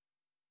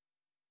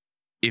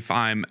if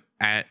I'm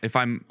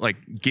like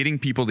getting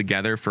people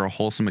together for a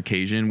wholesome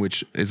occasion,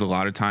 which is a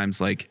lot of times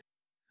like,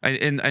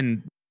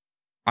 and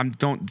I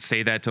don't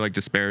say that to like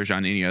disparage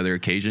on any other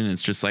occasion.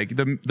 It's just like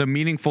the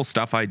meaningful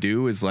stuff I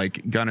do is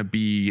like gonna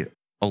be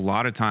a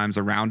lot of times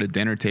around a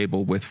dinner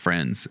table with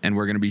friends, and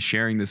we're going to be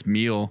sharing this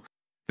meal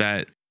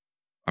that,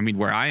 I mean,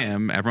 where I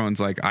am, everyone's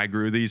like, I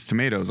grew these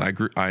tomatoes.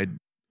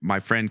 My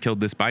friend killed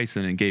this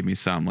bison and gave me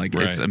some. Like,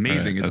 it's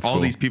amazing. Right. It's all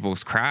cool. These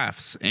people's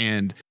crafts,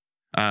 and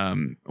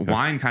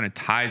wine kind of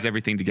ties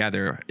everything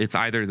together. It's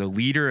either the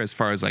leader as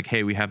far as like,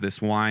 hey, we have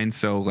this wine,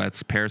 so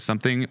let's pair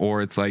something,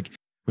 or it's like,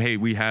 hey,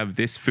 we have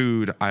this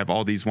food, I have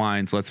all these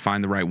wines, let's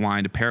find the right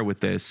wine to pair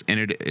with this.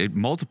 And it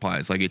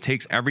multiplies. Like, it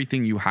takes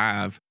everything you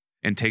have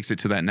and takes it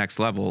to that next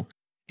level.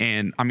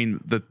 And I mean,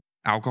 the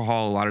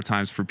alcohol a lot of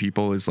times for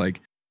people is like,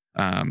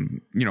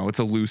 it's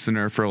a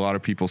loosener for a lot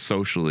of people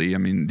socially. I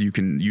mean, you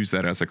can use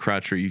that as a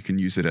crutch, or you can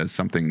use it as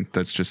something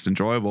that's just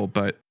enjoyable.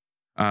 But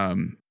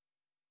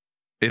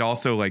it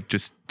also like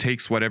just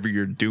takes whatever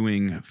you're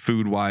doing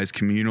food wise,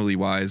 communally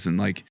wise, and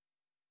like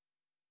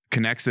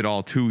connects it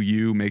all to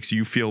you, makes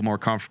you feel more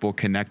comfortable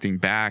connecting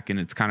back. And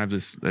it's kind of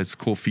this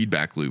cool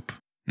feedback loop.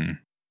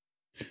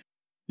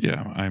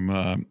 Yeah.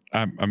 I'm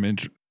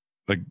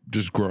like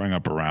just growing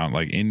up around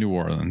like in New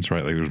Orleans,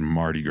 right? Like there's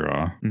Mardi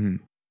Gras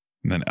and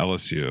then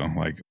LSU.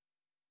 Like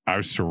I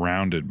was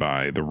surrounded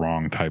by the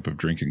wrong type of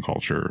drinking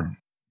culture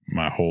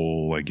my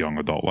whole like young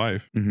adult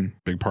life.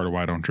 Big part of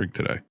why I don't drink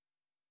today.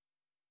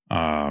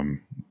 And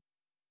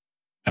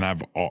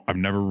I've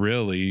never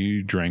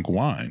really drank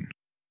wine.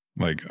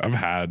 Like I've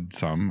had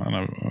some,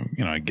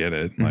 and I get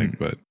it, like,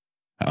 but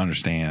I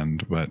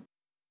understand, but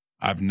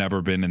I've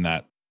never been in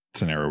that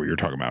scenario where you're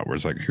talking about, where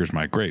it's like, here's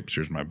my grapes,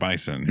 here's my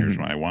bison, here's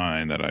my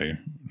wine that I,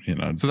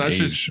 so that's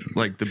just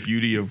like the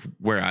beauty of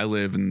where I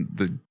live and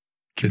the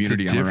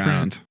community I'm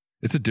around.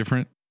 It's a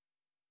different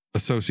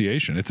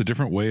association. It's a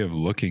different way of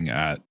looking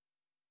at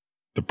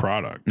the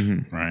product,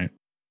 right?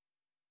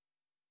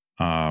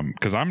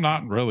 Because I'm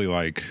not really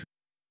like,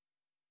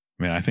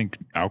 I mean, I think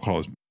alcohol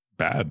is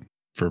bad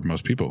for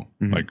most people,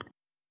 like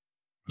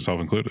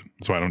myself included.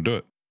 That's why I don't do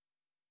it.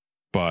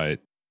 But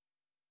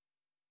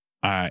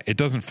it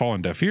doesn't fall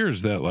in deaf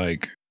ears that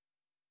like,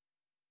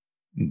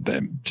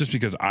 that just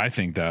because I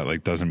think that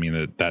like doesn't mean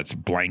that that's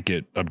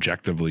blanket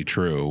objectively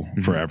true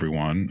for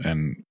everyone.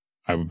 And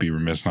I would be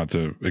remiss not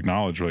to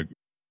acknowledge like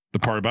the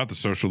part about the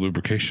social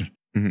lubrication.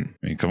 I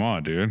mean, come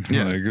on, dude.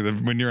 Yeah.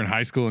 Like when you're in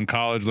high school and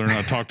college, learning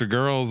how to talk to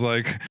girls,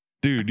 like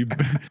dude,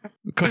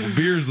 a couple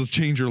beers will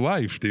change your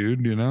life,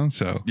 dude. You know,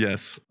 so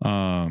yes.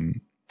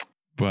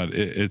 But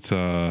it's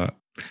so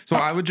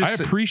I would just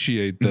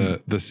appreciate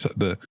the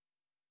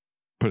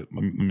let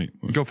me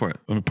go for it.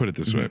 Let me put it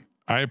this way.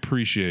 I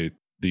appreciate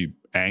the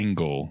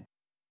angle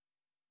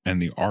and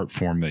the art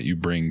form that you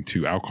bring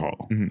to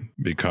alcohol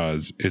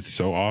because it's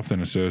so often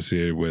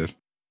associated with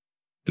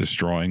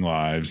destroying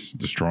lives,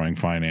 destroying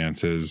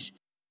finances,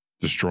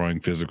 destroying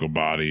physical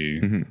body.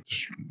 And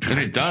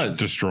it does.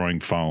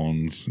 Destroying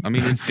phones. I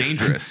mean, it's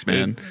dangerous,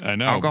 man. I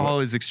know. Alcohol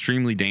is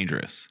extremely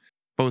dangerous.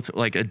 Both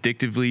like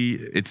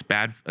addictively, it's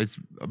bad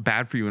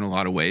for you in a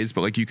lot of ways,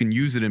 but like you can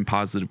use it in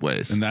positive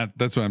ways. And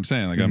that's what I'm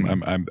saying.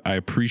 Like I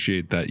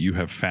appreciate that you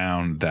have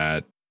found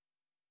that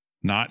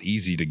not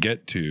easy to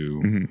get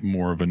to,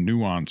 more of a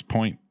nuanced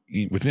point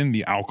within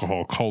the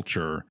alcohol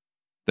culture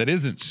that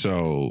isn't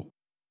so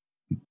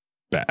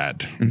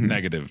bad,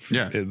 negative.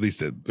 Yeah. At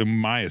least in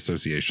my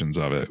associations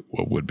of it,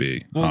 what would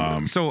be.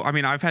 Well, so, I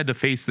mean, I've had to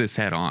face this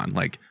head on.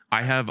 Like,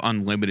 I have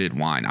unlimited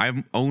wine.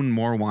 I own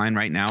more wine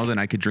right now than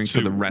I could drink for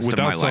the rest of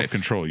my life. Without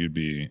self-control, you'd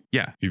be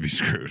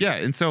screwed. Yeah.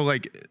 And so,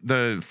 like,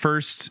 the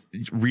first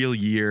real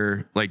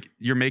year, like,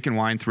 you're making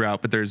wine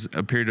throughout, but there's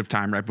a period of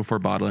time right before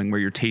bottling where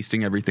you're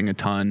tasting everything a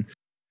ton.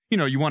 You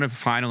know, you want to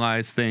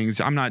finalize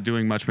things. I'm not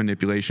doing much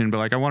manipulation, but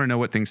like, I want to know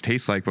what things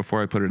taste like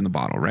before I put it in the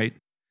bottle, right?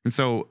 And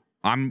so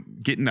I'm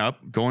getting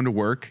up, going to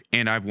work,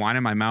 and I have wine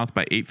in my mouth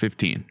by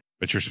 8:15.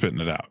 But you're spitting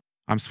it out.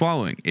 I'm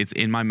swallowing. It's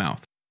in my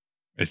mouth.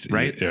 It's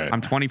right. Yeah.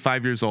 I'm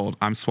 25 years old.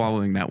 I'm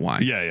swallowing that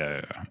wine.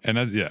 Yeah. And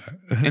that's,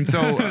 And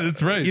so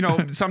that's right. You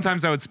know,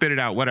 sometimes I would spit it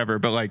out, whatever.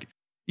 But like,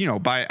 you know,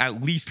 by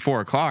at least 4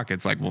 o'clock,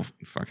 it's like, well,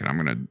 fuck it.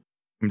 I'm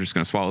just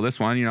gonna swallow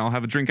this one. You know, I'll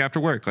have a drink after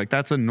work. Like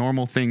that's a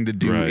normal thing to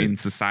do in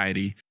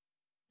society.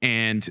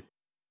 And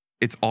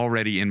it's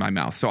already in my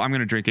mouth. So I'm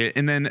going to drink it.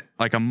 And then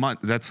like a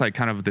month, that's like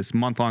kind of this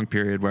month-long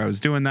period where I was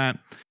doing that.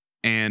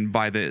 And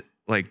by the,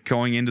 like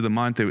going into the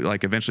month, it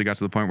like eventually got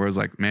to the point where I was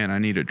like, man, I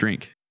need a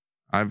drink.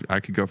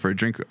 I could go for a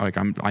drink. Like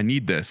I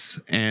need this.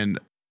 And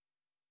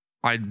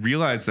I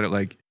realized that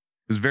it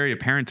was very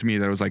apparent to me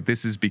that I was like,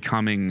 this is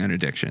becoming an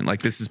addiction.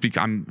 Like this is,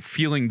 I'm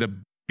feeling the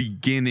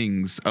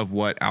beginnings of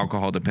what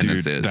alcohol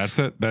dependence is.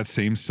 That's that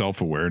same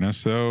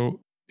self-awareness though,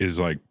 is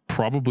like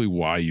probably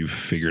why you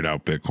figured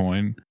out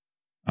Bitcoin.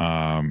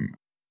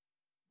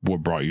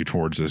 What brought you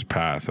towards this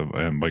path of,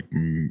 and like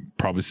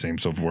probably same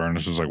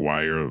self-awareness is like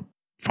why you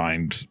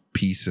find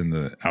peace in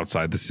the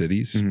outside the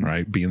cities,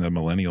 right? Being the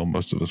millennial,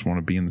 most of us want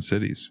to be in the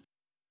cities.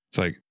 It's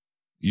like,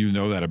 you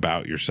know that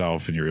about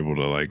yourself and you're able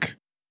to like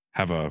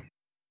have a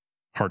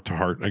heart to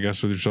heart, I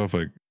guess, with yourself.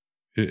 Like,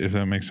 if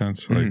that makes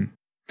sense. Like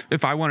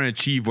if I want to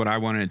achieve what I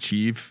want to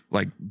achieve,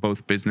 like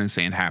both business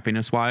and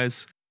happiness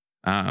wise,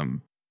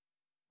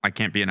 I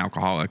can't be an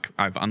alcoholic.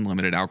 I have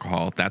unlimited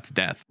alcohol. That's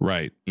death.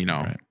 Right. You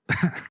know? Right.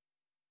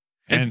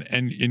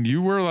 and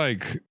you were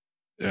like,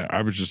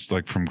 I was just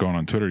like from going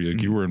on Twitter,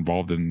 like you were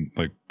involved in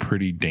like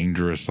pretty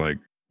dangerous, like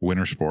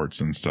winter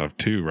sports and stuff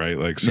too. Right.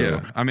 Like, so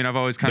yeah. I mean, I've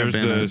always kind of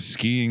been the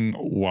skiing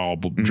while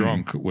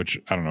drunk, which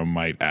I don't know,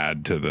 might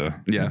add to the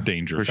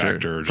danger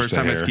factor. Sure. First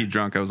time I skied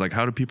drunk, I was like,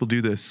 how do people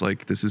do this?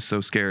 Like, this is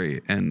so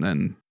scary. And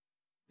then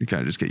you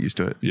kind of just get used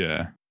to it.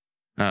 Yeah.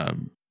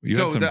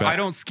 I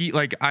don't ski.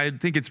 Like, I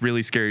think it's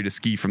really scary to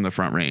ski from the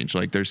Front Range.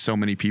 Like, there's so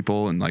many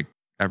people, and like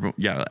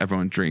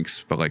everyone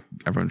drinks, but like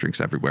everyone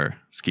drinks everywhere.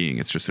 Skiing,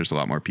 it's just there's a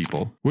lot more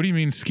people. What do you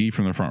mean ski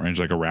from the Front Range?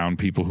 Like around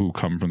people who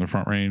come from the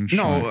Front Range?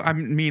 No, I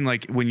mean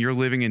like when you're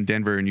living in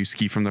Denver and you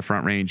ski from the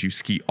Front Range, you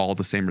ski all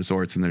the same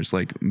resorts, and there's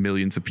like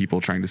millions of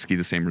people trying to ski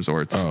the same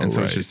resorts, and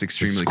so it's just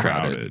extremely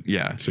crowded.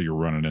 Yeah, so you're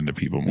running into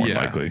people more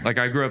likely. Like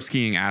I grew up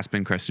skiing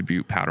Aspen, Crested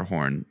Butte,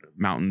 Powderhorn,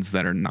 mountains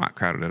that are not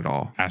crowded at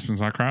all.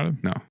 Aspen's not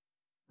crowded? No.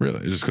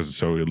 Really? Just because it's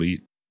so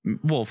elite?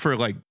 Well, for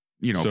like,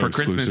 you know, so for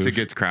exclusive. Christmas it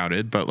gets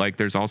crowded, but like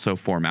there's also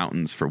 4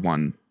 mountains for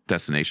one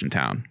destination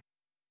town.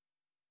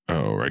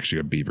 Oh, right.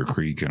 You got Beaver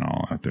Creek and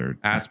all out there.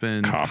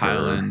 Aspen,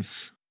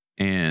 Highlands,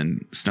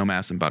 and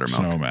Snowmass and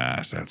Buttermilk.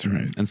 Snowmass, that's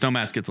right. And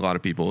Snowmass gets a lot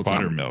of people. It's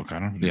Buttermilk, I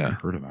don't think I've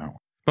heard of that one.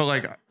 But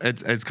like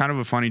it's kind of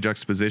a funny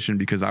juxtaposition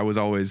because I was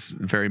always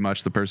very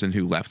much the person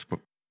who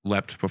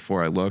leapt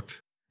before I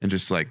looked and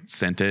just like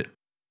sent it.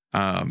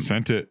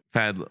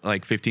 Had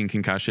like 15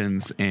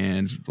 concussions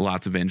and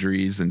lots of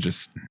injuries, and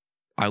just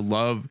I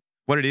love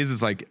what it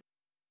is like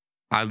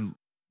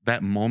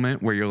that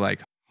moment where you're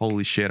like,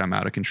 holy shit, I'm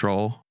out of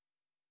control.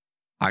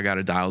 I got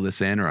to dial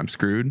this in or I'm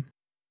screwed.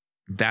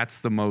 That's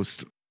the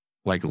most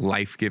like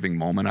life-giving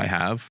moment I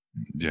have.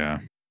 Yeah.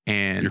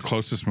 And your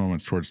closest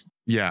moments towards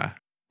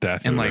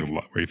death, and like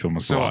where you feel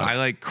most so alive. I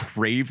like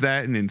crave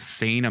that an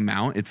insane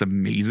amount. It's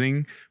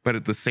amazing, but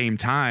at the same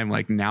time,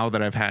 like now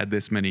that I've had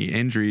this many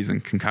injuries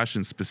and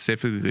concussions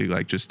specifically,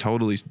 like just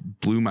totally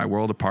blew my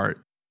world apart.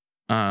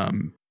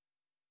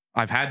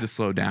 I've had to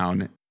slow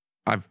down.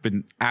 I've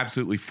been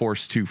absolutely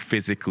forced to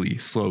physically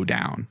slow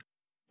down,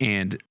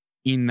 and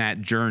in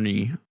that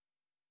journey,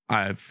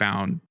 I've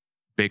found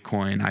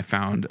Bitcoin. I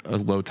found a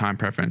low time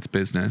preference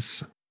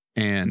business,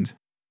 and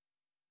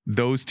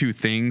those two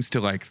things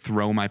to like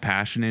throw my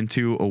passion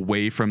into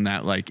away from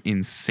that like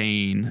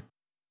insane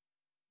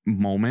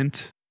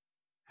moment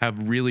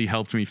have really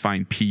helped me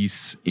find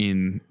peace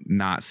in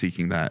not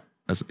seeking that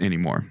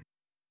anymore.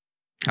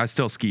 I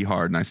still ski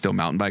hard and I still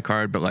mountain bike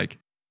hard, but like,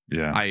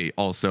 yeah, I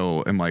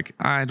also am like,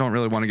 I don't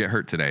really want to get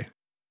hurt today,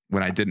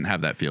 when I didn't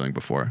have that feeling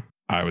before.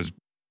 I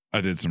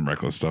did some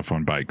reckless stuff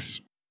on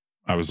bikes.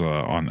 I was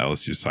on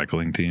LSU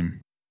cycling team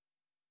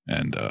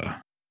and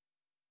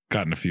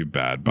gotten a few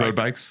bad road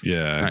bikes.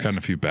 Yeah, nice. Gotten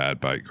a few bad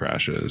bike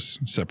crashes,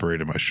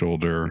 separated my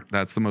shoulder.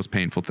 That's the most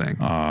painful thing.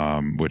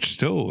 Which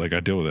still, like, I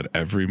deal with it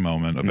every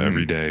moment of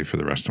every day for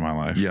the rest of my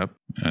life. Yep.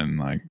 And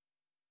like,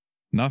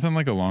 nothing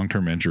like a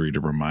long-term injury to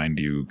remind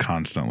you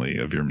constantly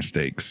of your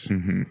mistakes.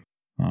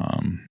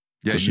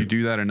 Yeah, you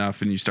do that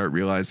enough and you start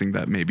realizing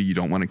that maybe you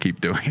don't want to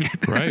keep doing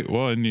it. Right.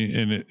 Well, and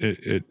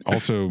it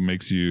also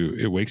wakes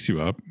you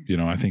up. You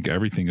know, I think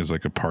everything is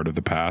like a part of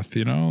the path,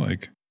 you know,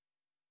 like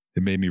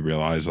it made me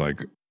realize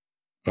like,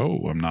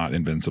 oh, I'm not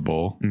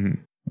invincible.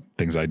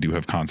 Things I do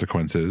have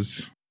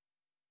consequences.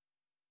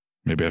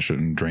 Maybe I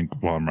shouldn't drink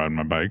while I'm riding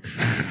my bike.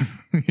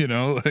 You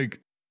know,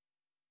 like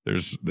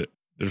there's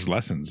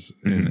lessons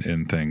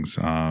in things.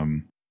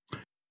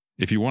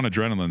 If you want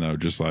adrenaline though,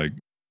 just like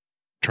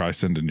try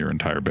sending your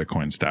entire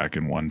Bitcoin stack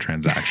in one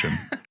transaction.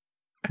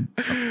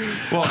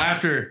 Well,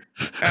 after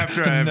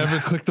I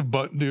never clicked the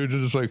button, dude.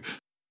 It's like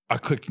I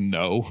clicked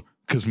no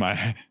because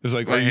it's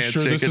like, are you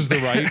sure this is the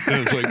right?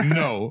 And it's like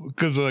no,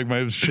 because like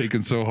my was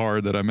shaking so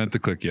hard that I meant to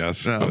click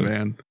yes. Oh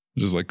man,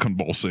 just like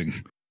convulsing.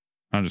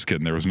 I'm just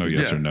kidding. There was no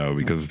yes or no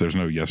because there's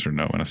no yes or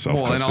no in a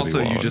self-custody Well, and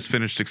also wallet. you just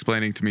finished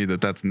explaining to me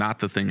that that's not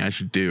the thing I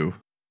should do.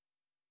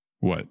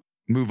 What?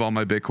 Move all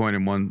my Bitcoin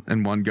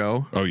in one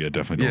go? Oh yeah,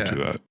 definitely don't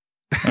do that.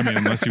 I mean,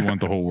 unless you want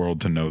the whole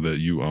world to know that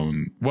you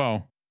own.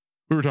 Well,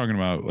 we were talking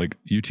about like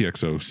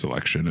UTXO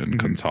selection and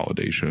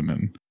consolidation,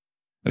 and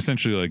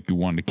essentially like you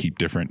want to keep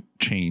different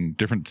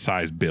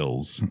size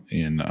bills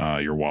in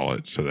your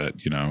wallet so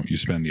that, you know, you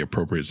spend the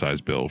appropriate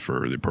size bill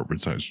for the appropriate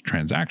size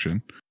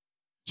transaction.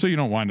 So you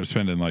don't wind up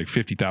spending like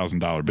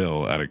 $50,000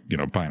 bill at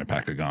buying a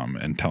pack of gum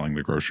and telling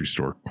the grocery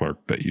store clerk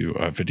that you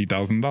have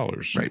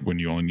 $50,000 right when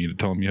you only need to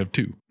tell them you have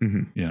two.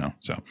 You know,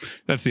 so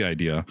that's the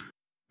idea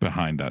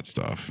behind that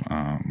stuff.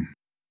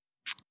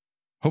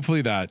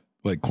 Hopefully that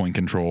like coin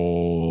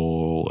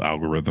control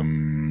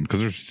algorithm,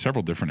 because there's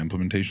several different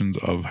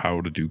implementations of how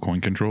to do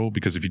coin control,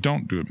 because if you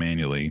don't do it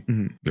manually,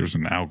 there's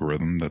an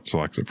algorithm that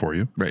selects it for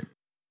you. Right.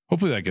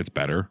 Hopefully that gets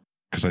better,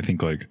 because I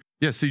think like,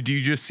 yeah. So do you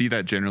just see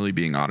that generally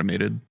being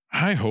automated?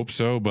 I hope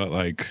so, but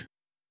like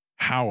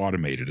how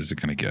automated is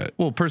it going to get?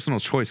 Well, personal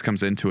choice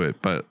comes into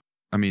it, but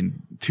I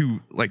mean,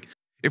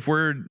 if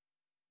we're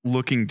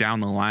looking down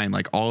the line,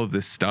 like all of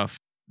this stuff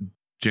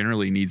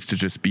generally needs to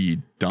just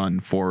be done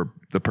for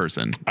the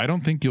person. I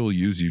don't think you'll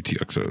use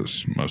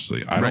UTXOs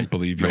mostly. I don't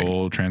believe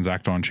you'll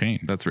transact on chain.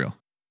 That's real.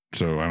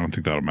 So I don't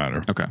think that'll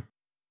matter. Okay.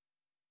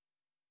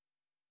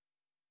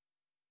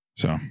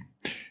 So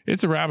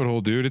it's a rabbit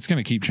hole, dude. It's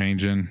going to keep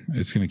changing.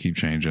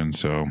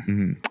 So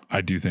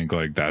I do think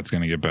like that's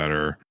going to get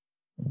better.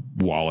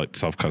 Wallet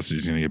self-custody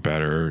is going to get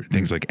better.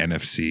 Things like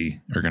NFC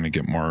are going to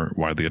get more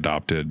widely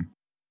adopted,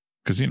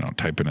 because, you know,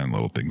 typing in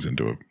little things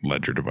into a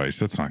ledger device,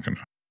 that's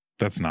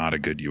not a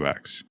good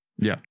UX.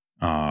 Yeah.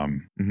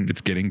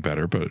 It's getting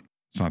better, but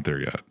it's not there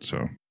yet.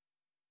 So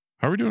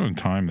how are we doing on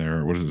time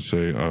there? What does it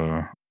say?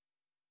 On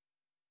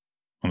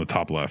the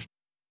top left.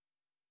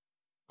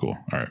 Cool.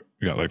 All right.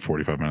 We got like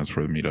 45 minutes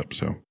for the meetup.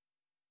 So,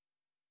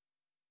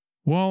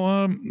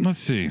 well, let's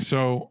see.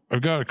 So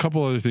I've got a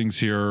couple other things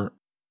here.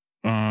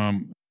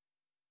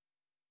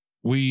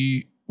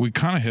 We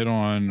kind of hit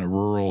on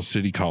rural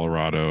city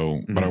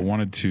Colorado, but I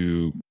wanted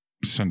to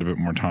spend a bit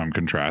more time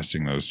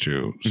contrasting those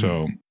two.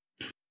 So,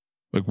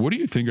 like, what do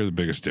you think are the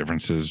biggest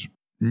differences?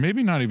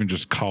 Maybe not even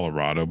just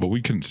Colorado, but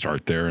we can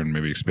start there and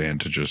maybe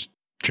expand to just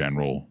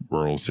general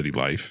rural city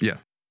life. Yeah.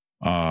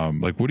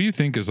 Like, what do you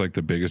think is like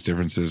the biggest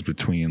differences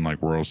between like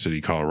rural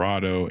city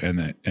Colorado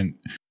and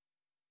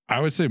I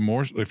would say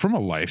more like from a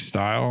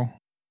lifestyle,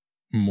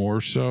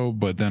 more so,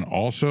 but then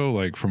also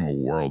like from a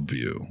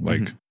worldview,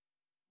 like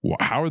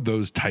how are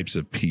those types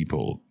of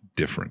people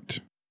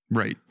different?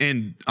 Right.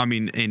 And I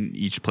mean, in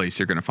each place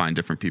you're going to find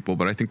different people,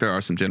 but I think there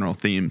are some general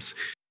themes.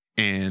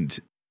 And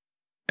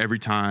every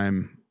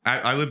time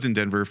I lived in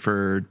Denver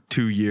for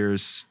 2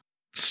 years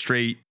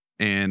straight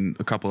and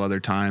a couple other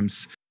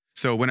times.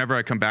 So whenever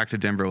I come back to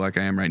Denver, like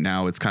I am right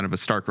now, it's kind of a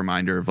stark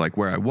reminder of like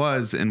where I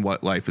was and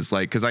what life is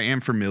like. Cause I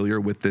am familiar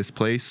with this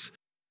place.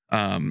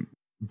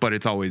 But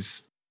it's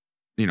always,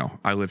 you know,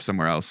 I live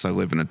somewhere else. I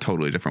live in a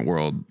totally different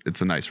world.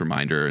 It's a nice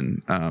reminder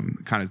and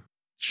kind of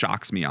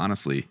shocks me,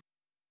 honestly.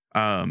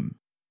 I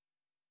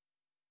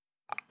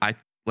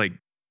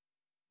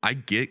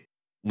get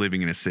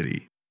living in a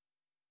city.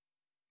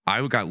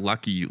 I got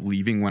lucky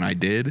leaving when I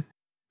did,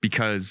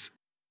 because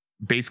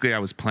basically I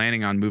was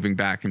planning on moving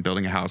back and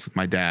building a house with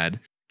my dad,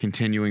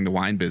 continuing the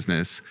wine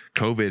business.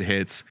 COVID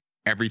hits,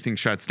 everything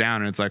shuts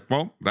down, and it's like,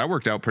 well, that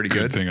worked out pretty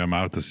good. Good thing I'm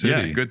out of the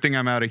city. Yeah, good thing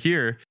I'm out of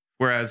here.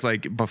 Whereas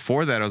like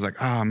before that, I was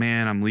like, oh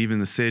man, I'm leaving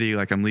the city.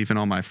 Like I'm leaving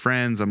all my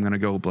friends. I'm going to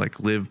go like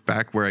live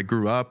back where I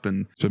grew up.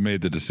 And so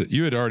made the decision.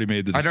 You had already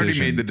made the decision. I'd already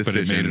made the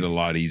decision. But it made it a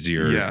lot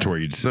easier to where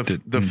you just the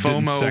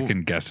FOMO didn't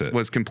second guess it.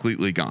 Was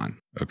completely gone.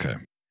 Okay.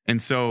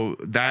 And so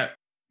that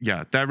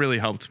really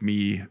helped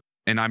me.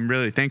 And I'm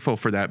really thankful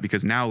for that,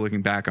 because now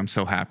looking back, I'm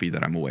so happy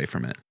that I'm away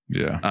from it.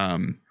 Yeah.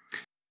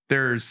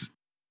 There's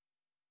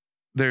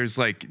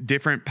like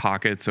different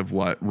pockets of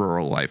what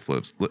rural life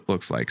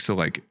looks like. So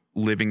like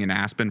living in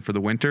Aspen for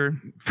the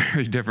winter,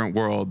 very different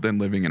world than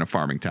living in a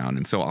farming town.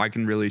 And so I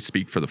can really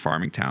speak for the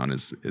farming town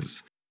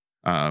is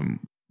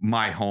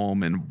my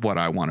home, and what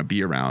I want to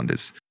be around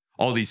is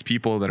all these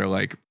people that are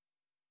like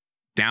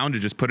down to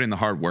just put in the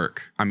hard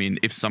work. I mean,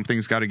 if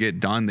something's got to get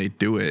done, they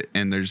do it.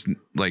 And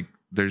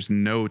there's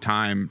no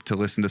time to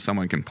listen to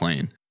someone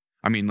complain.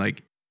 I mean,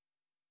 like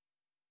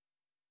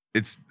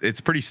it's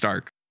pretty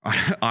stark,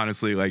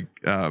 honestly. Like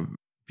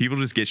people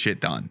just get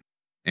shit done.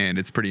 And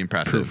it's pretty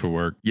impressive. Proof of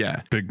work.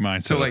 Yeah. Big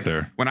mindset so like, up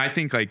there. When I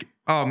think like,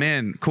 oh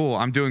man, cool,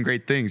 I'm doing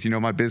great things. You know,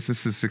 my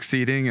business is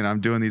succeeding and I'm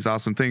doing these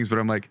awesome things. But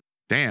I'm like,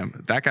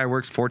 damn, that guy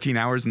works 14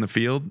 hours in the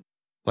field.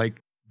 Like,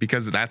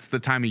 because that's the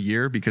time of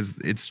year, because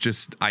it's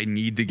just, I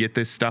need to get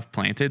this stuff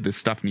planted. This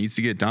stuff needs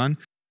to get done.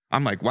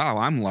 I'm like, wow,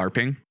 I'm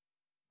LARPing.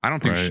 I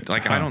don't do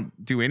I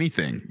don't do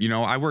anything. You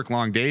know, I work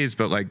long days,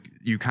 but like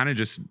you kind of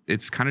just,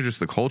 it's kind of just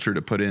the culture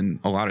to put in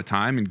a lot of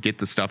time and get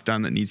the stuff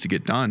done that needs to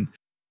get done.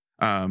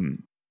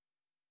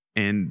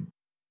 And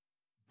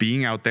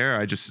being out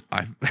there,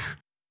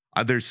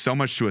 there's so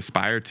much to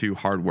aspire to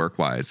hard work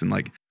wise. And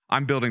like,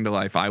 I'm building the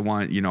life I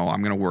want, you know,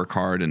 I'm going to work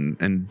hard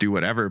and do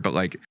whatever, but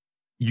like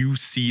you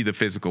see the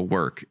physical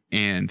work.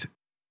 And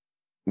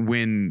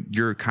when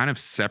you're kind of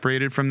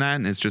separated from that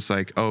and it's just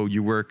like, oh,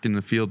 you work in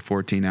the field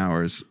 14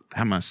 hours,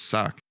 that must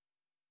suck.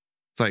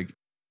 It's like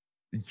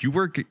you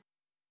work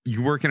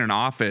in an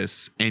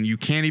office and you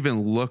can't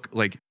even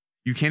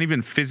you can't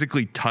even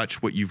physically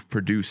touch what you've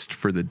produced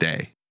for the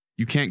day.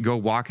 You can't go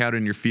walk out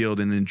in your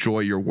field and enjoy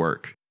your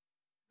work.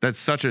 That's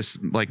such a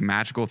like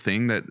magical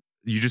thing that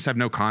you just have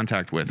no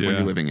contact with when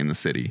you're living in the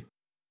city.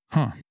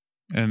 Huh.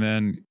 And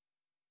then,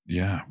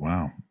 yeah,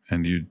 wow.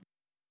 And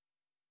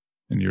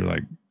you're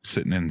like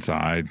sitting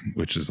inside,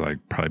 which is like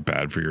probably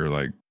bad for your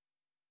like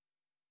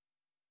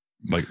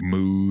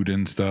mood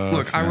and stuff.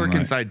 Look, I work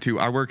inside too.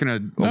 I work in a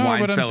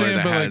wine cellar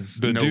that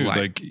has no light.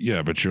 Like,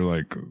 yeah, but you're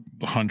like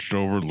hunched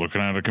over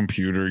looking at a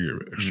computer.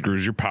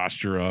 Screws your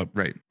posture up.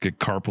 Right. Get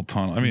carpal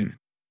tunnel. I mean,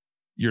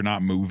 you're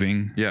not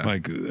moving. Yeah.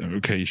 Like,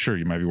 okay, sure,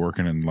 you might be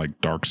working in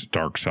like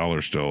dark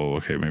cellar still.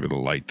 Okay, maybe the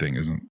light thing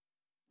isn't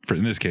for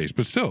in this case,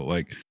 but still,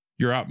 like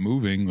you're out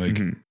moving. Like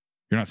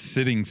you're not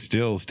sitting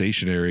still,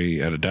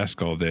 stationary at a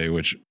desk all day,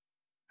 which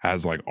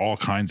has like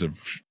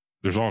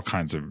there's all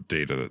kinds of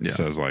data that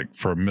says like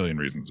for a million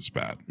reasons it's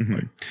bad.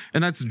 Like,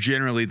 and that's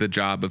generally the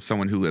job of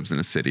someone who lives in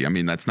a city. I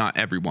mean, that's not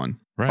everyone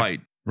by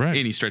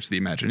any stretch of the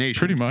imagination.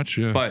 Pretty much,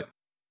 yeah. But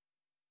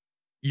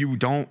you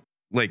don't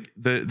like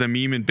the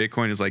meme in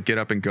Bitcoin is like get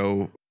up and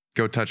go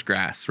touch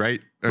grass,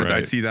 right? Or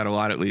I see that a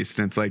lot at least.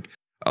 And it's like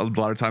a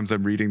lot of times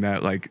I'm reading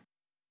that like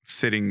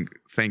sitting,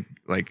 thank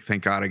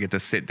God I get to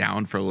sit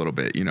down for a little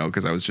bit, you know,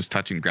 because I was just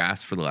touching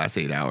grass for the last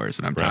 8 hours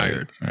and I'm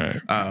tired.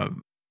 Right.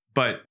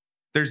 But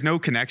there's no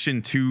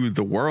connection to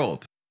the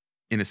world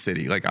in a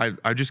city. Like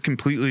I just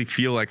completely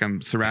feel like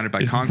I'm surrounded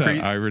by concrete.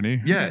 That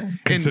irony? Yeah.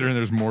 Considering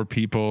there's more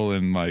people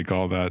and like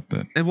all that.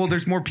 And well,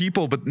 there's more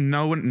people, but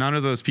none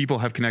of those people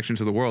have connection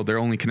to the world. Their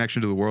only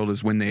connection to the world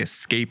is when they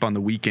escape on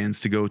the weekends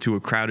to go to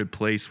a crowded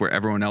place where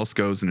everyone else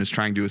goes and is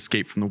trying to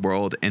escape from the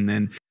world and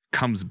then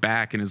comes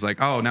back and is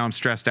like, oh, now I'm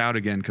stressed out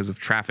again because of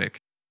traffic.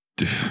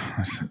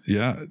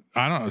 Yeah.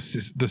 I don't know.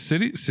 The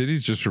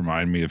cities just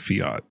remind me of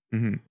fiat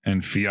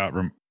and fiat.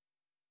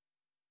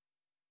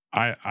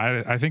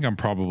 I think I'm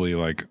probably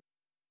like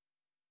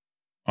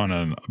on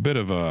a bit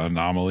of an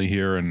anomaly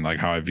here and like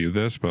how I view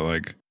this, but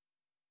like,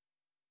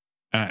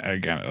 and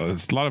again, a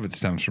lot of it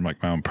stems from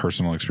like my own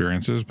personal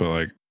experiences, but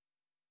like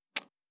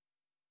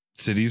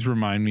cities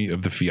remind me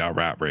of the fiat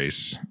rat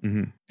race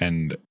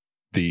and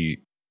the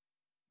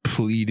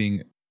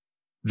pleading,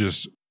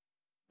 just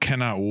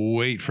cannot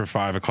wait for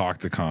 5 o'clock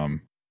to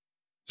come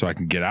so I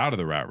can get out of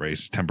the rat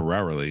race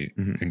temporarily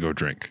and go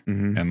drink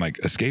and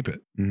like escape it.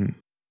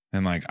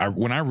 And like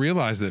when I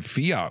realized that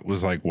fiat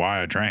was like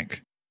why I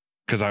drank,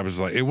 because I was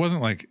like, it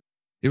wasn't like,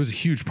 it was a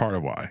huge part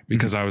of why,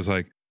 because I was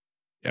like,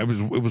 it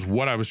was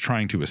what I was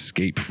trying to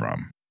escape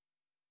from.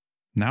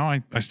 Now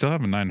I still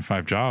have a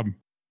 9-to-5 job.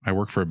 I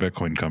work for a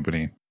Bitcoin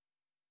company.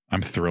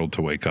 I'm thrilled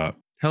to wake up.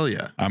 Hell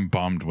yeah. I'm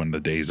bummed when the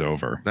day's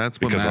over. That's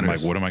what because matters. I'm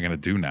like, what am I going to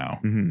do now?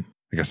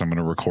 I guess I'm going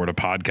to record a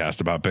podcast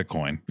about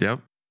Bitcoin. Yep.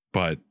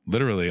 But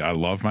literally, I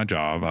love my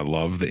job. I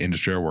love the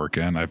industry I work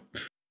in. I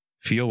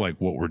feel like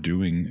what we're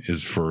doing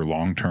is for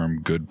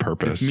long-term good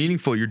purpose. It's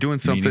meaningful. You're doing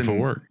something meaningful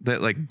work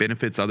that like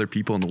benefits other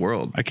people in the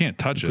world. I can't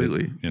touch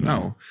completely. it. You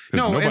know?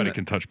 No, nobody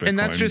can touch Bitcoin. And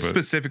that's just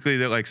specifically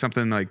that like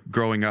something like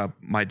growing up,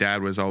 my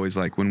dad was always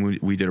like, when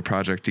we did a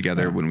project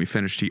together, when we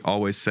finished, he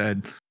always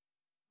said,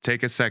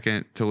 take a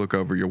second to look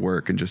over your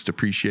work and just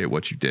appreciate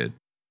what you did.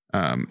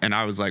 And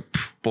I was like,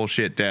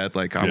 bullshit, Dad.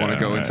 Like, I want to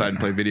go inside and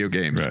play video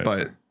games.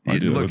 But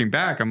looking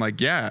back, I'm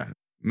like, yeah,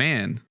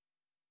 man,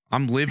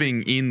 I'm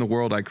living in the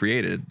world I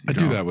created. I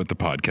do that with the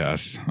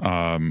podcast.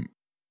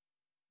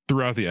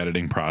 Throughout the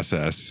editing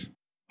process,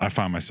 I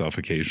find myself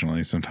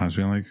occasionally sometimes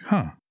being like,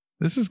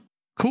 this is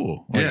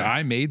cool. Like,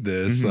 I made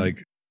this.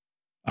 Like,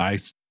 I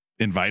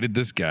invited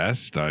this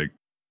guest. I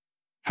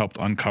helped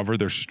uncover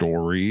their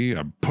story.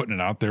 I'm putting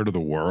it out there to the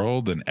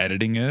world and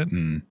editing it,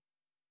 and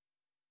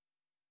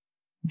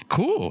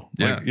cool.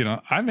 Like,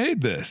 I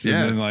made this. And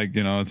then, like,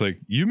 it's like,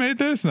 you made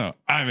this? No,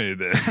 I made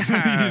this. You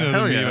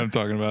know what I'm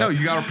talking about? No,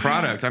 you got a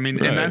product. I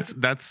mean, and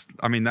that's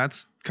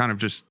kind of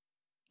just,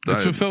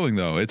 it's fulfilling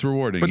though. It's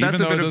rewarding. But even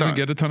though it doesn't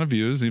get a ton of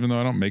views, even though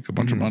I don't make a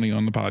bunch of money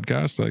on the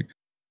podcast, like,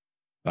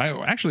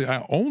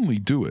 I only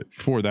do it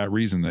for that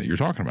reason that you're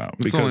talking about.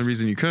 It's the only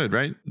reason you could,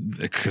 right?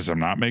 Because I'm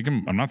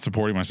not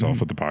supporting myself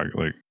with the podcast.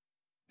 Like,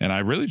 and I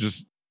really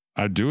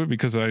I do it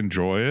because I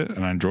enjoy it,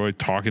 and I enjoy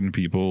talking to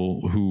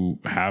people who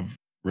have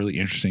really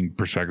interesting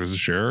perspectives to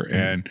share.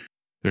 And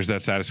there's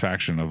that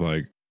satisfaction of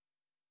like,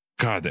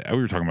 God, we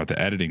were talking about the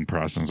editing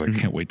process. I was like, I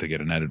can't wait to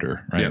get an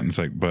editor. Right. And it's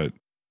like, but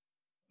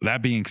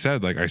that being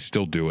said, like, I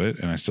still do it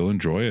and I still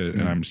enjoy it.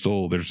 And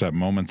there's that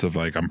moments of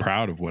like, I'm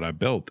proud of what I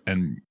built.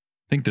 And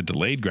I think the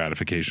delayed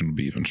gratification will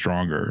be even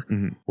stronger,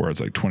 where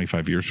it's like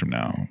 25 years from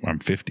now, I'm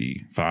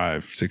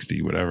 55,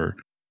 60, whatever.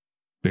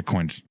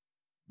 Bitcoin's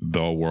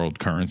the world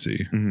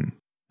currency. And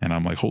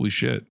I'm like, holy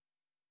shit.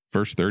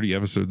 First 30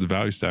 episodes of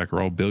Value Stack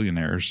are all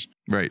billionaires.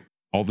 Right.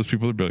 All those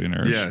people are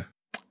billionaires. Yeah.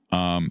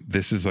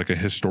 This is like a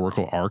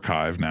historical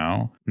archive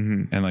now.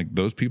 And like,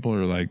 those people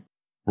are like,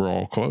 we're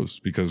all close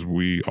because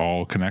we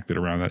all connected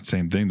around that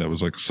same thing that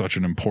was like such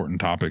an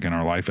important topic in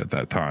our life at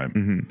that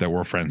time, that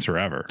we're friends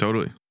forever.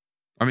 Totally.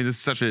 I mean, this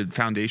is such a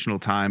foundational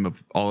time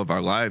of all of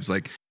our lives.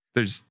 Like,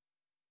 there's,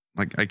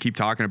 like, I keep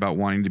talking about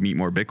wanting to meet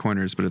more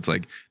Bitcoiners, but it's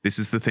like, this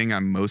is the thing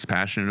I'm most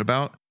passionate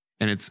about.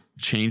 And it's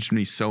changed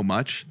me so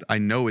much. I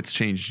know it's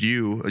changed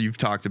you. You've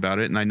talked about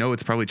it. And I know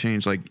it's probably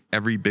changed like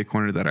every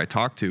Bitcoiner that I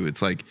talk to.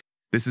 It's like,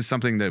 this is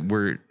something that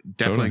we're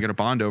definitely going to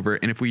bond over.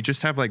 And if we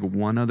just have like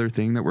one other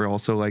thing that we're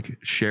also like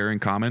share in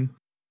common,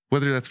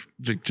 whether that's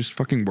just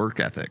fucking work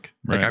ethic,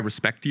 like, I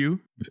respect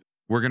you,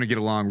 we're going to get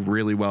along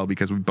really well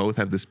because we both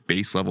have this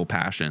base level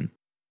passion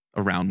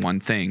around one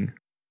thing.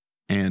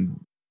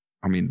 And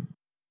I mean,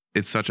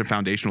 it's such a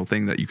foundational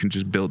thing that you can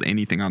just build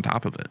anything on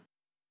top of it.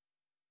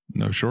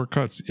 No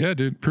shortcuts. Yeah,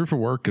 dude. Proof of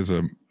work is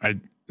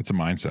it's a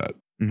mindset,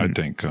 I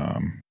think.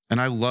 And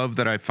I love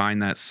that I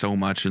find that so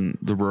much in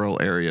the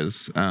rural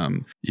areas.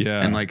 And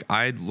like,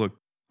 I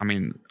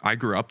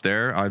grew up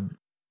there. I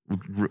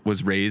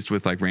was raised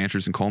with like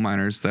ranchers and coal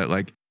miners that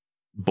like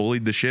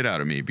bullied the shit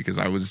out of me because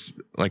I was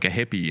like a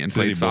hippie and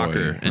played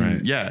soccer.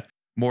 And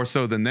more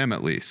so than them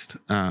at least.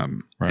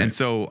 And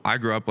so I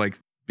grew up like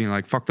being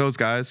like, fuck those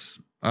guys.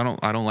 I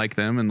don't like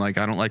them. And like,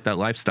 I don't like that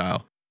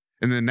lifestyle.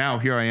 And then now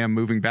here I am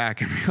moving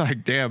back and be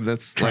like, damn,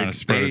 that's trying like, to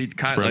spread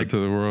it to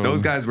the world.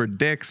 Those guys were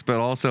dicks,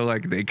 but also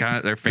like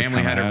their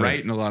family had it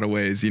right in a lot of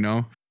ways, you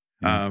know?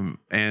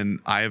 And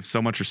I have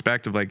so much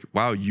respect of like,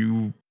 wow,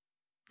 you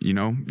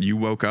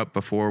woke up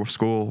before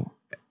school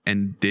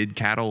and did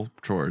cattle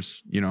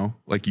chores,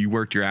 like you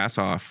worked your ass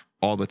off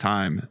all the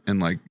time.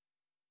 And like,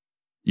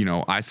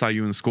 I saw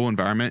you in the school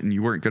environment and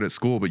you weren't good at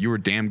school, but you were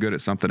damn good at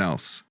something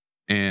else.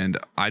 And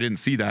I didn't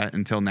see that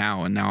until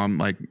now. And now I'm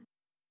like,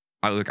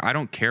 I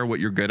don't care what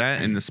you're good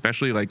at. And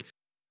especially like,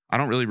 I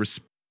don't really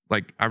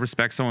I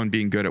respect someone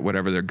being good at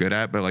whatever they're good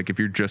at. But like, if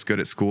you're just good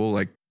at school,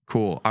 like,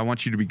 cool. I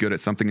want you to be good at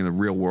something in the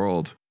real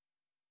world.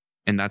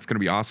 And that's going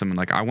to be awesome. And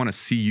like, I want to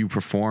see you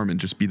perform and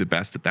just be the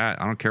best at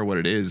that. I don't care what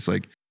it is.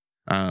 Like,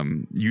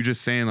 you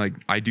just saying like,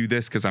 I do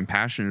this because I'm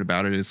passionate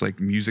about it is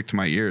like music to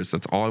my ears.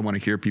 That's all I want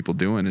to hear people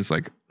doing is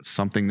like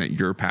something that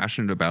you're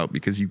passionate about,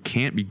 because you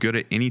can't be good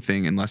at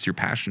anything unless you're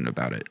passionate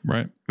about it.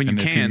 Right. When you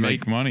if you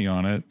make money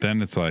on it,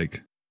 then it's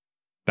like,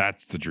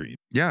 that's the dream.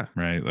 Yeah.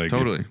 Right. Like,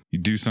 totally. You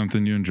do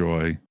something you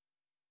enjoy,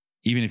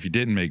 even if you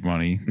didn't make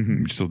money,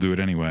 you still do it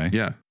anyway.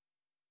 Yeah.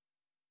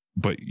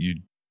 But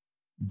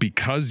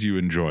because you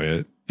enjoy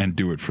it and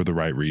do it for the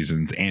right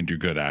reasons and you're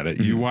good at it,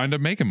 you wind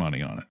up making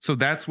money on it. So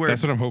that's what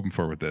I'm hoping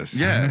for with this.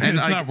 Yeah. And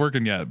it's not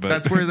working yet, but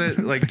that's where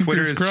like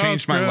Twitter has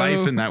changed my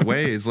life in that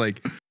way. Is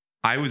like,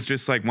 I was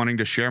just like wanting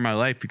to share my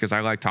life because I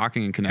like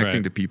talking and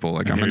connecting to people.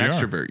 Like, I'm an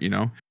extrovert,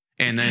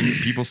 and then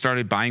people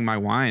started buying my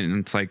wine and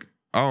it's like,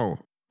 oh,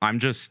 I'm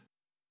just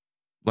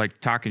like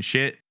talking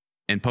shit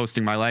and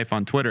posting my life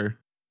on Twitter.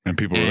 And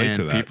people relate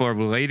to that. People are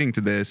relating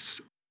to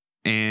this.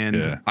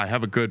 And I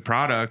have a good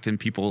product and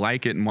people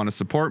like it and want to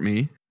support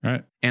me.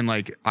 Right. And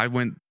like, I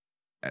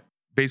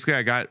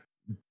got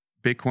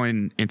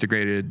Bitcoin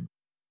integrated.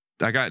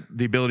 I got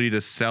the ability to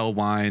sell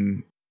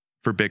wine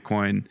for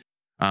Bitcoin.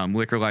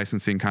 Liquor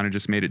licensing kind of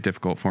just made it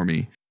difficult for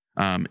me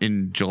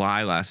in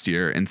July last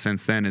year. And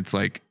since then, it's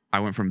like,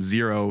 I went from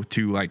 0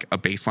 to like a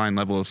baseline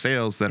level of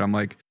sales that I'm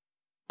like,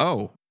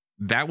 oh,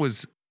 that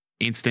was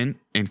instant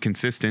and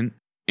consistent.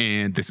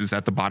 And this is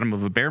at the bottom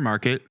of a bear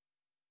market.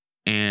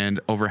 And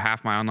over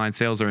half my online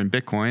sales are in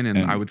Bitcoin.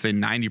 And I would say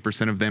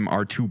 90% of them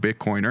are to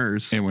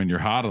Bitcoiners. And when you're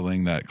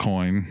hodling that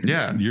coin,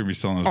 yeah, you're going to be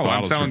selling those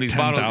bottles. I'm selling these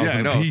bottles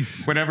a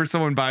piece. Whenever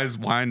someone buys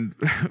wine,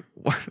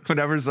 buys wine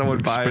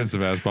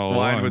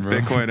with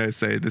Bitcoin, I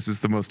say, this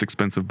is the most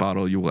expensive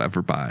bottle you will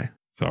ever buy.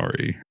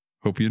 Sorry.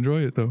 Hope you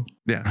enjoy it though.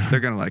 Yeah,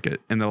 they're going to like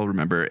it and they'll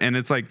remember. And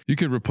it's like, you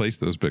could replace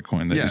those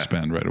Bitcoin that you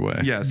spend right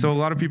away. Yeah. So a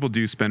lot of people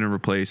do spend and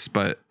replace,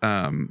 but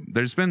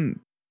there's been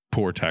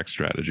poor tax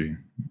strategy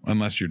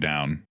unless you're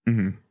down.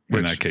 Mm-hmm.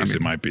 In that case,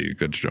 it might be a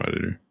good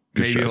strategy.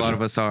 A lot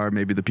of us are.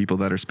 Maybe the people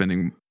that are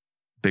spending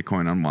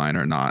Bitcoin online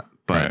are not.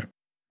 But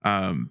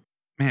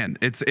man,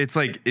 it's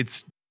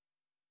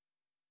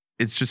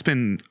just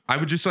been. I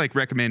would just like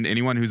recommend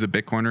anyone who's a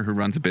Bitcoiner who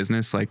runs a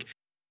business, like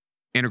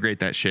integrate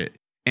that shit.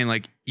 And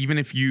like even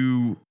if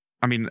you,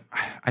 I mean,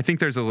 I think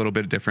there's a little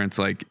bit of difference.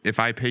 Like if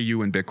I pay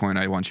you in Bitcoin,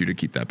 I want you to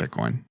keep that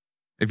Bitcoin.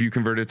 If you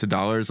convert it to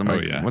dollars, I'm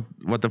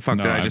what the fuck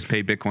did I just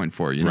pay Bitcoin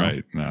for? You know?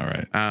 Right. No,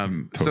 right.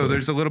 Totally. So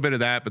there's a little bit of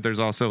that, but there's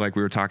also like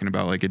we were talking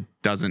about, like it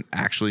doesn't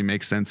actually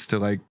make sense to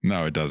like.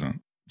 No, it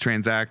doesn't.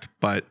 Transact.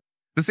 But at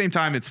the same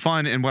time, it's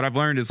fun. And what I've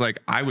learned is like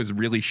I was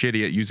really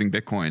shitty at using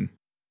Bitcoin.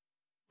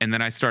 And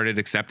then I started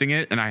accepting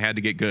it and I had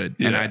to get good.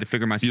 And I had to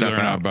figure my stuff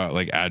out. About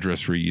like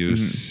address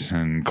reuse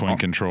and coin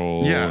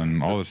control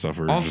and all this stuff.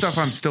 All stuff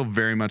I'm still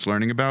very much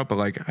learning about, but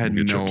like I had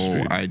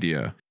no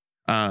idea.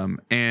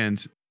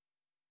 And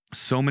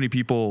so many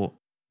people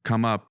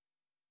come up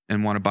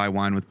and want to buy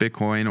wine with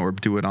Bitcoin or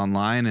do it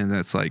online. And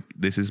that's like,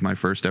 this is my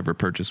first ever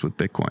purchase with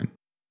Bitcoin.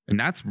 And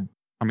that's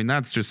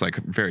just like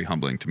very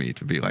humbling to me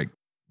to be like,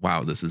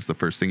 wow, this is the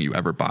first thing you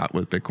ever bought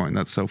with Bitcoin.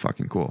 That's so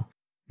fucking cool.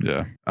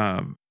 Yeah.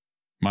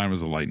 Mine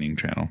was a Lightning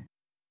channel.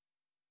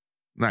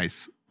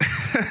 Nice.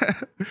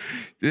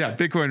 Yeah.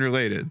 Bitcoin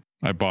related.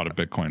 I bought a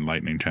Bitcoin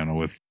Lightning channel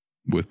with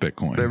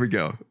Bitcoin. There we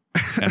go.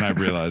 And I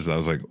realized I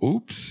was like,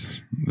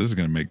 oops, this is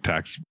going to make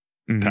tax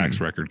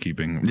record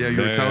keeping. Yeah,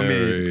 you were telling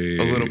me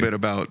a little bit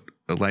about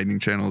the Lightning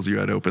channels you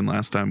had open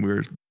last time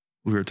we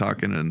were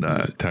talking, and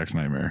tax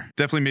nightmare.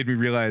 Definitely made me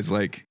realize,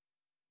 like,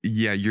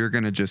 yeah, you're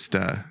gonna just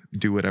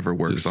do whatever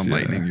works on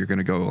Lightning. You're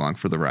gonna go along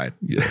for the ride.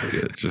 Yeah,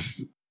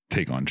 just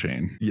take on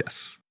chain.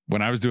 Yes.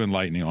 When I was doing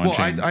Lightning on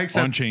chain,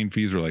 on chain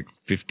fees were like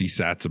 50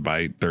 sats a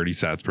byte, 30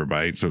 sats per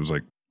byte, so it was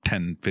like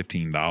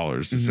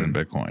 $10-$15 to send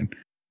Bitcoin. It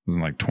was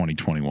in like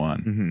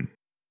 2021.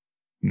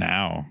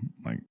 Now,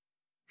 like,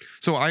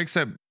 so I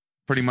accept.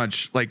 Pretty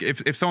much, like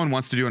if someone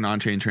wants to do an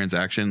on-chain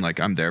transaction, like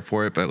I'm there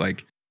for it, but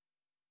like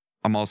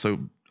I'm also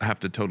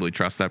have to totally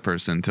trust that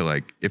person to,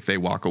 like, if they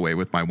walk away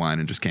with my wine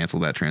and just cancel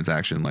that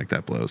transaction, like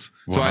that blows.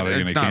 Well, so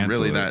it's not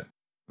really that.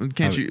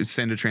 Can't you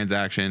send a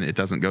transaction? It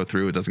doesn't go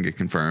through. It doesn't get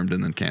confirmed,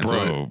 and then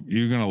cancel it.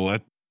 You're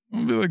gonna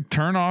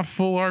turn off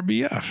full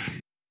RBF.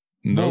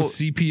 No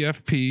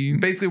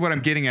CPFP. Basically, what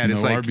I'm getting at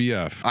is like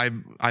RBF.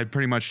 I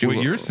pretty much do. What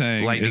you're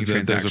saying is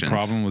that there's a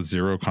problem with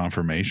zero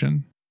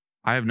confirmation.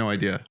 I have no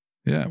idea.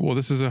 Yeah, well,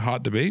 this is a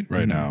hot debate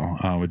right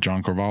now with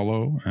John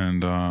Carvalho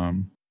and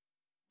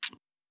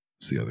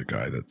what's the other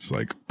guy that's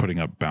like putting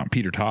up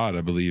Peter Todd,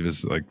 I believe,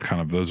 is like kind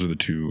of, those are the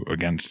two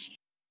against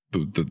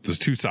the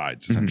two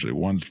sides essentially.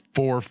 One's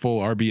for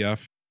full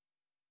RBF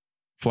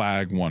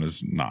flag, one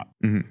is not.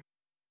 To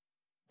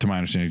my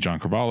understanding, John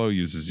Carvalho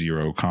uses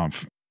zero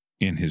conf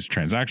in his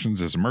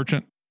transactions as a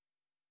merchant,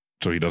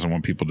 so he doesn't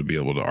want people to be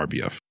able to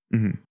RBF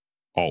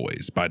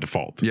always by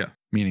default. Yeah,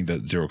 meaning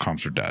that zero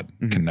comps are dead.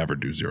 Can never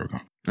do zero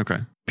comp. Okay.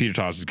 Peter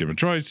Toss is given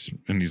choice,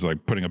 and he's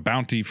like putting a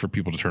bounty for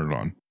people to turn it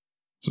on.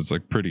 So it's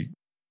like pretty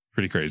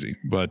crazy.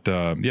 But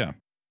yeah,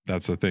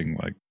 that's the thing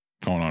like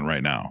going on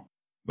right now,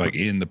 like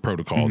in the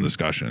protocol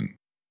discussion,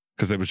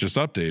 because it was just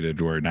updated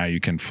where now you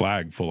can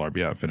flag full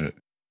RBF, and it,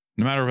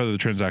 no matter whether the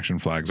transaction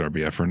flags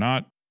RBF or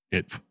not,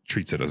 it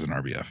treats it as an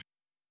RBF.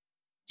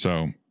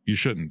 So you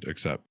shouldn't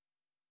accept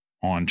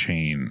on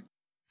chain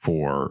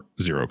for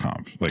zero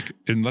conf. Like,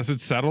 unless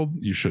it's settled,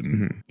 you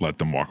shouldn't let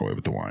them walk away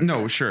with the wine.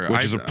 No, sure.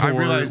 Which is a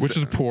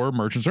poor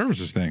merchant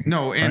services thing.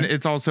 No, and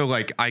it's also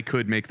like I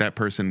could make that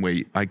person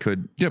wait. I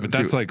could. Yeah, but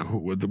that's like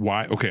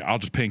why? Okay, I'll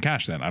just pay in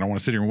cash then. I don't want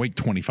to sit here and wait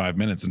 25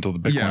 minutes until the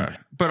Bitcoin. Yeah,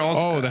 but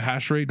also the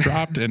hash rate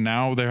dropped, and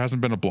now there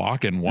hasn't been a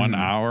block in 1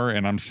 hour,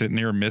 and I'm sitting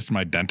here and missed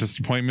my dentist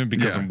appointment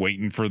because I'm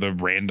waiting for the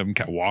random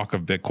walk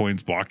of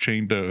Bitcoin's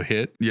blockchain to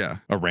hit. Yeah,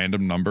 a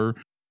random number.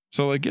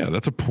 So like, yeah,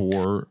 that's a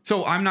poor.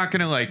 So I'm not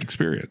gonna like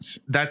experience.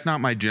 That's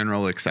not my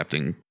general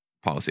accepting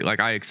policy. Like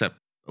I accept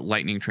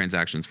Lightning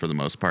transactions for the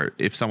most part.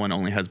 If someone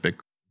only has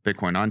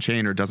Bitcoin on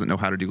chain or doesn't know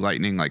how to do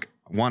Lightning, like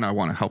one, I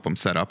want to help them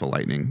set up a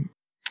Lightning.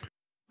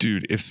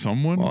 Dude, if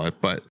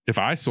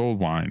I sold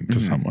wine to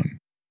someone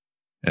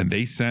and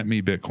they sent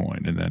me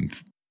Bitcoin and then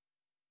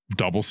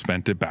double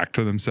spent it back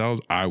to themselves,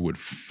 I would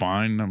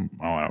find them.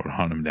 Oh, I would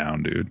hunt them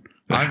down, dude.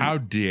 Like, how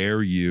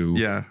dare you?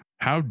 Yeah.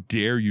 How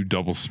dare you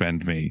double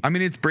spend me? I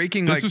mean, it's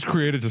breaking. This was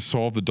created to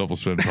solve the double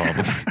spend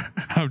problem.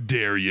 How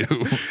dare you?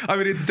 I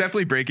mean, it's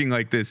definitely breaking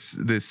like this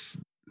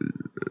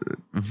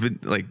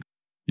like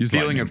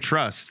feeling of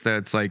trust.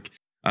 That's like,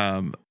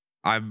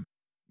 I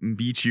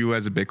beat you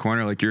as a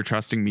Bitcoiner. Like you're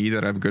trusting me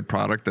that I have a good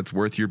product that's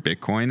worth your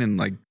Bitcoin, and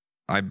like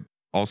I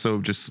also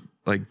just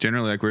like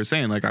generally, like we were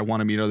saying, like I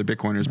want to meet other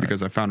Bitcoiners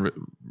because I found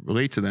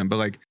relate to them. But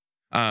like,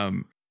 I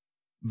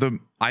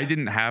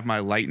didn't have my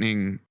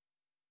Lightning.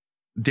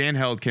 Dan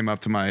Held came up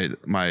to my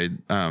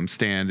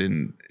stand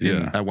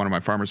at one of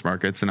my farmers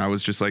markets, and I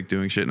was just like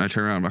doing shit, and I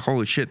turned around, I'm like,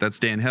 holy shit, that's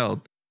Dan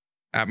Held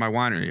at my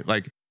winery.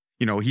 Like,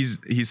 you know,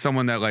 he's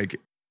someone that like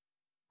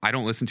I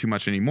don't listen to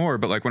much anymore,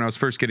 but like when I was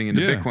first getting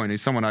into Bitcoin,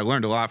 he's someone I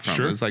learned a lot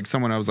from. It was like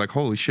someone I was like,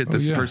 holy shit,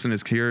 this person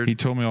is here. He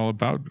told me all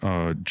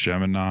about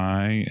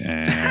Gemini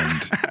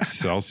and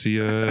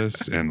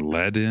Celsius and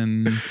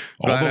Ledin,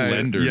 all the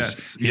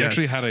lenders. He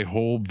actually had a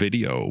whole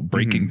video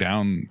breaking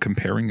down,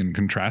 comparing and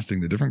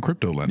contrasting the different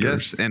crypto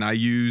lenders. Yes, and I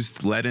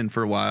used Ledin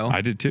for a while.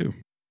 I did too.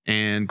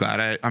 And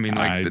glad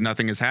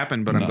nothing has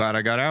happened, but I'm glad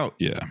I got out.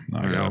 Yeah,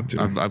 I got out too.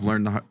 I've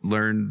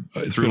learned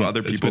through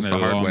other people's the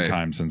hard way. It's been a long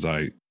time since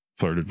I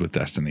flirted with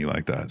destiny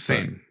like that.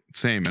 Same.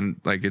 And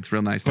like, it's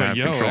real nice to have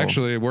control.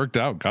 Actually it worked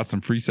out. Got some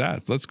free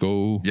sats. Let's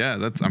go. Yeah.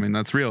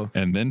 That's real.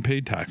 And then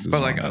paid taxes.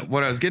 But like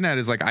what I was getting at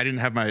is like, I didn't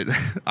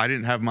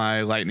have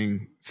my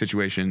Lightning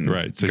situation.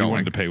 Right. So you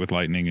wanted to pay with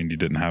Lightning and you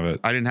didn't have it.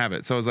 I didn't have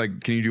it. So I was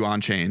like, can you do on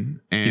chain?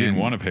 And he didn't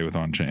want to pay with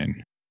on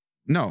chain.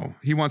 No,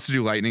 he wants to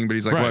do Lightning, but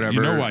he's like, whatever.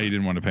 You know why you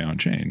didn't want to pay on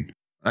chain?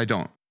 I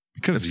don't.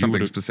 Because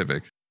something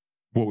specific.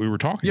 What we were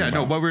talking about. Yeah,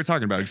 no, what we were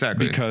talking about,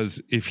 exactly.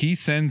 Because if he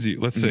sends you,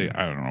 let's say,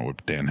 I don't know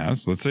what Dan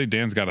has. Let's say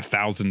Dan's got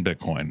 1,000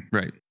 Bitcoin.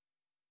 Right.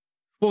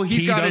 Well,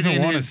 he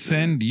doesn't want to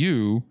send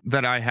you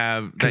that I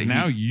have. Because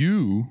now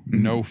you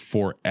know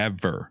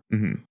forever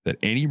that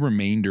any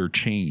remainder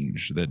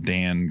change that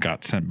Dan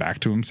got sent back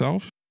to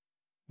himself,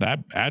 that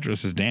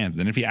address is Dan's.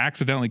 And if he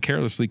accidentally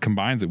carelessly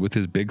combines it with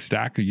his big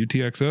stack of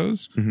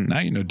UTXOs, now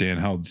you know Dan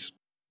Held's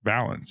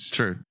balance.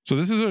 Sure. So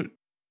this is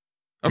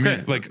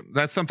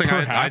that's something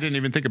I didn't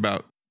even think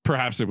about.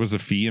 Perhaps it was a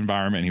fee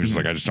environment. And he was just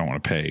like, I just don't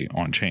want to pay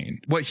on chain.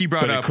 What he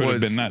brought up could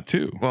have been that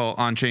too. Well,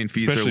 on chain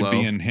fees especially are low.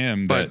 Being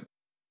him, but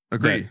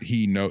agree. That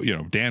he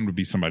Dan would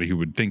be somebody who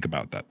would think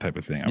about that type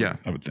of thing. I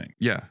would think.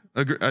 Yeah,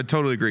 I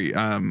totally agree.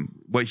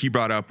 What he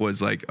brought up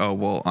was like, oh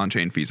well, on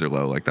chain fees are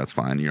low. Like that's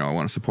fine. You know, I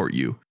want to support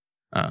you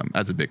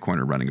as a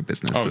Bitcoiner running a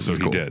business. Oh, so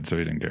he did. So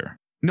he didn't care.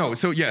 No,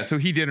 so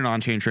he did an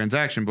on-chain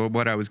transaction, but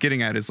what I was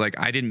getting at is like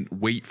I didn't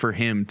wait for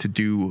him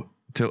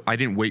I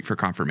didn't wait for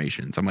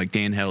confirmations. I'm like,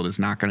 Dan Held is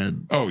not gonna.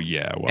 Oh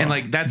yeah, well, and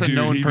like that's a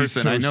known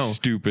person. I know.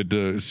 Stupid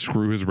to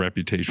screw his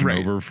reputation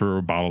over for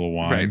a bottle of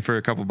wine, right? For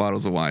a couple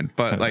bottles of wine,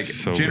 but that's like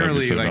so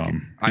generally, like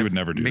dumb. He would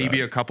never do maybe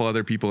that. A couple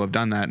other people have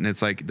done that, and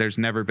it's like there's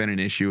never been an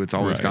issue. It's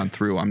always gone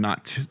through. I'm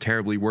not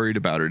terribly worried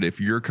about it.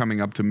 If you're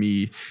coming up to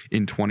me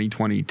in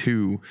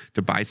 2022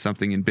 to buy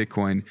something in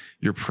Bitcoin,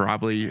 you're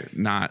probably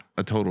not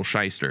a total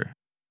shyster.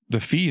 The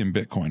fee in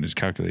Bitcoin is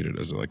calculated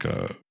as like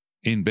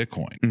in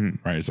Bitcoin,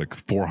 right? It's like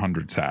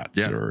 400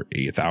 sats or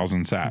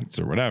 8,000 sats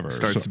or whatever.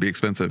 Starts to be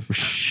expensive.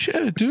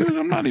 Shit, dude.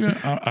 I'm not even,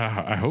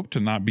 I hope to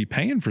not be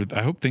paying for,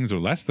 I hope things are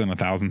less than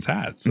 1,000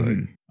 sats.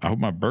 Like, I hope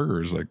my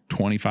burger is like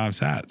 25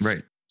 sats.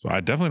 Right. So I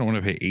definitely don't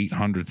want to pay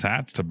 800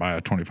 sats to buy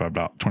a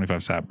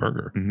 25 sat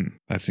burger.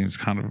 That seems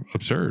kind of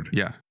absurd.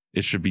 Yeah.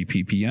 It should be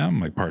PPM,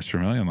 like parts per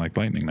million, like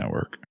Lightning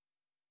Network,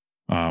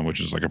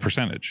 which is like a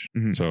percentage.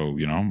 So,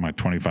 you know, my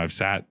 25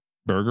 sat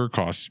burger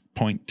costs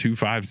 0.25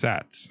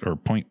 sats or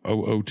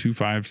 0.0025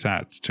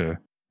 sats to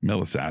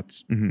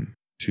millisats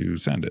to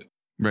send it.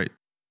 Right.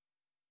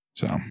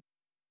 So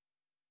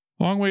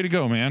long way to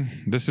go, man.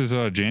 This is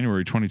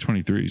January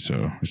 2023.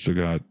 So we still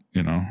got,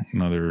 you know,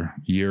 another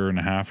year and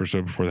a half or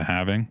so before the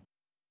halving.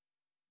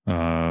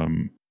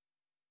 Probably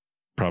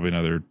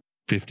another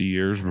 50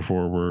 years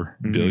before we're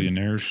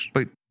billionaires.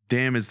 But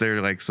damn, is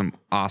there like some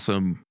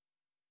awesome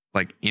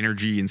like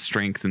energy and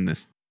strength in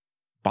this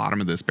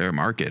bottom of this bear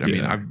market. I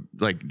mean, I've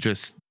like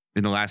just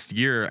in the last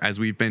year, as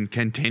we've been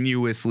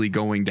continuously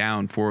going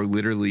down for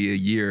literally a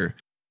year,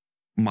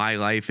 my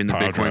life in the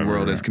Bitcoin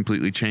world has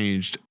completely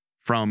changed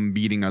from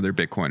meeting other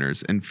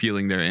Bitcoiners and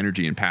feeling their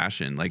energy and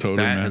passion. Like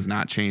that has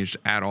not changed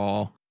at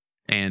all.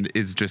 And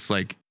is just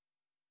like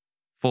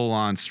full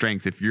on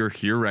strength. If you're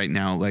here right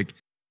now, like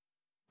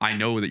I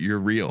know that you're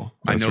real.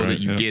 I know that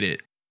you get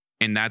it.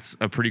 And that's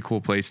a pretty cool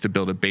place to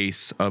build a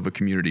base of a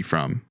community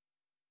from.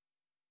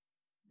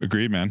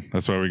 Agreed, man.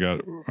 That's why we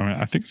got, I mean,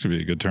 I think it's going to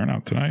be a good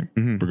turnout tonight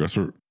because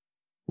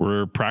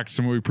we're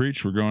practicing what we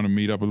preach. We're going to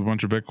meet up with a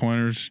bunch of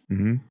Bitcoiners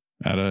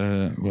at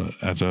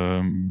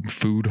a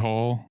food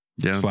hall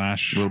 / a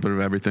little bit of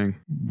everything.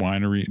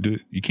 Winery.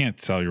 You can't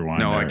sell your wine.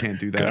 No, there. I can't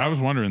do that. I was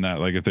wondering that,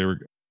 like if they were,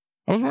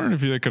 I was wondering if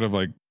they could have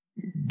like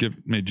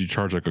made you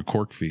charge like a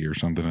cork fee or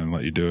something and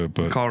let you do it.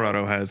 But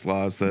Colorado has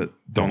laws that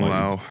don't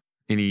allow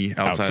any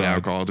outside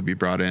alcohol to be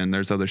brought in.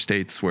 There's other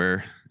states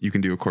where you can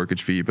do a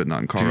corkage fee, but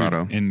not in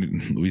Colorado. Dude,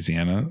 in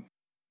Louisiana,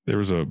 there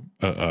was a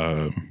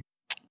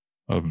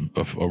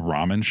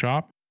ramen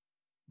shop.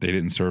 They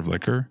didn't serve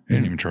liquor. They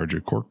didn't even charge you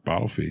a cork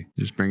bottle fee.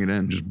 Just bring it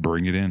in. Just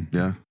bring it in.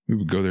 Yeah. We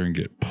would go there and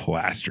get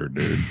plastered,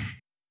 dude.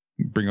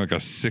 Bring like a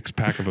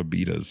 6-pack of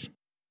Abitas.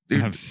 Dude,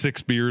 have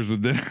 6 beers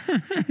with dinner.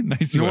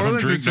 Nice. New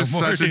Orleans is just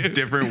such a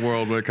different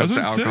world when it comes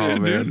to alcohol,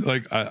 man.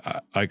 Dude.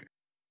 Like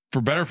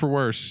for better or for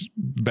worse,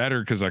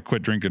 better because I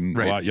quit drinking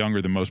a lot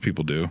younger than most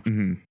people do.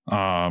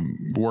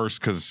 Worse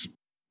because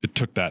it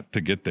took that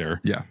to get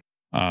there. Yeah.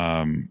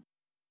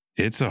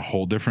 It's a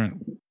whole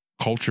different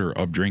culture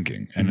of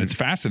drinking. And it's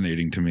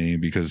fascinating to me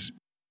because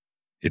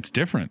it's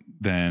different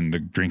than the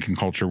drinking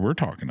culture we're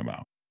talking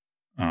about.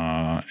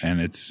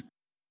 And it's,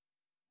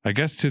 I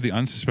guess to the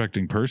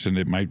unsuspecting person,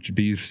 it might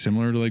be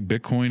similar to like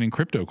Bitcoin and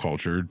crypto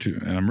culture too.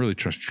 And I'm really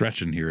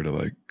stretching here to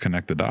like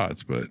connect the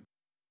dots, but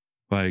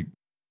like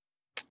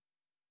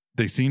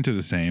they seem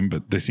the same,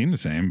 but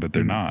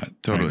they're not.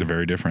 Totally. Like, they're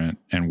very different.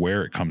 And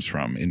where it comes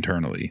from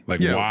internally, like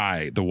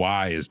why the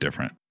why is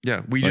different.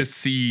 Yeah. We just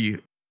see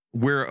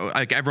where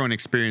like everyone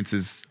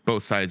experiences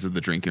both sides of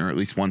the drinking, or at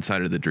least one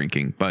side of the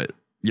drinking. But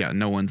yeah,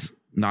 no one's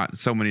not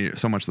so much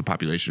of the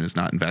population is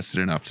not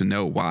invested enough to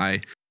know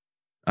why,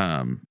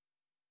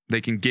 they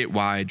can get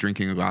why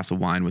drinking a glass of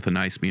wine with a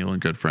nice meal and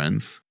good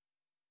friends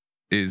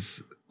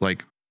is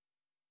like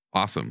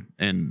awesome.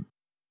 And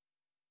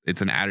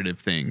it's an additive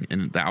thing.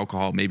 And the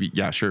alcohol, maybe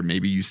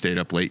you stayed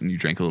up late and you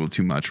drank a little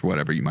too much or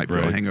whatever. You might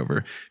feel a hangover.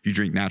 If you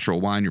drink natural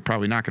wine, you're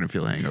probably not going to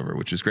feel a hangover,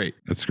 which is great.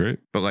 That's great.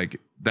 But like,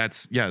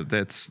 that's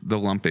the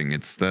lumping.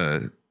 It's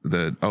the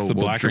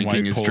black and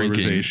white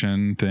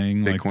polarization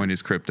thing. Bitcoin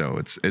is crypto.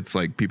 It's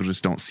like people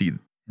just don't see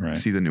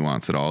the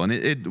nuance at all.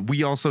 And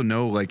we also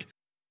know like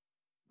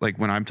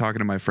when I'm talking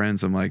to my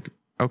friends, I'm like,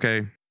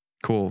 okay,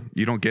 cool.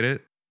 You don't get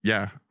it?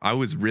 Yeah. I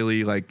was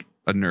really like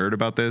a nerd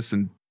about this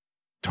and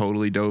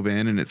totally dove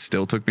in, and it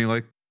still took me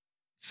like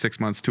 6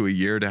 months to a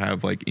year to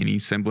have like any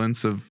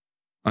semblance of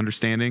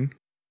understanding.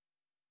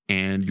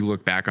 And you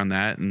look back on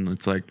that and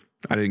it's like,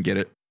 I didn't get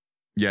it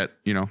yet.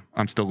 You know,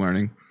 I'm still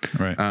learning.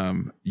 Right.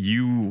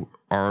 You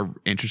are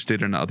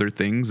interested in other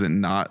things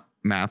and not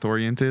math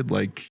oriented.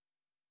 Like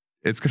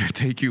it's going to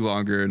take you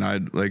longer. And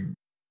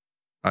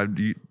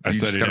you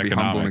just gotta be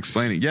humble and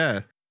explaining.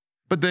 Yeah.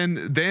 But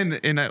then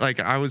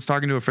I was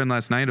talking to a friend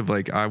last night of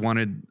like,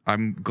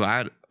 I'm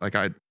glad like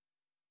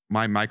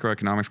my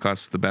microeconomics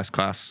class is the best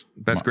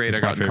grade I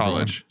got in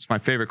college. It's my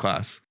favorite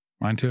class.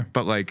 Mine too.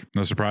 But like,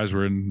 no surprise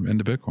we're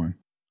into Bitcoin.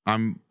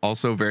 I'm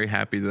also very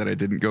happy that I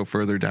didn't go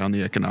further down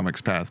the economics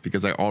path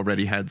because I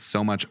already had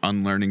so much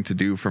unlearning to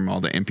do from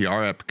all the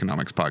NPR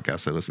economics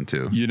podcasts I listened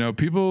to. You know,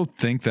 people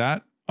think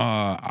that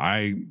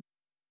I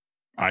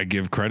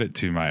give credit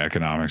to my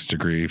economics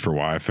degree for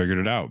why I figured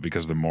it out,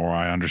 because the more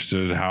I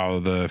understood how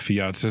the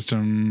fiat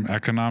system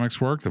economics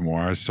worked, the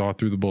more I saw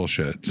through the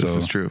bullshit. This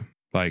is true.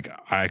 Like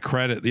I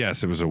credit,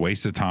 yes, it was a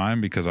waste of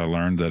time because I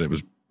learned that it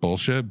was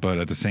bullshit, but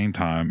at the same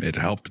time, it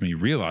helped me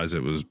realize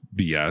it was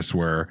BS,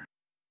 where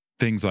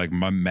things like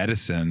my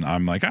medicine,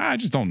 I'm like, I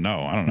just don't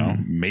know. I don't know.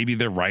 Maybe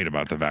they're right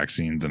about the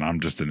vaccines and I'm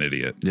just an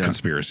idiot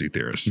conspiracy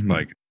theorist.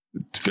 Like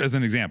as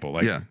an example,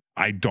 like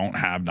I don't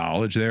have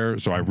knowledge there.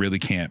 So I really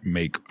can't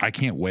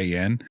weigh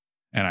in,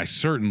 and I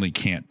certainly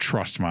can't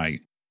trust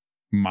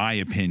my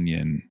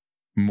opinion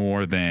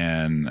more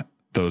than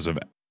those of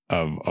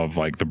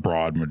like the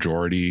broad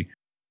majority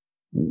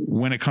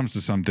when it comes to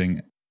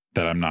something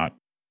that I'm not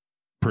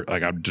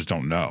like, I just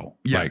don't know.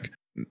 Like,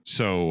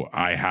 so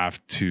I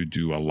have to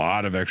do a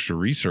lot of extra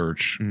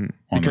research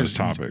on those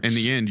topics. In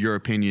the end, your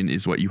opinion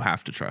is what you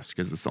have to trust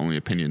because it's the only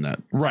opinion that.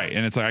 Right.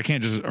 And it's like, I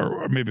can't just,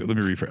 or maybe let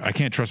me rephrase. I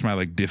can't trust my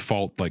like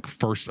default, like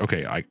first,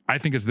 okay, I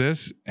think it's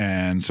this.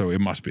 And so it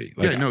must be.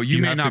 Like,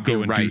 you may have not to go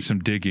be and right. do some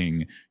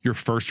digging. Your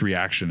first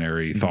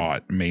reactionary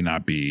thought may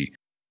not be,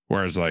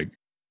 whereas like,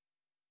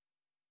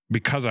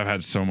 because I've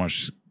had so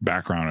much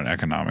background in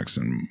economics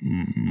and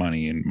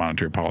money and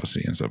monetary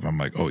policy and stuff, I'm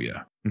like, oh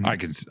yeah,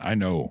 I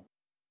know.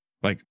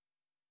 Like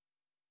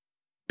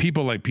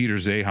people like Peter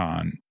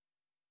Zahan,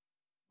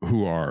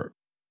 who are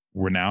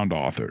renowned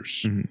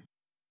authors,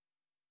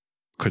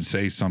 could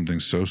say something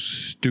so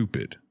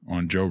stupid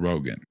on Joe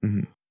Rogan.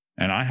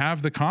 And I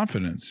have the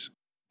confidence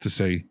to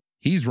say,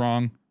 he's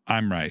wrong,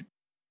 I'm right.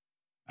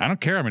 I don't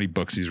care how many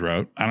books he's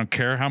wrote. I don't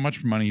care how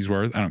much money he's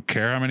worth. I don't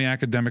care how many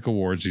academic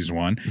awards he's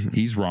won.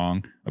 He's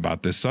wrong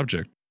about this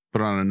subject.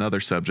 But on another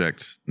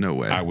subject, no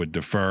way. I would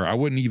defer. I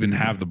wouldn't even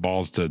have the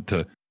balls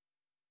to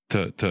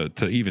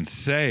even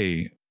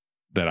say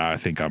that I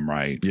think I'm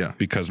right. Yeah.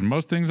 Because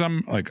most things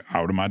I'm like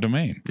out of my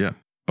domain. Yeah.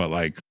 But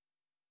like,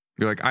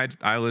 you're like,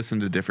 I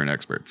listen to different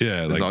experts.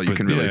 Yeah. That's like, all you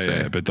can really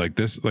say. Yeah, but like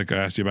this, like I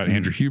asked you about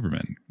Andrew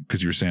Huberman,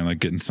 because you were saying like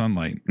getting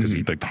sunlight, because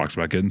he like talks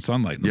about getting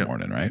sunlight in the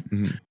morning, right?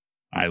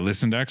 I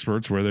listen to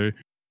experts where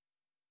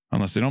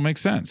unless they don't make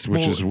sense,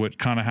 which is what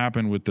kind of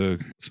happened with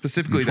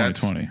specifically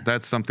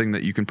that's something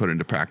that you can put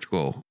into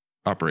practical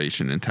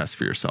operation and test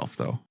for yourself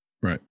though.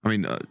 Right. I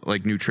mean,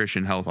 like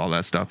nutrition, health, all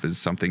that stuff is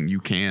something you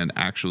can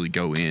actually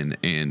go in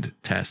and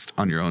test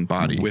on your own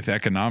body. With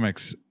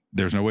economics,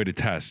 there's no way to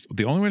test.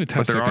 The only way to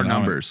test but there are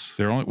numbers.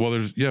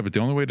 But the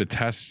only way to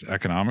test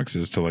economics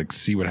is to like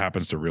see what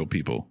happens to real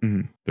people.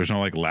 There's no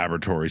like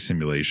laboratory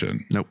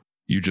simulation. Nope.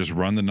 You just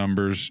run the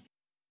numbers,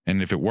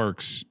 and if it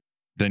works,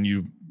 then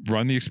you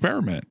run the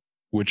experiment,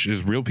 which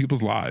is real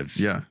people's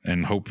lives. Yeah.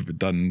 And hope it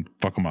doesn't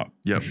fuck them up.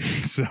 Yep.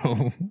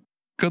 So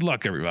good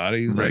luck,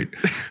 everybody. Right.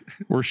 Like,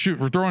 we're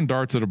throwing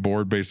darts at a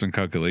board based on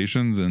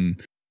calculations,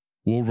 and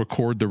we'll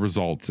record the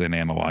results and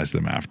analyze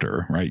them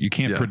after, right? You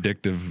can't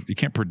predict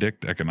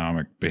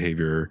economic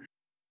behavior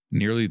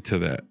nearly to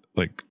that,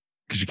 like,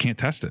 because you can't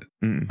test it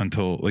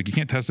until, like, you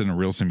can't test it in a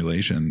real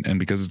simulation. And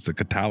because it's a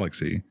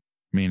catallaxy,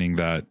 meaning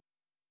that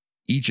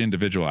each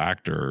individual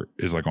actor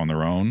is like on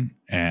their own,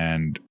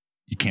 and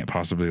you can't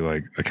possibly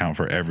like account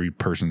for every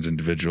person's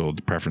individual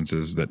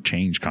preferences that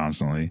change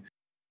constantly.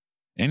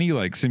 Any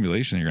like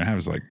simulation you're going to have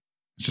is like,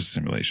 it's just a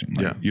simulation.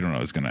 Like, you don't know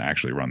it's going to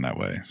actually run that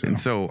way. So. And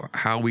so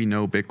how we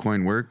know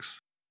Bitcoin works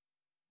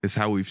is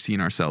how we've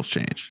seen ourselves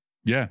change.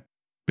 Yeah.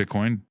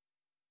 Bitcoin.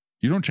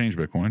 You don't change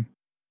Bitcoin.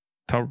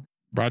 Tell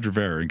Roger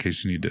Ver in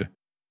case you need to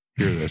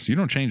hear this. You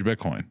don't change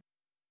Bitcoin.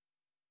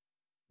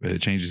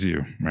 It changes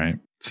you, right?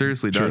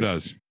 Seriously, sure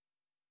does.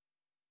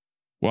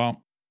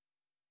 Well,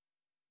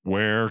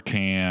 where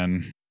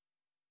can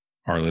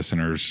our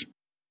listeners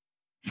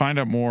find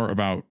out more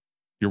about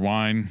your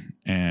wine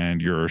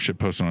and your shit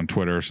posted on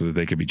Twitter so that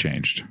they can be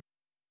changed?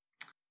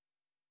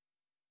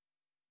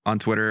 On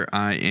Twitter,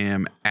 I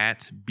am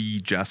at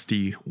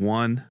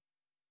bjusty1,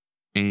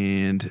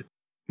 and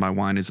my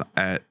wine is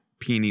at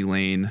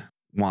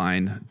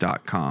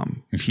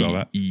peonylane.wine.com. You spell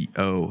that?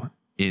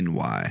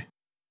 Peony.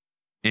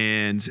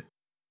 And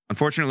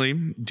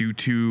unfortunately, due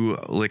to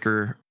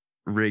liquor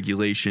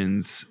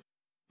regulations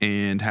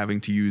and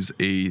having to use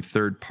a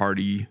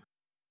third-party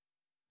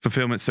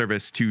fulfillment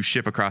service to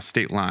ship across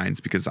state lines,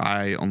 because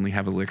I only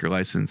have a liquor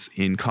license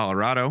in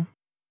Colorado,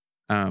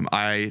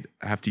 I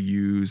have to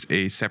use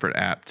a separate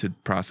app to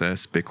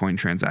process Bitcoin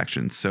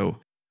transactions. So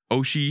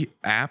Oshi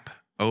app,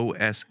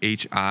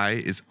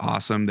 OSHI, is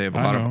awesome. They have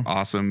a lot of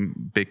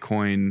awesome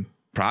Bitcoin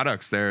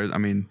products there. I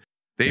mean,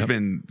 they've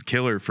been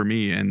killer for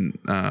me. And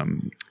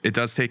it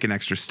does take an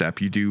extra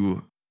step. You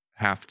do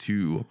have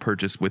to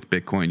purchase with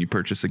Bitcoin. You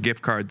purchase a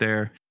gift card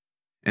there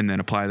and then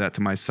apply that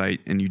to my site.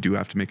 And you do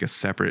have to make a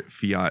separate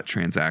fiat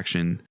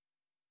transaction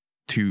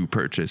to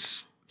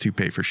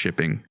pay for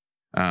shipping.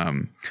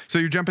 So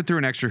you're jumping through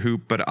an extra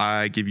hoop, but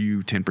I give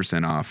you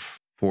 10% off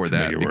for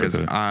that because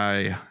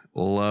I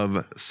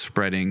love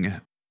spreading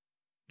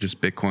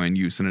just Bitcoin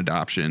use and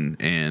adoption,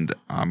 and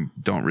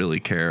don't really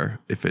care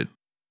if it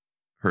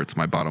hurts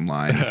my bottom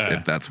line,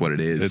 if that's what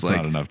it is. It's like,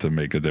 not enough to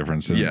make a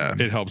difference.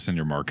 It helps in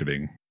your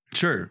marketing.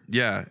 Sure.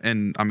 Yeah.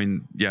 And I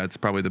mean, it's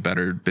probably the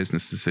better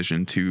business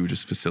decision to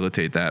just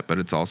facilitate that, but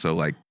it's also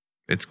like,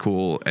 it's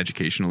cool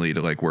educationally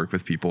to like work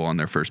with people on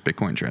their first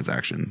Bitcoin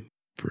transaction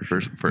for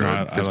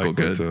fiscal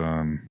good.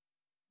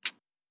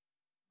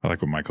 I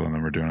like what Michael and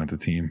them are doing at the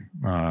team.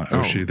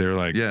 Oshi, they're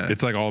like,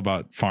 it's like all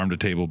about farm to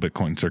table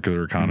Bitcoin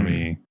circular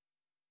economy. Mm-hmm.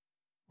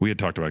 We had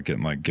talked about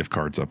getting like gift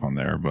cards up on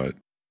there, but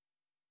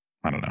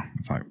I don't know.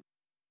 It's not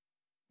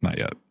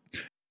yet.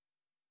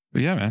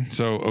 But yeah, man.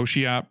 So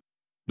Oshi app,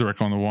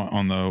 direct on the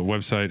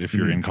website. If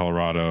you're in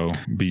Colorado,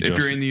 if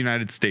you're in the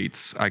United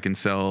States, I can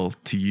sell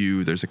to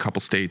you. There's a couple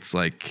states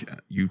like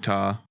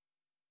Utah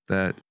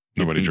that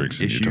nobody drinks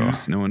in Utah.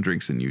 No one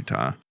drinks in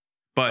Utah.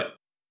 But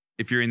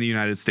if you're in the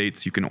United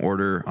States, you can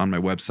order on my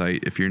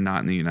website. If you're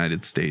not in the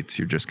United States,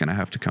 you're just going to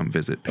have to come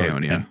visit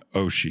Paonia. And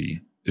Oshi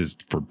is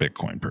for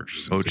Bitcoin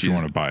purchases. If you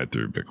want to buy it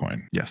through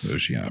Bitcoin. Yes. The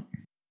Oshi app.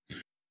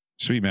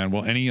 Sweet, man.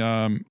 Well,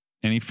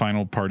 any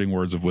final parting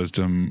words of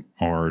wisdom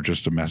or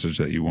just a message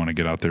that you want to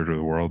get out there to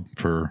the world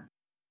for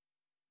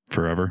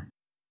forever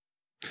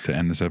to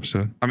end this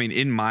episode? I mean,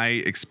 in my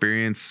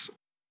experience,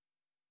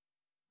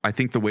 I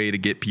think the way to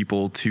get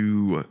people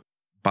to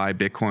buy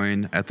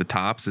Bitcoin at the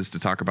tops is to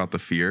talk about the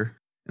fear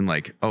and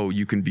like, oh,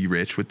 you can be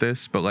rich with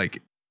this. But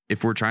like,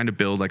 if we're trying to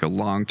build like a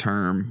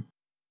long-term,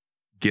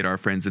 get our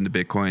friends into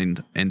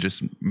Bitcoin and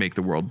just make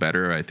the world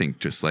better, I think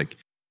just like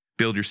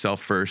build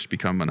yourself first,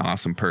 become an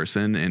awesome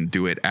person and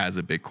do it as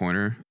a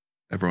Bitcoiner.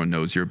 Everyone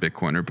knows you're a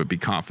Bitcoiner, but be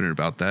confident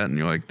about that. And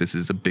you're like, this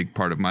is a big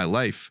part of my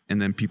life.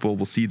 And then people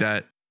will see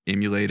that,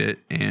 emulate it.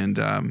 And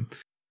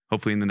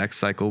hopefully in the next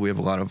cycle, we have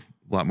a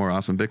lot more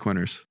awesome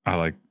Bitcoiners. I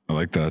like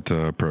that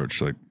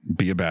approach. Like,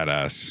 be a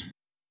badass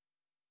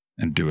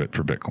and do it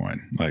for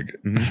Bitcoin. Like,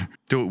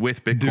 do it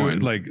with Bitcoin. Do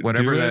it, like,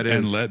 whatever that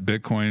is, and let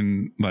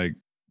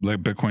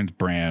Bitcoin's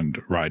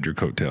brand ride your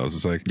coattails.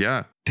 It's like,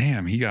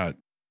 damn, he got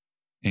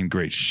in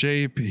great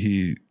shape.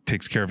 He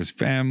takes care of his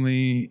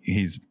family.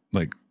 He's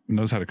like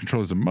knows how to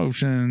control his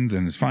emotions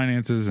and his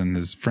finances and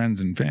his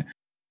friends and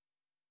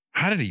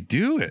How did he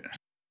do it?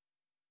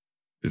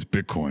 It's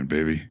Bitcoin,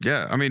 baby.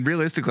 Yeah, I mean,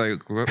 realistically,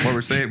 what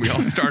we're saying, we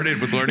all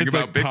started with learning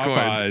about like Bitcoin.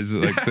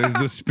 Popeyes, like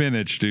the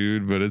spinach,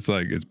 dude. But it's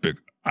like it's big.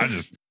 I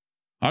just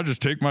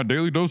take my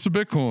daily dose of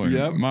Bitcoin.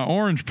 Yep, my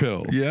orange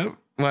pill. Yep,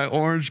 my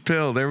orange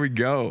pill. There we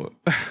go.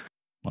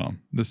 Well,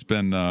 this has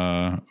been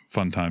a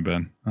fun time,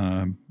 Ben.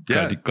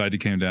 Glad you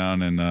came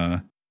down,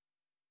 and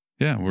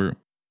we're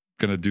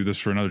gonna do this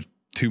for another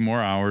 2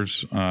 more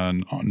hours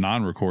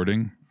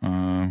non-recording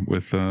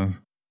with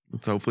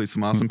hopefully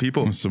some awesome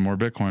people, with some more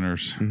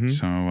Bitcoiners. Mm-hmm.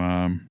 So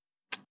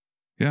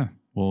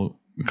well,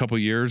 a couple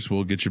of years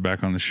we'll get you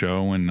back on the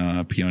show,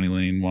 and Peony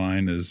Lane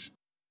Wine is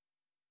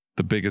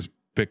the biggest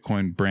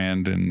Bitcoin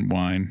brand in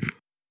wine.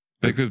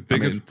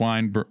 Biggest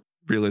wine.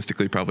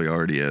 Realistically, probably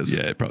already is.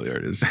 Yeah, it probably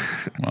already is.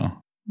 Well.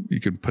 You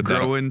could put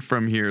growing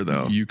from here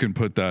though. You can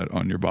put that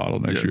on your bottle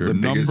next year.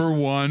 Number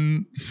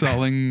one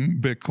selling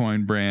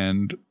Bitcoin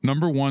brand,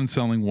 number one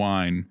selling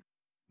wine,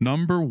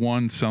 number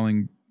one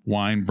selling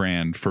wine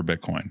brand for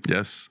Bitcoin.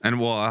 Yes. And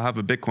well, I'll have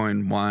a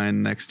Bitcoin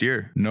wine next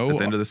year. At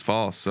the end of this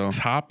fall. So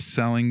top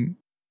selling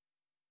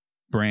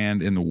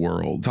brand in the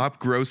world. Top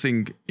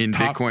grossing in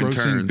Bitcoin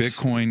terms.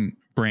 Bitcoin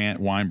brand,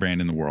 wine brand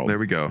in the world. There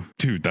we go.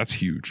 Dude, that's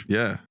huge.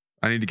 Yeah.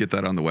 I need to get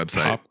that on the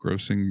website. Top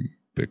grossing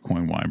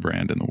Bitcoin wine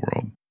brand in the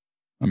world.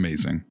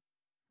 Amazing.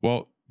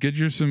 Well, get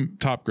your some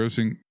top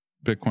grossing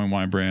Bitcoin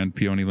wine brand,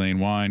 Peony Lane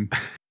Wine.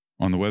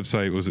 On the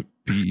website, was it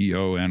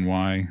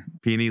Peony?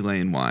 Peony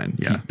Lane Wine.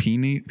 Yeah.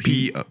 Peony?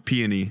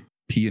 Peony.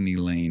 Peony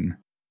Lane.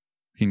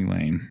 Peony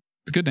Lane.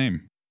 It's a good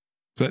name.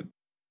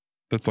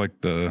 That's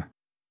like the...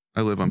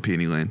 I live on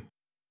Peony Lane.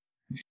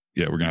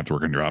 Yeah, we're going to have to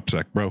work on your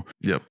OPSEC, bro.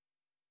 Yep.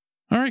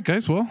 All right,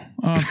 guys. Well,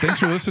 thanks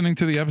for listening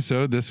to the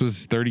episode. This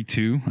was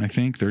 32, I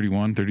think.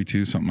 31,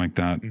 32, something like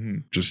that. Mm-hmm.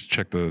 Just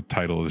check the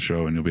title of the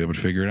show and you'll be able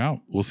to figure it out.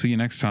 We'll see you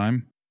next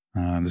time.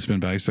 This has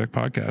been Value Stack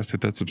Podcast.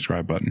 Hit that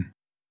subscribe button.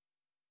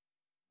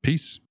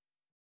 Peace.